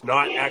 But it's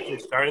not actually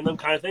starring them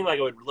kind of thing. Like,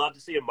 I would love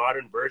to see a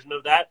modern version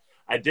of that.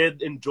 I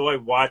did enjoy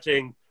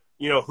watching,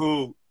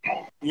 who,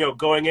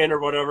 going in or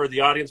whatever,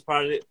 the audience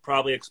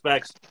probably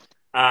expects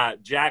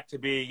Jack to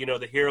be,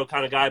 the hero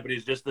kind of guy, but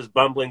he's just this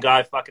bumbling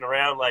guy fucking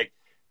around, like,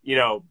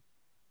 a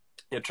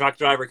truck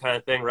driver kind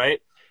of thing,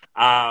 right?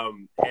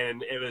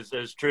 And it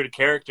was true to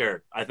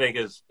character, I think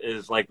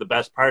is like the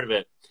best part of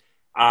it.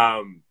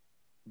 I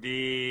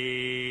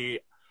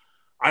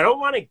don't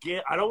want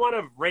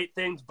to rate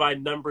things by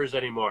numbers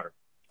anymore.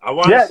 I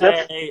want to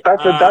say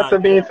that's a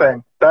me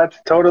thing. That's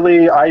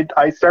totally.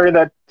 I started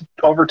that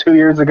over 2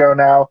 years ago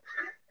now,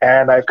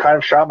 and I've kind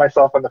of shot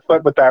myself in the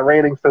foot with that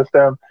rating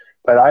system.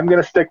 But I'm going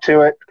to stick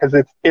to it because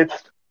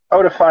it's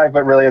out of 5,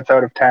 but really it's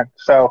out of 10.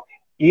 So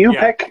you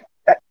pick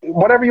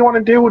whatever you want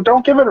to do.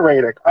 Don't give it a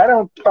rating. I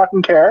don't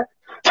fucking care.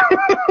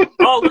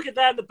 Oh, look at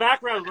that in the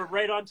background. We're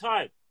right on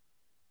time.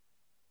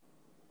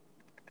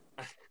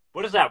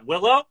 What is that,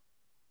 Willow?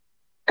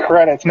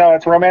 Credits. No,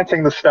 it's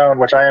Romancing the Stone,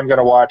 which I am going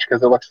to watch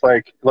because it looks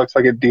like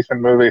a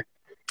decent movie.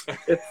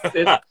 It's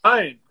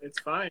fine. It's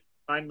fine.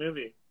 Fine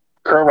movie.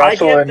 Kurt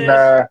Russell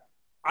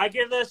I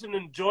give this an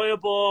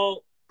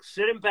enjoyable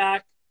sitting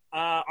back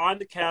on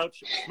the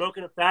couch,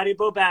 smoking a fatty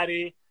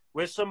Bobatti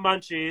with some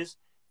munchies,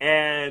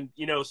 and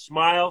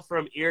smile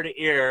from ear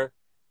to ear.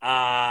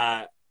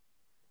 Go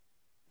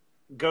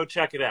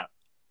check it out.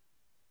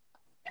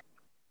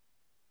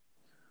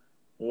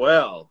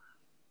 Well.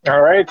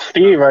 All right,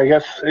 Steve, I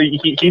guess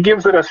he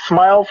gives it a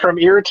smile from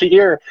ear to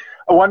ear.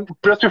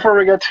 Just before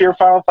we get to your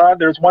final thought,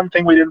 there's one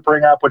thing we didn't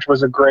bring up, which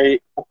was a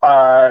great,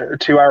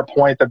 to our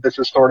point that this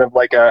is sort of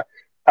like a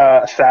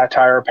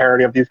satire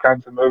parody of these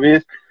kinds of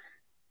movies.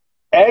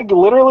 Egg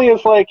literally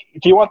is like,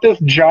 do you want this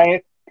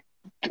giant,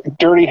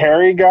 Dirty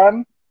Harry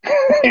gun?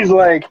 He's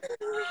like,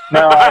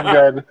 no, I'm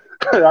good.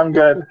 I'm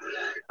good.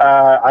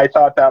 I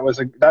thought I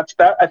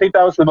think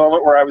that was the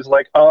moment where I was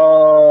like,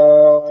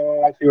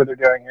 oh, I see what they're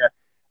doing here.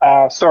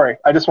 Sorry,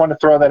 I just wanted to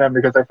throw that in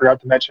because I forgot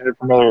to mention it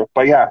from earlier.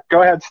 But yeah,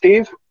 go ahead,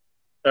 Steve.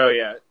 Oh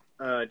yeah,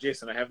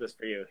 Jason, I have this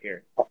for you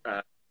here.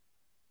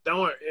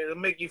 Don't worry, it'll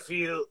make you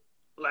feel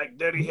like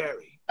Dirty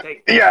Harry.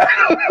 Take it. Yeah.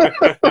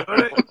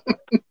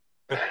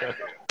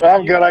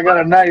 I'm good. I got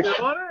a knife. You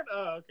want it?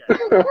 Oh, okay.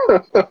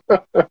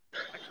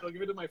 I'll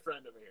give it to my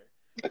friend over here.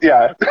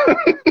 Yeah.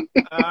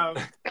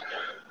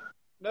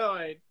 No,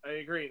 I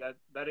agree.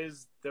 That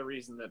is the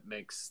reason that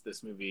makes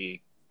this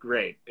movie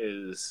great.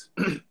 Is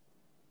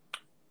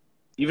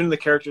even the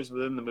characters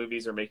within the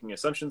movies are making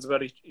assumptions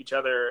about each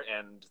other,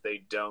 and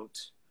they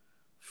don't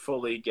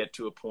fully get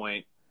to a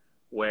point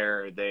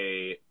where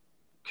they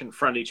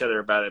confront each other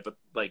about it. But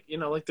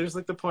there's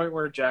the point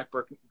where Jack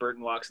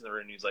Burton walks in the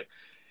room and he's like,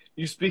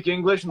 "You speak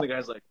English?" And the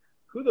guy's like,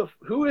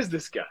 "Who is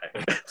this guy?"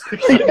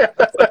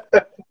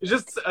 It's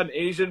just an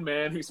Asian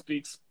man who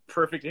speaks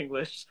perfect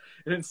English,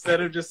 and instead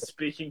of just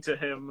speaking to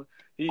him,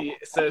 he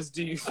says,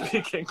 "Do you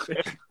speak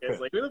English?" It's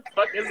like, who the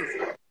fuck is this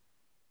guy?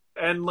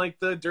 And like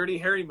the Dirty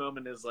Harry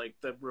moment is like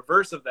the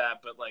reverse of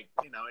that, but like,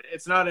 you know,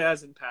 it's not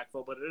as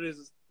impactful, but it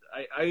is.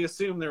 I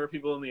assume there were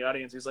people in the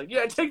audience who's like,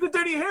 yeah, take the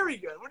Dirty Harry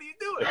gun. What are you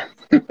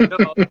doing?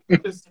 No,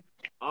 this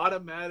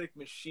automatic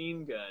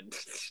machine gun,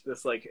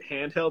 this like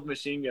handheld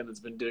machine gun that's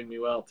been doing me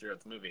well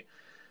throughout the movie.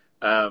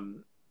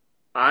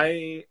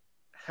 I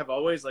have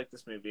always liked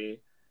this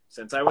movie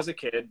since I was a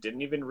kid.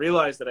 Didn't even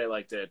realize that I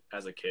liked it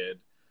as a kid.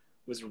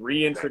 Was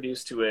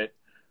reintroduced to it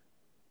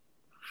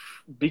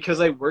because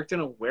I worked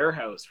in a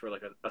warehouse for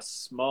like a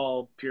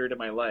small period of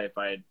my life.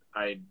 I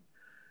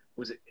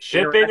was it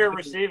shipping or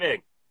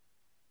receiving?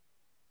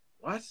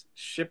 What?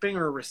 Shipping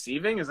or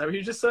receiving? Is that what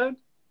you just said?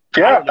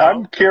 Yeah,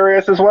 I'm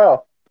curious as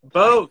well.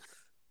 Both.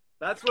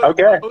 That's what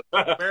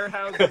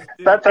warehouses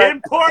do. That's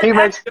import, he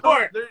makes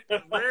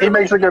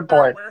a good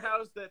point.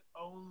 Warehouse that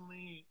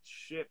only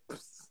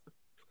ships.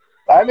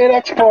 I mean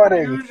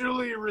exporting.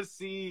 Usually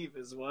receive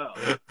as well.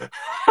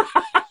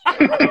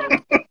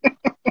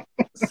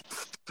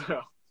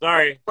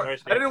 Sorry. I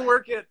didn't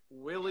work at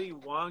Willy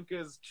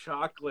Wonka's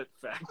chocolate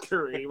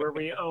factory where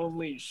we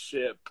only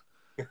ship.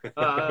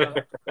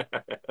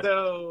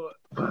 So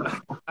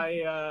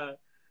I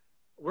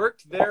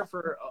worked there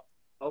for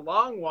a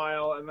long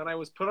while, and then I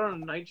was put on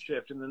a night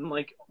shift. And then,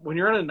 like, when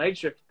you're on a night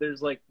shift,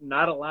 there's like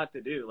not a lot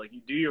to do. Like,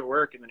 you do your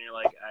work, and then you're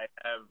like, I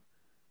have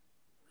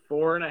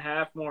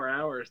 4.5 more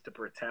hours to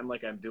pretend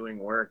like I'm doing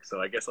work. So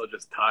I guess I'll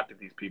just talk to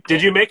these people.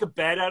 Did you make a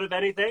bed out of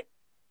anything?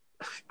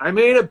 I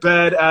made a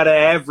bed out of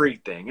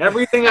everything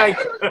I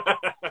could.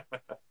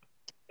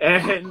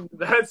 And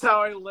that's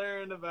how I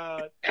learned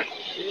about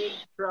Big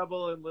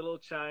Trouble in Little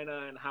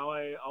China and how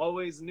I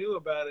always knew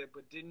about it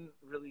but didn't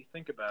really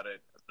think about it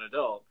as an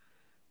adult.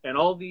 And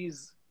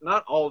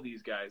not all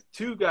these guys,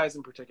 2 guys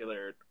in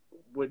particular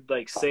would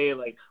like say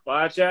like,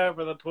 watch out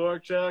for the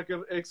Pork Chop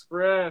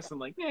Express, and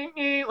like,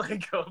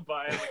 like go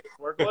by like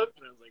a forklift.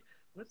 And I was like,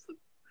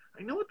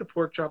 I know what the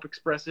Pork Chop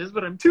Express is,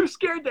 but I'm too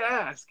scared to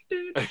ask.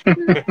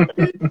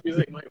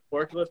 Using my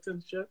forklift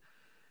and shit.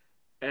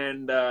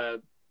 And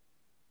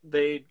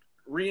they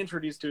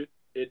reintroduced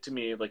it to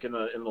me like in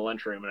the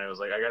lunchroom, and I was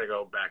like, I gotta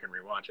go back and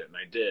rewatch it, and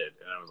I did,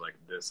 and I was like,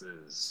 this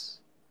is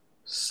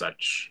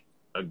such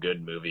a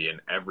good movie in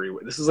every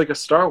way. This is like a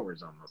Star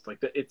Wars almost. Like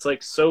it's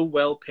like so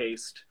well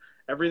paced.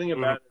 Everything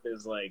about it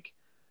is like,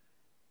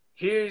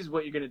 here's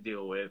what you're gonna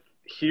deal with.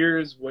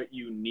 Here's what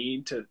you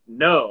need to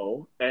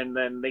know, and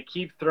then they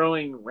keep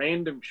throwing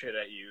random shit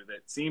at you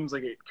that seems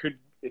like it could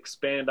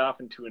expand off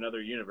into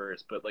another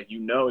universe, but like you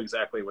know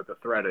exactly what the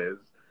threat is,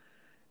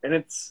 and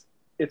it's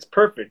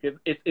perfect.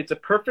 It's a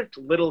perfect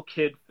little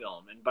kid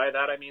film, and by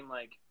that I mean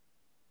like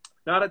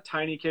not a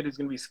tiny kid who's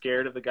gonna be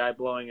scared of the guy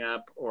blowing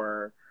up,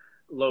 or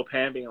Lo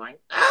Pan being like,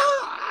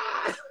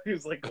 ah!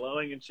 Who's like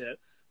glowing and shit,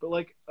 but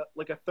like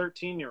a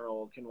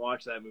 13-year-old can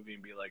watch that movie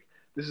and be like,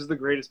 this is the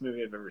greatest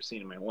movie I've ever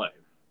seen in my life.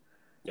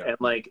 Yeah. And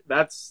like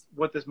that's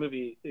what this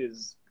movie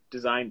is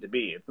designed to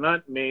be. It's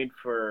not made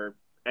for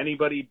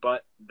anybody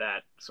but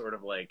that sort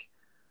of like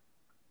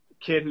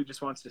kid who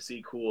just wants to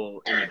see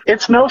cool imagery.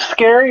 It's no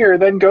scarier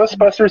than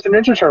Ghostbusters and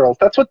Ninja Turtles.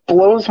 That's what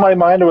blows my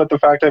mind about the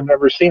fact I've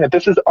never seen it.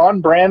 This is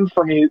on brand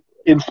for me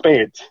in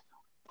spades.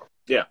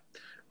 Yeah.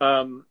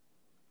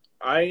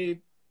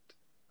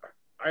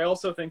 I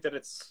also think that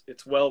it's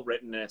well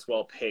written and it's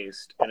well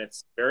paced and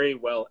it's very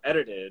well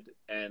edited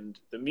and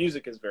the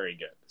music is very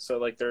good. So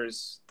like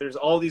there's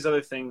all these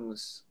other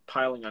things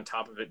piling on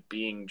top of it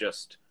being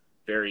just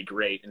very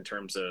great in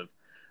terms of,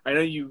 I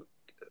know you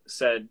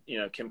said, you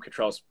know, Kim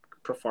Cattrall's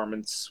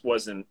performance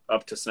wasn't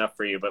up to snuff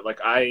for you, but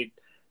like I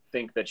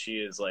think that she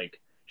is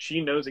like,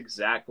 she knows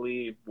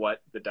exactly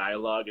what the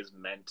dialogue is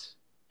meant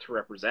to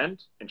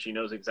represent and she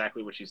knows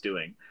exactly what she's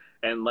doing.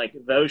 And like,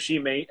 though she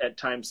may at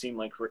times seem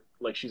like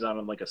she's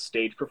on like a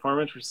stage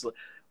performance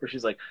where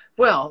she's like,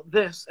 well,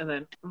 this, and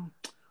then,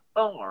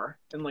 or,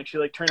 and like, she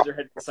like turns her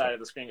head to the side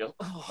of the screen and goes,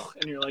 oh,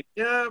 and you're like,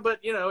 yeah,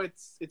 but you know,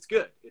 it's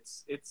good.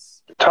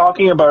 It's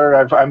talking about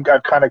it.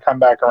 I've kind of come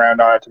back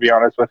around on it, to be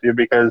honest with you,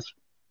 because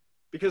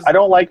I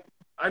don't like,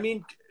 I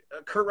mean,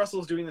 Kurt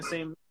Russell's doing the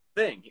same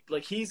thing.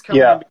 Like he's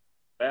coming in,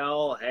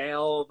 well,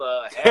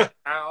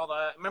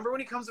 remember when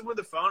he comes in with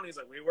the phone? He's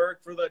like, we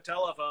work for the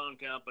telephone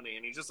company.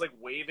 And he's just like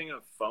waving a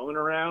phone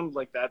around.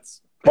 Like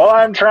that's. Well,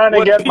 I'm trying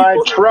to get my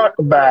truck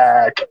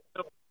back.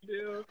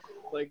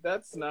 Like,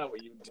 that's not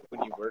what you do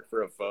when you work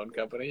for a phone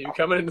company. You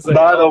come in and say,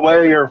 by the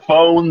way, your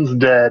phone's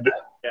dead.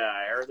 Yeah,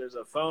 I heard there's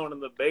a phone in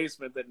the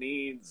basement that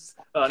needs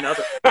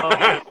another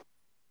phone.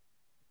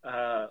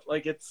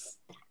 Like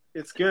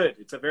it's good.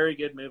 It's a very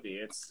good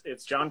movie.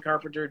 It's John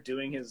Carpenter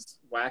doing his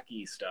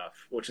wacky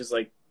stuff, which is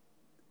like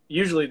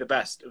usually the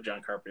best of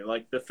John Carpenter.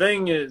 Like The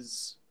Thing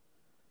is,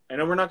 I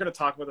know we're not going to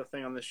talk about The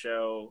Thing on the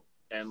show,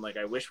 and like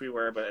I wish we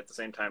were, but at the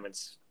same time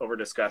it's over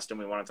discussed and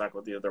we want to talk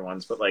about the other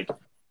ones. But like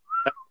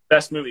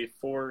best movie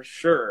for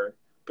sure.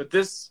 But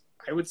this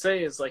I would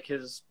say is like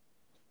his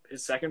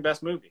second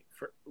best movie.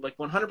 For like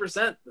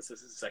 100%, this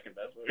is his second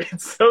best movie.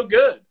 It's so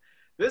good.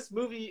 This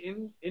movie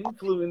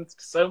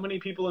influenced so many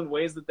people in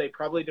ways that they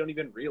probably don't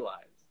even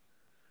realize.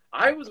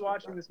 I was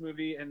watching this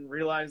movie and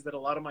realized that a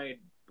lot of my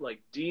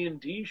like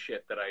D&D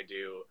shit that I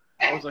do,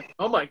 I was like,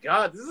 oh my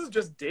god, this is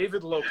just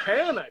David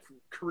Lopan I've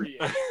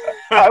created.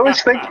 I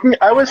was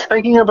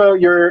thinking about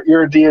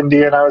your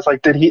D&D, and I was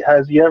like,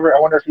 has he ever? I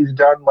wonder if he's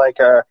done like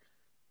a,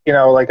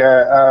 like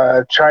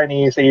a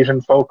Chinese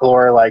Asian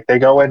folklore, like they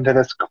go into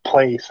this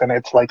place and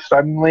it's like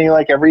suddenly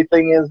like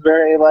everything is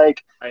very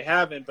like. I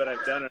haven't, but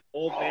I've done an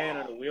old man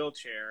in a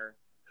wheelchair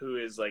who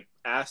is like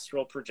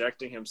astral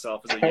projecting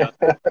himself as a young.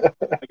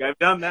 Like I've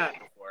done that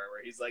before,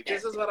 where he's like,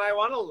 "This is what I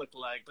want to look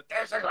like, but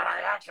this is what I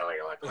actually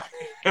look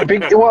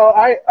like." Well,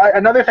 I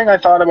another thing I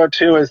thought about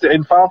too is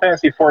in Final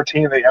Fantasy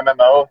 14, the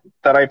MMO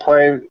that I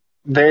play,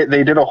 they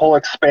did a whole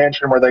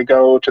expansion where they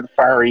go to the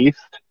Far East,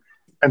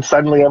 and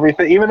suddenly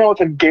everything, even though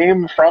it's a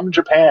game from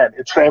Japan,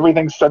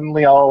 everything's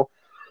suddenly all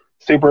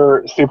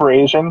super super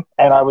Asian,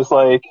 and I was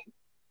like,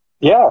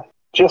 yeah.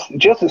 Just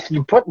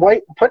put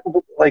like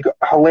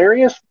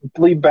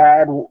hilariously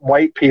bad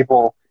white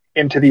people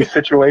into these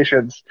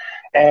situations,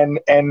 and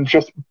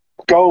just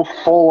go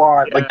full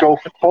on, go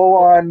full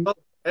on.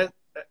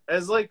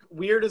 As like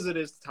weird as it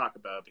is to talk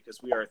about,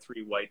 because we are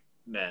three white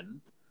men.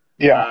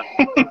 Yeah.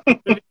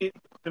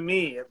 To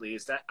me, at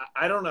least,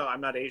 I don't know. I'm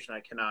not Asian.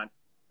 I cannot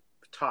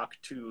talk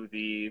to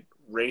the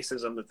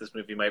racism that this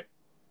movie might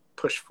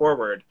push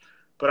forward,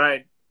 but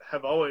I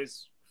have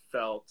always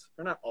felt,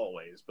 or not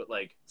always, but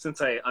like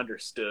since I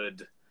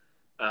understood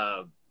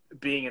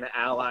being an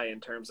ally in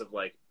terms of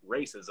like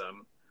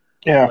racism,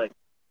 like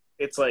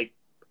it's like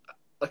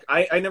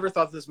I never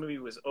thought this movie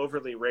was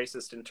overly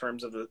racist in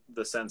terms of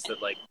the sense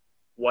that like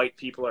white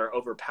people are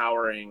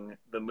overpowering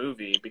the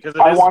movie, because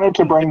I wanted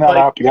to bring that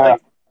up. Yeah,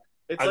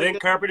 I think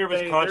Carpenter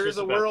was conscious there's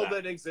a about world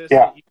that exists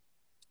that you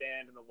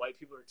understand, and the white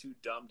people are too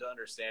dumb to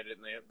understand it,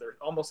 and they're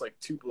almost like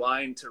too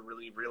blind to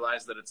really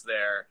realize that it's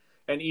there.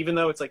 And even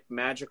though it's like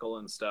magical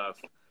and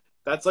stuff,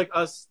 that's like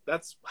us.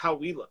 That's how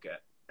we look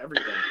at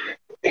everything.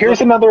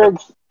 Here's another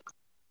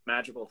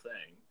magical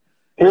thing.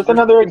 Here's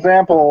another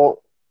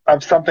example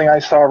of something I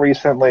saw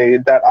recently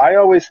that I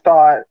always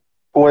thought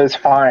was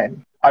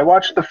fine. I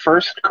watched the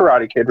first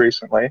Karate Kid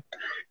recently,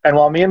 and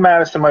while me and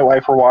Madison, my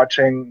wife, were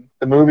watching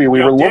the movie,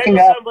 we were looking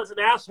at. Daniel-san was an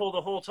asshole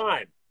the whole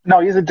time. No,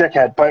 he's a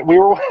dickhead, but we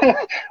were.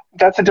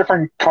 That's a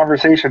different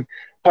conversation.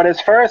 But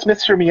as far as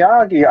Mr.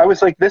 Miyagi, I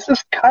was like, this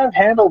is kind of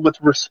handled with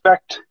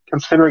respect,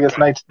 considering it's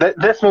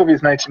this movie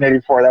is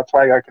 1984. That's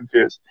why I got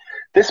confused.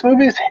 This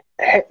movie's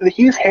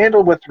he's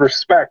handled with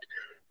respect,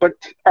 but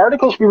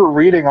articles we were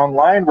reading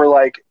online were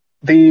like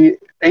the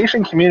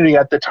Asian community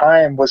at the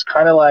time was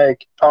kind of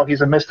like, oh, he's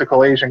a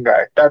mystical Asian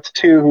guy. That's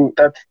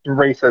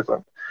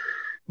racism.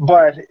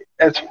 But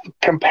as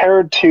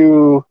compared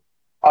to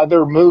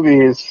other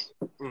movies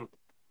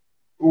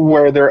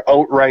where they're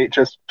outright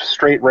just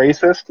straight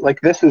racist,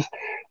 like this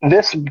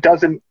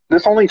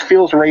only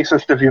feels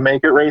racist if you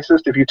make it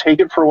racist. If you take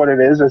it for what it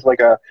is, as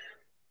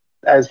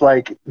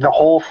like the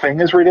whole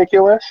thing is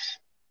ridiculous.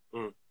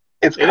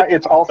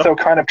 It's also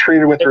kind of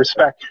treated with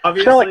respect.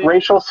 Obviously, like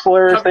racial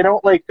slurs, they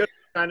don't like.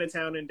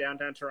 Chinatown in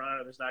downtown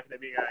Toronto, there's not going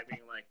to be a guy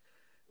being like,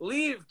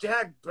 "Leave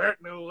Jack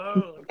Burton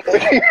alone."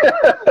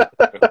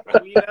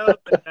 We know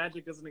that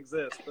magic doesn't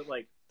exist, but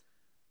like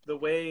the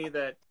way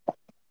that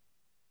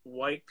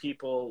white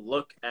people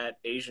look at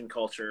Asian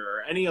culture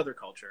or any other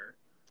culture,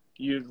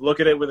 you look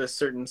at it with a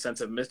certain sense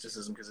of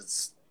mysticism because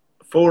it's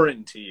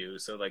foreign to you.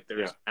 So like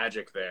there's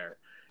magic there,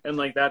 and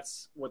like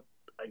that's what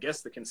I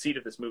guess the conceit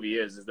of this movie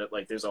is that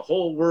like there's a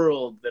whole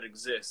world that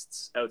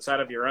exists outside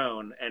of your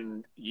own,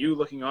 and you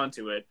looking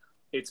onto it,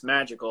 it's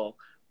magical.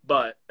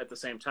 But at the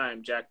same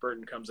time, Jack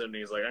Burton comes in and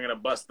he's like, I'm gonna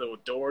bust the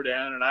door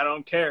down and I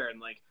don't care, and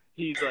like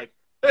he's like,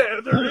 hey,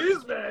 there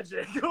is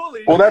magic.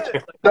 Holy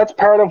shit. That's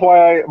part of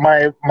why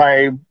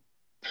my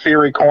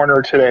theory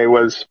corner today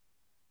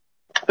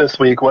this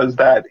week was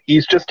that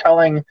he's just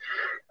telling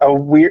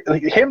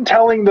him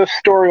telling the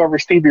story over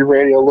CB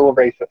radio a little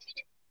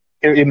racist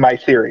in my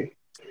theory.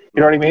 You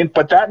know what I mean?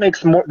 But that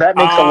makes a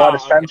lot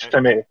of sense to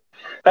me.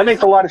 That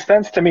makes a lot of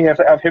sense to me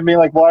of him being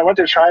like, well, I went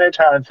to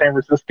Chinatown in San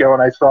Francisco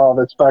and I saw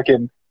this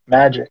fucking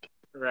magic.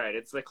 Right.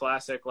 It's the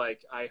classic,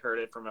 like, I heard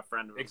it from a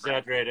friend of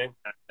exaggerating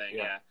thing,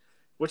 yeah.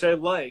 Which I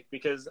like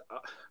because,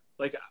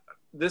 like,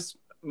 this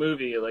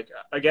movie, like,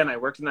 again, I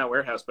worked in that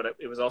warehouse, but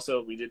it was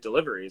also, we did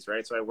deliveries,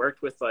 right? So I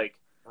worked with, like,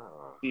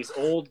 these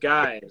old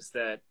guys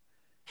that...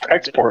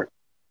 Export.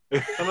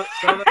 Some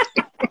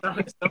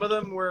of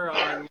them were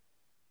on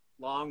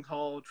long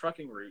haul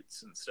trucking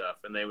routes and stuff,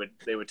 and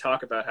they would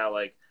talk about how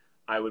like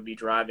I would be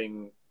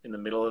driving in the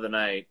middle of the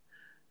night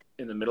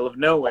in the middle of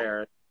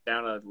nowhere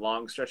down a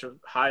long stretch of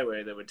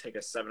highway that would take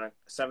us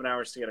 7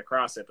 hours to get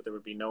across it, but there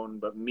would be no one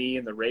but me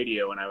and the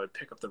radio, and I would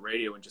pick up the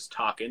radio and just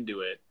talk into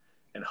it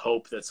and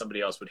hope that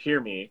somebody else would hear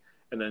me,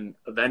 and then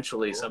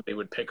eventually somebody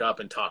would pick up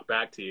and talk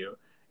back to you,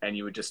 and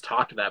you would just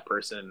talk to that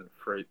person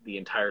for the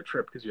entire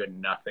trip because you had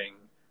nothing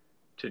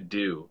to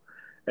do.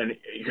 And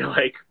you're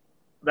like,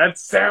 that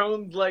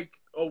sounds like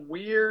a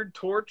weird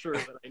torture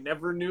that I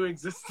never knew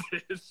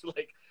existed.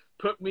 Like,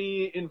 put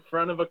me in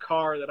front of a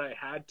car that I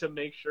had to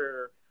make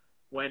sure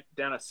went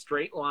down a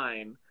straight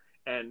line,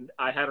 and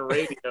I had a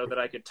radio that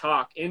I could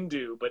talk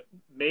into, but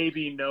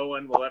maybe no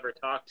one will ever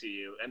talk to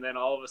you. And then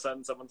all of a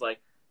sudden someone's like,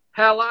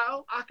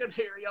 hello, I can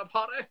hear you,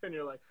 buddy. And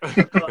you're like,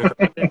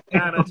 in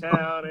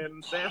Chinatown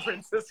in San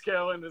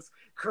Francisco, and this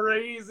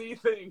crazy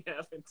thing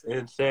happened to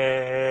in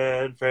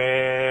San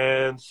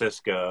Francisco.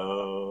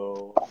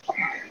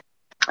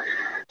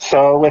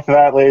 So with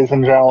that, ladies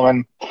and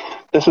gentlemen,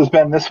 this has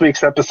been this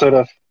week's episode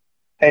of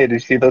Hey, did you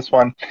see this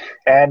one?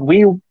 And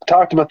we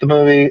talked about the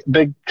movie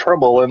Big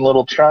Trouble in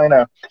Little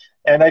China.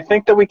 And I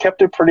think that we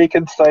kept it pretty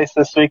concise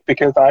this week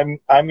because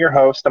I'm your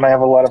host and I have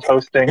a lot of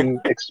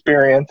hosting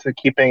experience in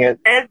keeping it.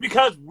 And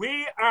because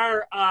we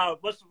are,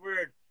 what's the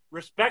word,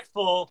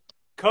 respectful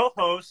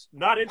co-hosts,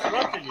 not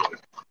interrupting you.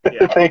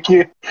 Yeah. Thank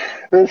you.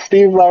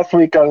 Steve last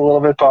week got a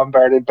little bit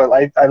bombarded, but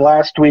I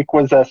last week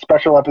was a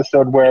special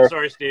episode where...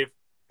 Sorry, Steve.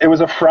 It was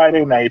a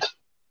Friday night.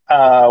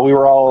 We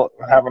were all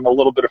having a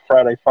little bit of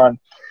Friday fun.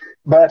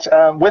 But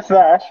with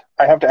that,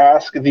 I have to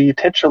ask the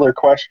titular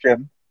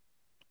question.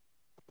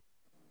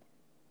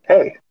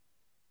 Hey,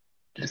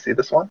 did you see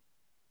this one?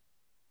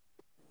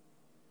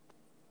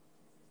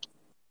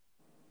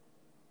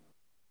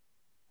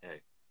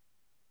 Hey,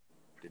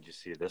 did you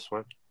see this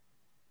one?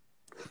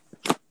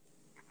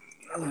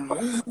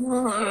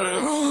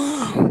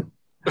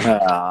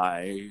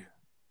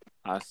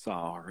 I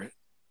saw it.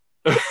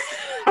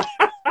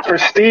 For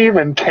Steve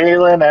and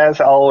Kaylin,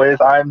 as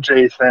always, I'm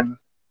Jason.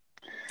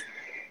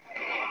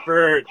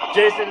 For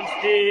Jason and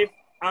Steve,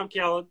 I'm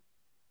Kellen.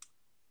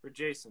 For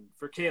Jason,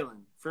 for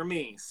Kaylin, for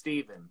me,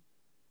 Steven.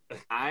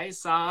 I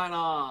saw it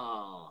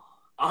all.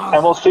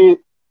 And we'll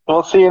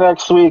see you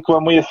next week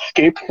when we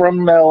escape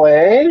from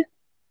LA.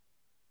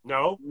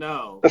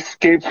 No.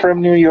 Escape from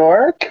New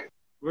York.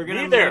 We're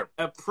gonna make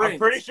a print. I'm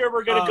pretty sure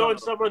we're gonna go in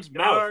someone's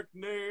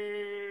darkness.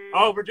 mouth.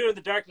 Oh, we're doing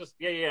the darkness.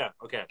 Yeah.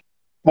 Okay.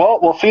 Well,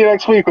 we'll see you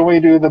next week when we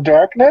do the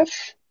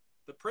darkness.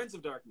 The Prince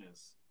of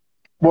Darkness.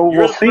 Well,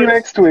 we'll see you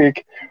next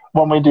week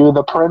when we do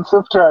the Prince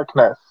of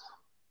Darkness.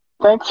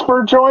 Thanks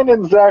for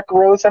joining, Zach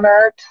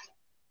Rosenart.